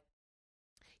time, were like,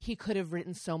 he could have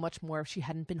written so much more if she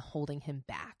hadn't been holding him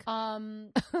back.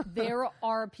 There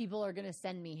are people are going to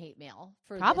send me hate mail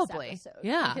for Probably. this episode.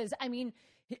 Yeah. Because, I mean,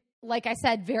 like I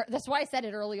said, that's why I said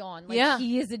it early on. Like, yeah.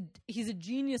 He's a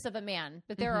genius of a man,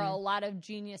 but there are a lot of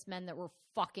genius men that were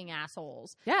fucking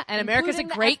assholes. Yeah, and America's a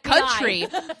great country.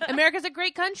 America's a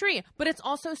great country, but it's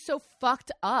also so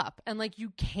fucked up. And, like,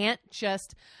 you can't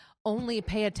just only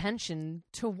pay attention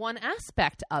to one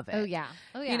aspect of it. Oh, yeah.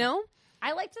 You know?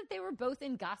 I liked that they were both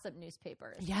in gossip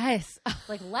newspapers. Yes.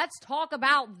 Like, let's talk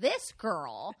about this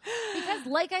girl. Because,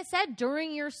 like I said,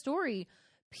 during your story,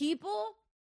 people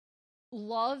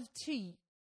love to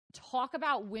talk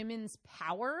about women's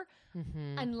power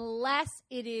unless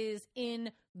it is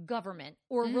in government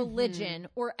or religion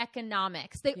or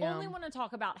economics. They only want to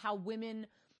talk about how women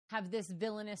have this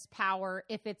villainous power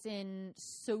if it's in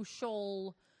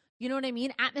social, you know what I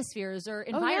mean, atmospheres or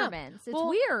environments. It's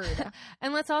weird.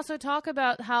 And let's also talk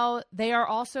about how they are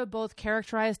also both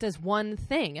characterized as one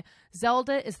thing.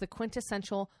 Zelda is the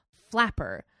quintessential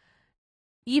flapper.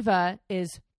 Eva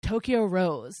is Tokyo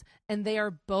Rose, and they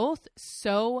are both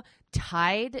so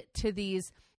tied to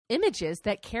these images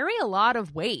that carry a lot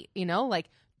of weight, you know, like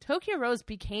Tokyo Rose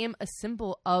became a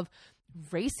symbol of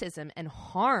racism and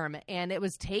harm, and it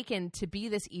was taken to be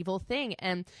this evil thing.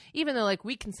 And even though like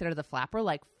we consider the flapper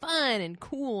like fun and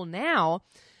cool now,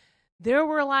 there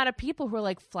were a lot of people who were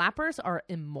like, flappers are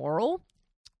immoral.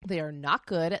 They are not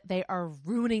good. They are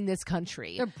ruining this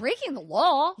country. They're breaking the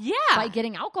law. Yeah. By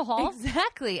getting alcohol.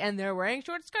 Exactly. And they're wearing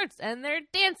short skirts and they're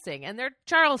dancing and they're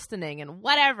Charlestoning and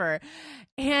whatever.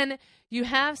 And you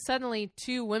have suddenly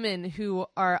two women who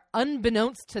are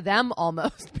unbeknownst to them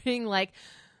almost being like,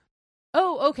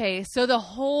 oh, okay, so the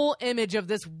whole image of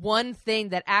this one thing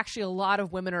that actually a lot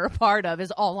of women are a part of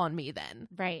is all on me then.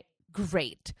 Right.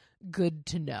 Great. Good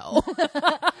to know.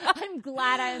 I'm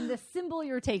glad I am the symbol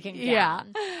you're taking down. Yeah.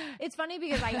 It's funny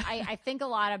because I think a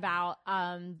lot about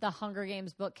the Hunger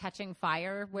Games book Catching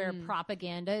Fire, where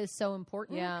propaganda is so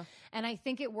important. Yeah. And I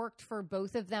think it worked for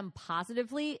both of them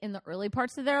positively in the early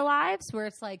parts of their lives, where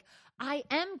it's like, I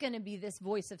am going to be this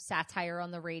voice of satire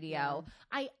on the radio. Yeah.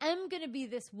 I am going to be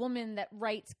this woman that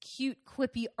writes cute,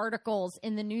 quippy articles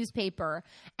in the newspaper.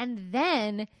 And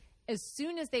then as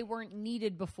soon as they weren't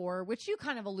needed before, which you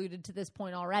kind of alluded to this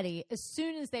point already, as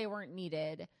soon as they weren't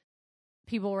needed,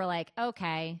 people were like,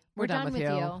 okay, we're done with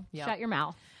you. Yep. Shut your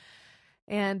mouth.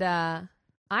 And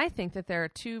I think that there are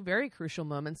two very crucial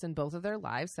moments in both of their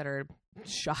lives that are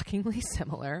shockingly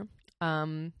similar.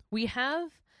 We have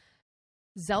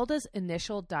Zelda's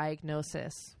initial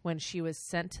diagnosis when she was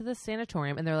sent to the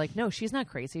sanatorium, and they're like, no, she's not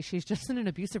crazy. She's just in an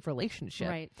abusive relationship.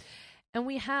 Right. And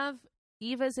we have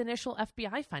Eva's initial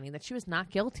FBI finding that she was not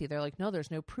guilty. They're like, no,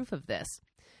 there's no proof of this.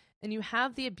 and you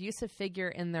have the abusive figure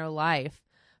in their life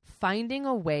finding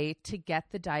a way to get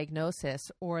the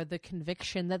diagnosis or the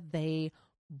conviction that they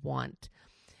want.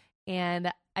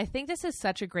 And I think this is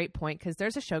such a great point because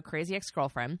there's a show, Crazy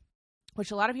Ex-Girlfriend,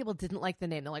 which a lot of people didn't like the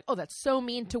name. They're like, oh, that's so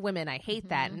mean to women. I hate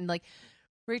that. And like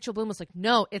Rachel Bloom was like,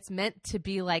 no, it's meant to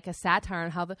be like a satire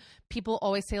on how the people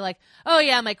always say like, oh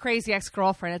yeah, my crazy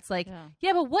ex-girlfriend. It's like,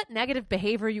 yeah, but what negative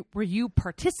behavior were you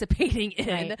participating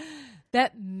in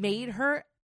that made her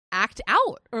act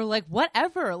out or like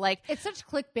whatever? Like, it's such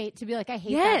clickbait to be like, I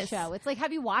hate that show. It's like,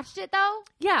 have you watched it though?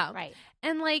 Yeah. Right.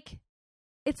 And like,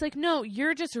 it's like, no,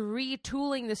 you're just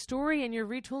retooling the story and you're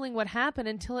retooling what happened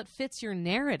until it fits your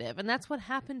narrative. And that's what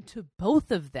happened to both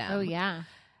of them. Oh, yeah.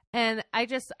 And I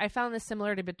found the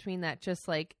similarity between that just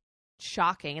like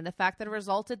shocking. And the fact that it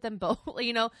resulted them both,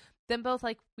 them both,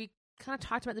 like we kind of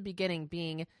talked about at the beginning,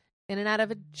 being in and out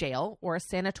of a jail or a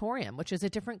sanatorium, which is a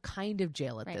different kind of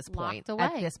jail at this point.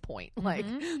 At this point, like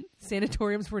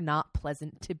sanatoriums were not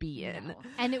pleasant to be in. No.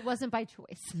 And it wasn't by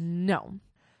choice. No.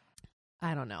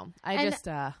 I don't know.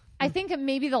 I think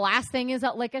maybe the last thing is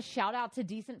like a shout out to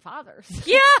decent fathers.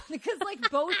 Yeah. Because like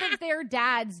both of their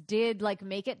dads did like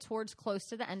make it towards close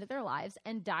to the end of their lives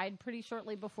and died pretty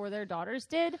shortly before their daughters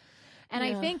did. And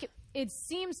I think it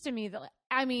seems to me that,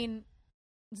 I mean,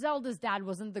 Zelda's dad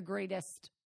wasn't the greatest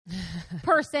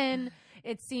person.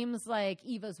 It seems like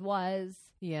Eva's was.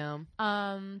 Yeah.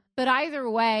 But either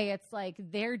way, it's like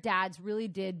their dads really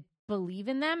did believe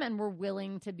in them and were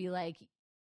willing to be like,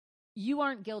 you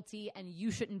aren't guilty and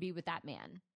you shouldn't be with that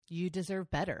man. You deserve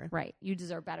better. Right. You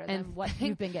deserve better than what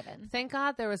you've been given. Thank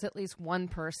God there was at least one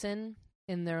person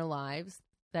in their lives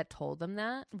that told them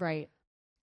that. Right.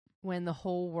 When the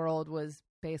whole world was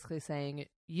basically saying,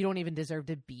 you don't even deserve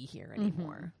to be here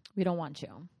anymore. Mm-hmm. We don't want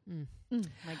you.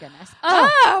 My goodness.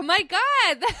 Oh my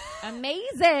God.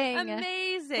 Amazing.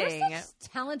 Amazing. We're such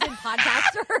talented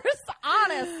podcasters,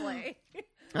 honestly.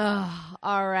 Oh,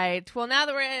 all right. Well, now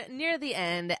that we're near the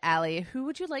end, Allie, who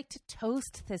would you like to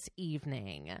toast this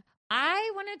evening?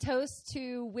 I want to toast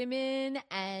to women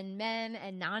and men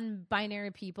and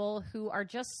non-binary people who are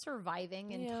just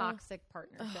surviving in toxic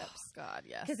partnerships. Oh, God,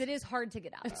 yes. Because it is hard to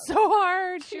get out of. It's so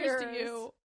hard. Cheers to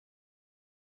you.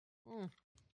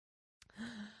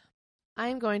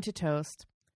 I'm going to toast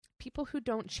people who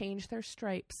don't change their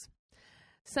stripes.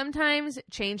 Sometimes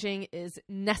changing is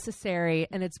necessary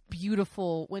and it's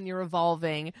beautiful when you're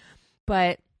evolving,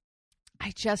 but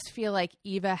I just feel like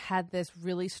Eva had this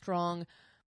really strong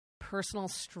personal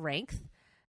strength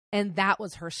and that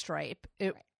was her stripe.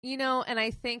 And I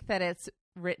think that it's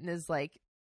written as like,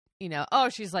 oh,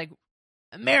 she's like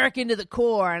American to the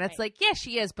core. And it's like, yeah,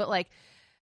 she is, but like,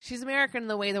 she's American in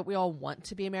the way that we all want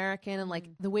to be American and like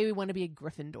the way we want to be a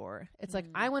Gryffindor. It's like,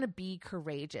 I want to be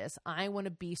courageous. I want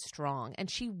to be strong. And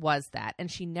she was that.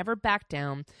 And she never backed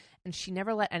down and she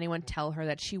never let anyone tell her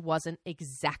that she wasn't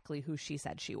exactly who she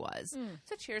said she was.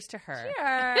 So cheers to her.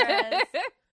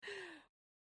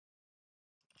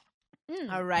 Cheers.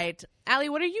 All right. Allie,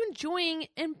 what are you enjoying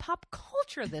in pop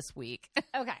culture this week?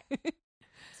 Okay.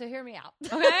 So hear me out.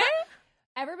 Okay.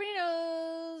 Everybody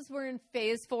knows we're in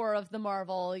phase 4 of the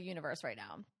Marvel universe right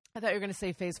now. I thought you were going to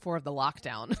say phase 4 of the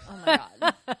lockdown. Oh, my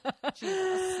God.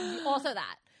 Jesus. Also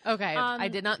that. Okay. I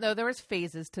did not know there was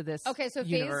phases to this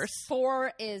universe. Phase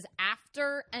 4 is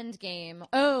after Endgame.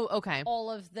 Oh, okay.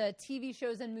 All of the TV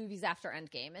shows and movies after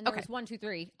Endgame. And there's 1, 2,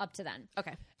 3 up to then.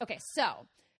 Okay, so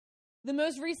the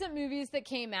most recent movies that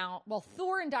came out, well,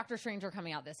 Thor and Doctor Strange are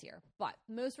coming out this year, but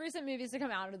the most recent movies that come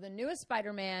out are the newest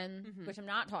Spider-Man, which I'm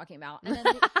not talking about, and then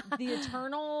the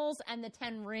Eternals and the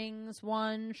Ten Rings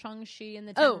one, Shang-Chi and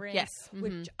the Ten Rings, yes.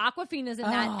 which Awkwafina's in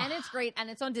that, and it's great, and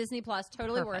it's on Disney+,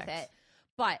 totally worth it.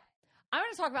 But I'm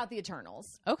going to talk about the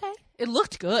Eternals. Okay. It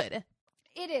looked good.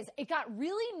 It is. It got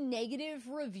really negative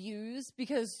reviews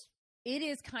because it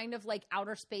is kind of like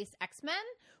outer space X-Men,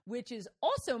 which is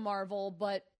also Marvel,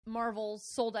 but Marvel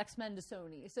sold X-Men to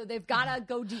Sony, so they've got to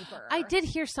go deeper. I did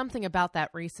hear something about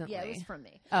that recently. Yeah, it was from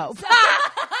me. Oh.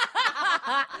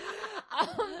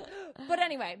 But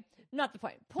anyway, not the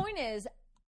point. Point is,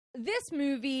 this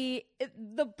movie,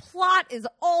 the plot is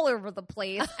all over the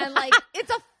place, and like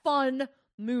it's a fun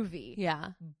movie. Yeah.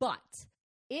 But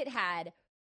it had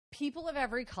people of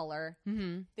every color.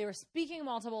 They were speaking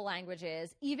multiple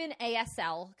languages, even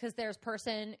ASL, because there's a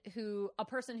person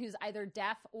who's either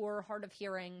deaf or hard of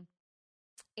hearing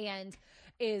and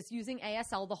is using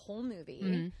ASL the whole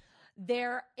movie.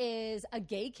 There is a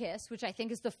gay kiss, which I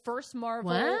think is the first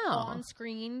Marvel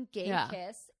on-screen gay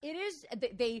kiss. It is,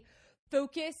 they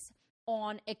focus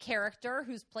on a character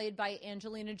who's played by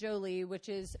Angelina Jolie, which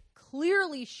is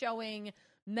clearly showing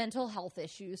mental health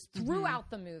issues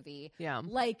throughout the movie. Yeah.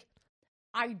 Like,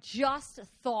 I just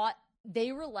thought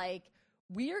they were like,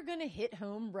 we are going to hit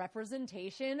home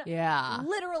representation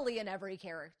literally in every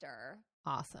character.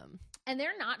 Awesome. And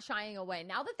they're not shying away.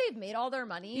 Now that they've made all their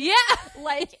money,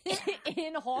 like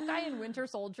in Hawkeye and Winter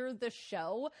Soldier, the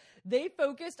show, they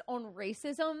focused on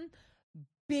racism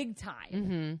big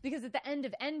time. Because at the end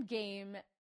of Endgame,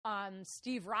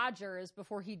 Steve Rogers,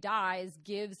 before he dies,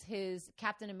 gives his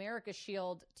Captain America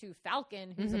shield to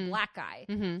Falcon, who's a black guy.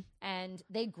 And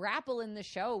they grapple in the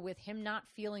show with him not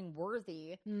feeling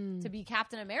worthy to be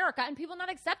Captain America and people not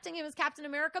accepting him as Captain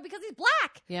America because he's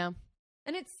black. Yeah.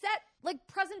 And it's set like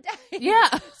present day. Yeah.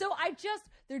 So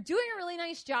they're doing a really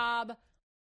nice job.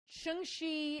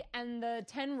 Shang-Chi and the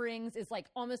 10 Rings is like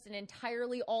almost an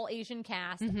entirely all Asian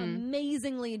cast.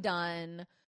 Amazingly done.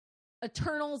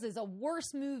 Eternals is a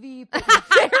worse movie, but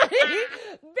very,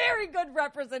 very good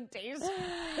representation.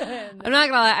 I'm not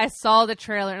gonna lie, I saw the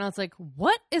trailer and I was like,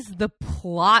 what is the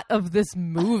plot of this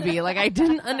movie? Like, I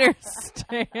didn't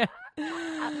understand.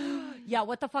 Yeah,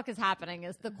 what the fuck is happening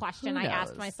is the question I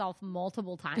asked myself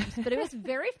multiple times, but it was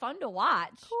very fun to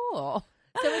watch. Cool.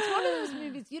 So it's one of those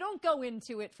movies, you don't go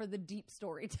into it for the deep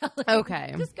storytelling.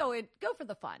 Okay. Just go for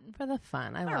the fun. For the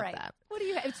fun. I love that. What do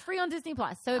you have? It's free on Disney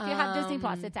Plus. So if you have Disney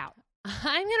Plus, it's out.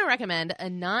 I'm going to recommend a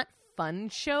not fun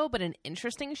show, but an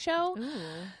interesting show. Ooh.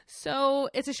 So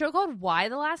it's a show called Why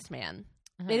the Last Man.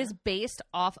 It is based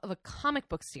off of a comic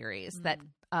book series that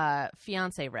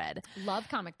fiance read. Love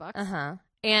comic books.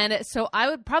 And so I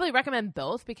would probably recommend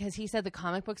both because he said the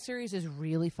comic book series is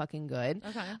really fucking good.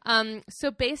 Okay.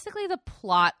 So basically the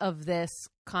plot of this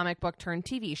comic book turned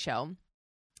TV show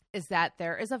is that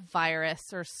there is a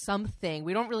virus or something.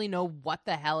 We don't really know what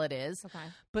the hell it is. Okay.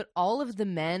 But all of the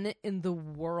men in the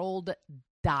world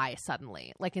die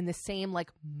suddenly, like in the same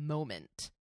like moment,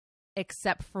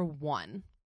 except for one.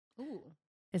 Ooh.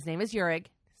 His name is Yurig.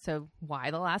 So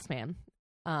why the last man?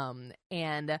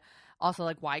 And also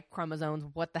like Y chromosomes,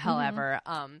 what the hell ever.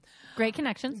 Great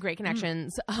connections. Great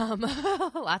connections.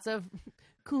 Lots of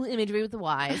cool imagery with the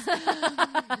Ys.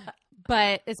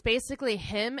 But it's basically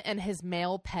him and his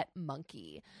male pet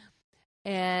monkey.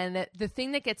 And the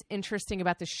thing that gets interesting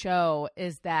about the show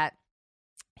is that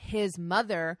his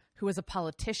mother, who is a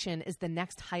politician, is the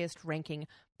next highest ranking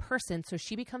person. So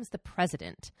she becomes the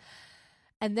president.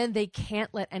 And then they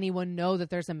can't let anyone know that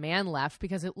there's a man left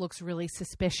because it looks really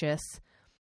suspicious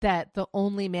that the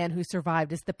only man who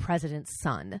survived is the president's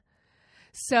son.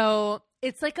 So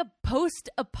it's like a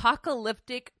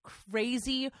post-apocalyptic,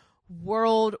 crazy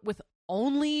world with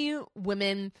only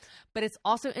women. But it's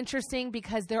also interesting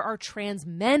because there are trans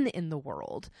men in the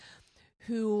world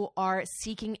who are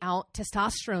seeking out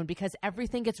testosterone because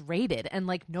everything gets raided and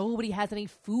like nobody has any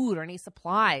food or any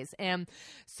supplies. And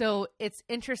so it's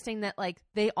interesting that like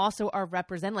they also are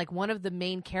represented. Like one of the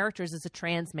main characters is a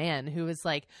trans man who is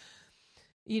like,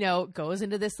 you know, goes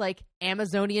into this like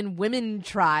Amazonian women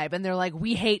tribe and they're like,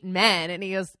 we hate men. And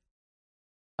he goes,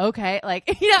 okay,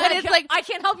 like, you know, and it's like, I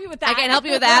can't help you with that. I can't help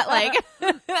you with that. Like,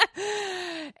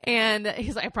 and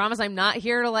he's like, I promise I'm not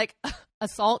here to like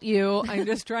assault you. I'm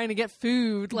just trying to get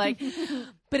food. Like,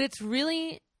 but it's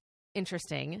really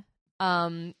interesting.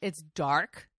 It's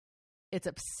dark. It's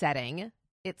upsetting.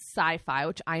 It's sci-fi,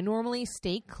 which I normally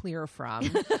stay clear from.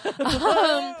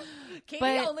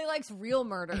 Katie only likes real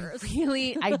murders.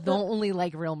 I don't only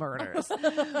like real murders.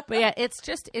 But yeah,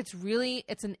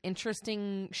 it's an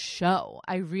interesting show.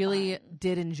 I really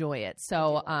did enjoy it.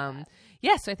 So,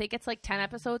 yeah, so I think it's like 10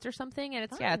 episodes or something. And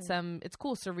it's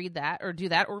cool. So read that or do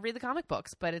that or read the comic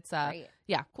books. But it's,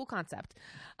 yeah, cool concept.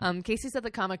 Casey said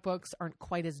the comic books aren't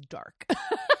quite as dark.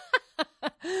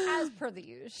 As per the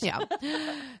usual.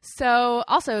 Yeah. So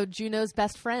also Juno's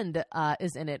best friend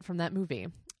is in it from that movie.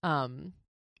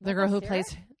 The girl who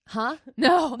plays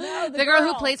No, the girl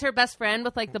who plays her best friend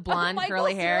with like the blonde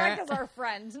curly hair. Michael Cera is our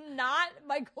friend, not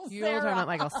Michael Cera. You're talking about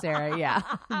Michael Cera, yeah.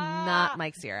 Not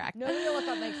Mike Cera. No need to look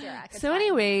up Mike Cera. So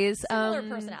anyways, similar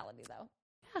personality though.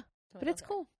 Yeah. But it's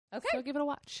cool. Okay. So give it a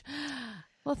watch.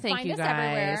 Well, thank Find you us guys.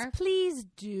 everywhere. Please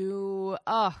do.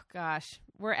 Oh gosh,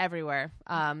 we're everywhere.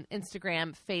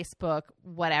 Instagram, Facebook,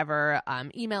 whatever.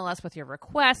 Email us with your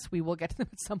requests. We will get to them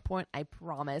at some point. I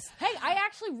promise. Hey, I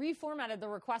actually reformatted the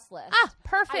request list. Ah,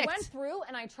 perfect. I went through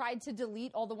and I tried to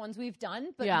delete all the ones we've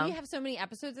done, but we have so many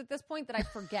episodes at this point that I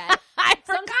forget.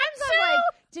 Sometimes I'm like,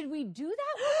 did we do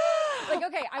that? Like,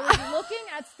 okay, I was looking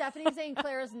at Stephanie St.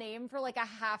 Clair's name for like a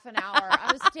half an hour.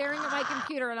 I was staring at my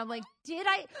computer and I'm like, did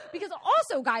I? Because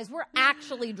also, guys, we're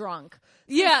actually drunk.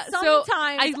 Yeah,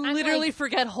 sometimes so I literally like,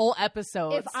 forget whole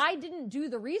episodes. If I didn't do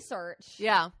the research,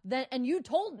 yeah, then and you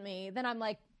told me, then I'm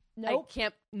like, Nope. I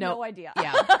can't. No idea.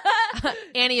 Yeah.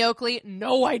 Annie Oakley,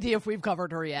 no idea if we've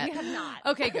covered her yet. We have not.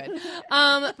 Okay, good.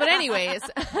 But anyways,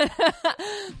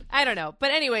 I don't know.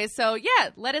 But anyways, so yeah,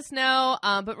 let us know.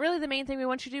 But really the main thing we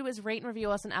want you to do is rate and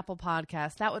review us on Apple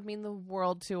Podcasts. That would mean the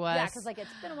world to us. Yeah, because like it's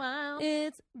been a while.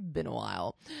 It's been a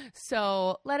while.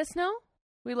 So let us know.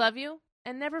 We love you.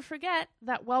 And never forget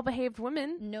that well-behaved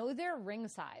women Know their ring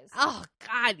size. Oh,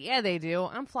 God, yeah, they do.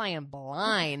 I'm flying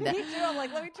blind. Me too. I'm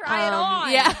like, let me try it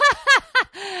on. Yeah.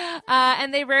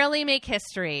 And they rarely make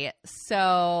history.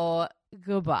 So,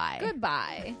 goodbye.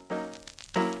 Goodbye.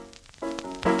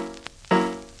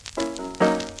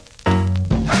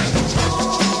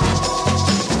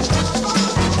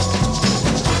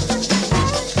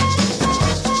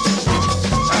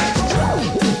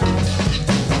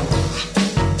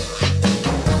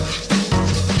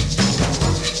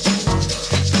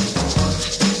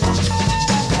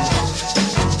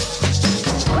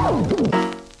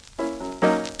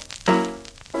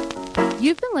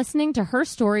 You've been listening to Her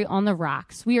Story on the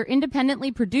Rocks. We are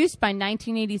independently produced by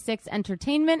 1986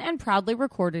 Entertainment and proudly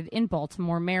recorded in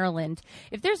Baltimore, Maryland.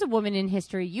 If there's a woman in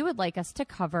history you would like us to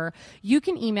cover, you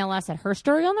can email us at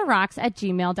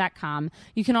herstoryontheRocks@gmail.com.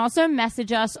 You can also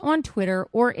message us on Twitter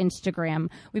or Instagram.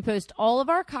 We post all of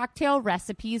our cocktail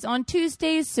recipes on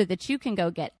Tuesdays so that you can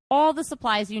go get all the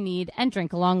supplies you need and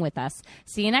drink along with us.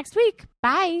 See you next week.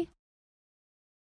 Bye.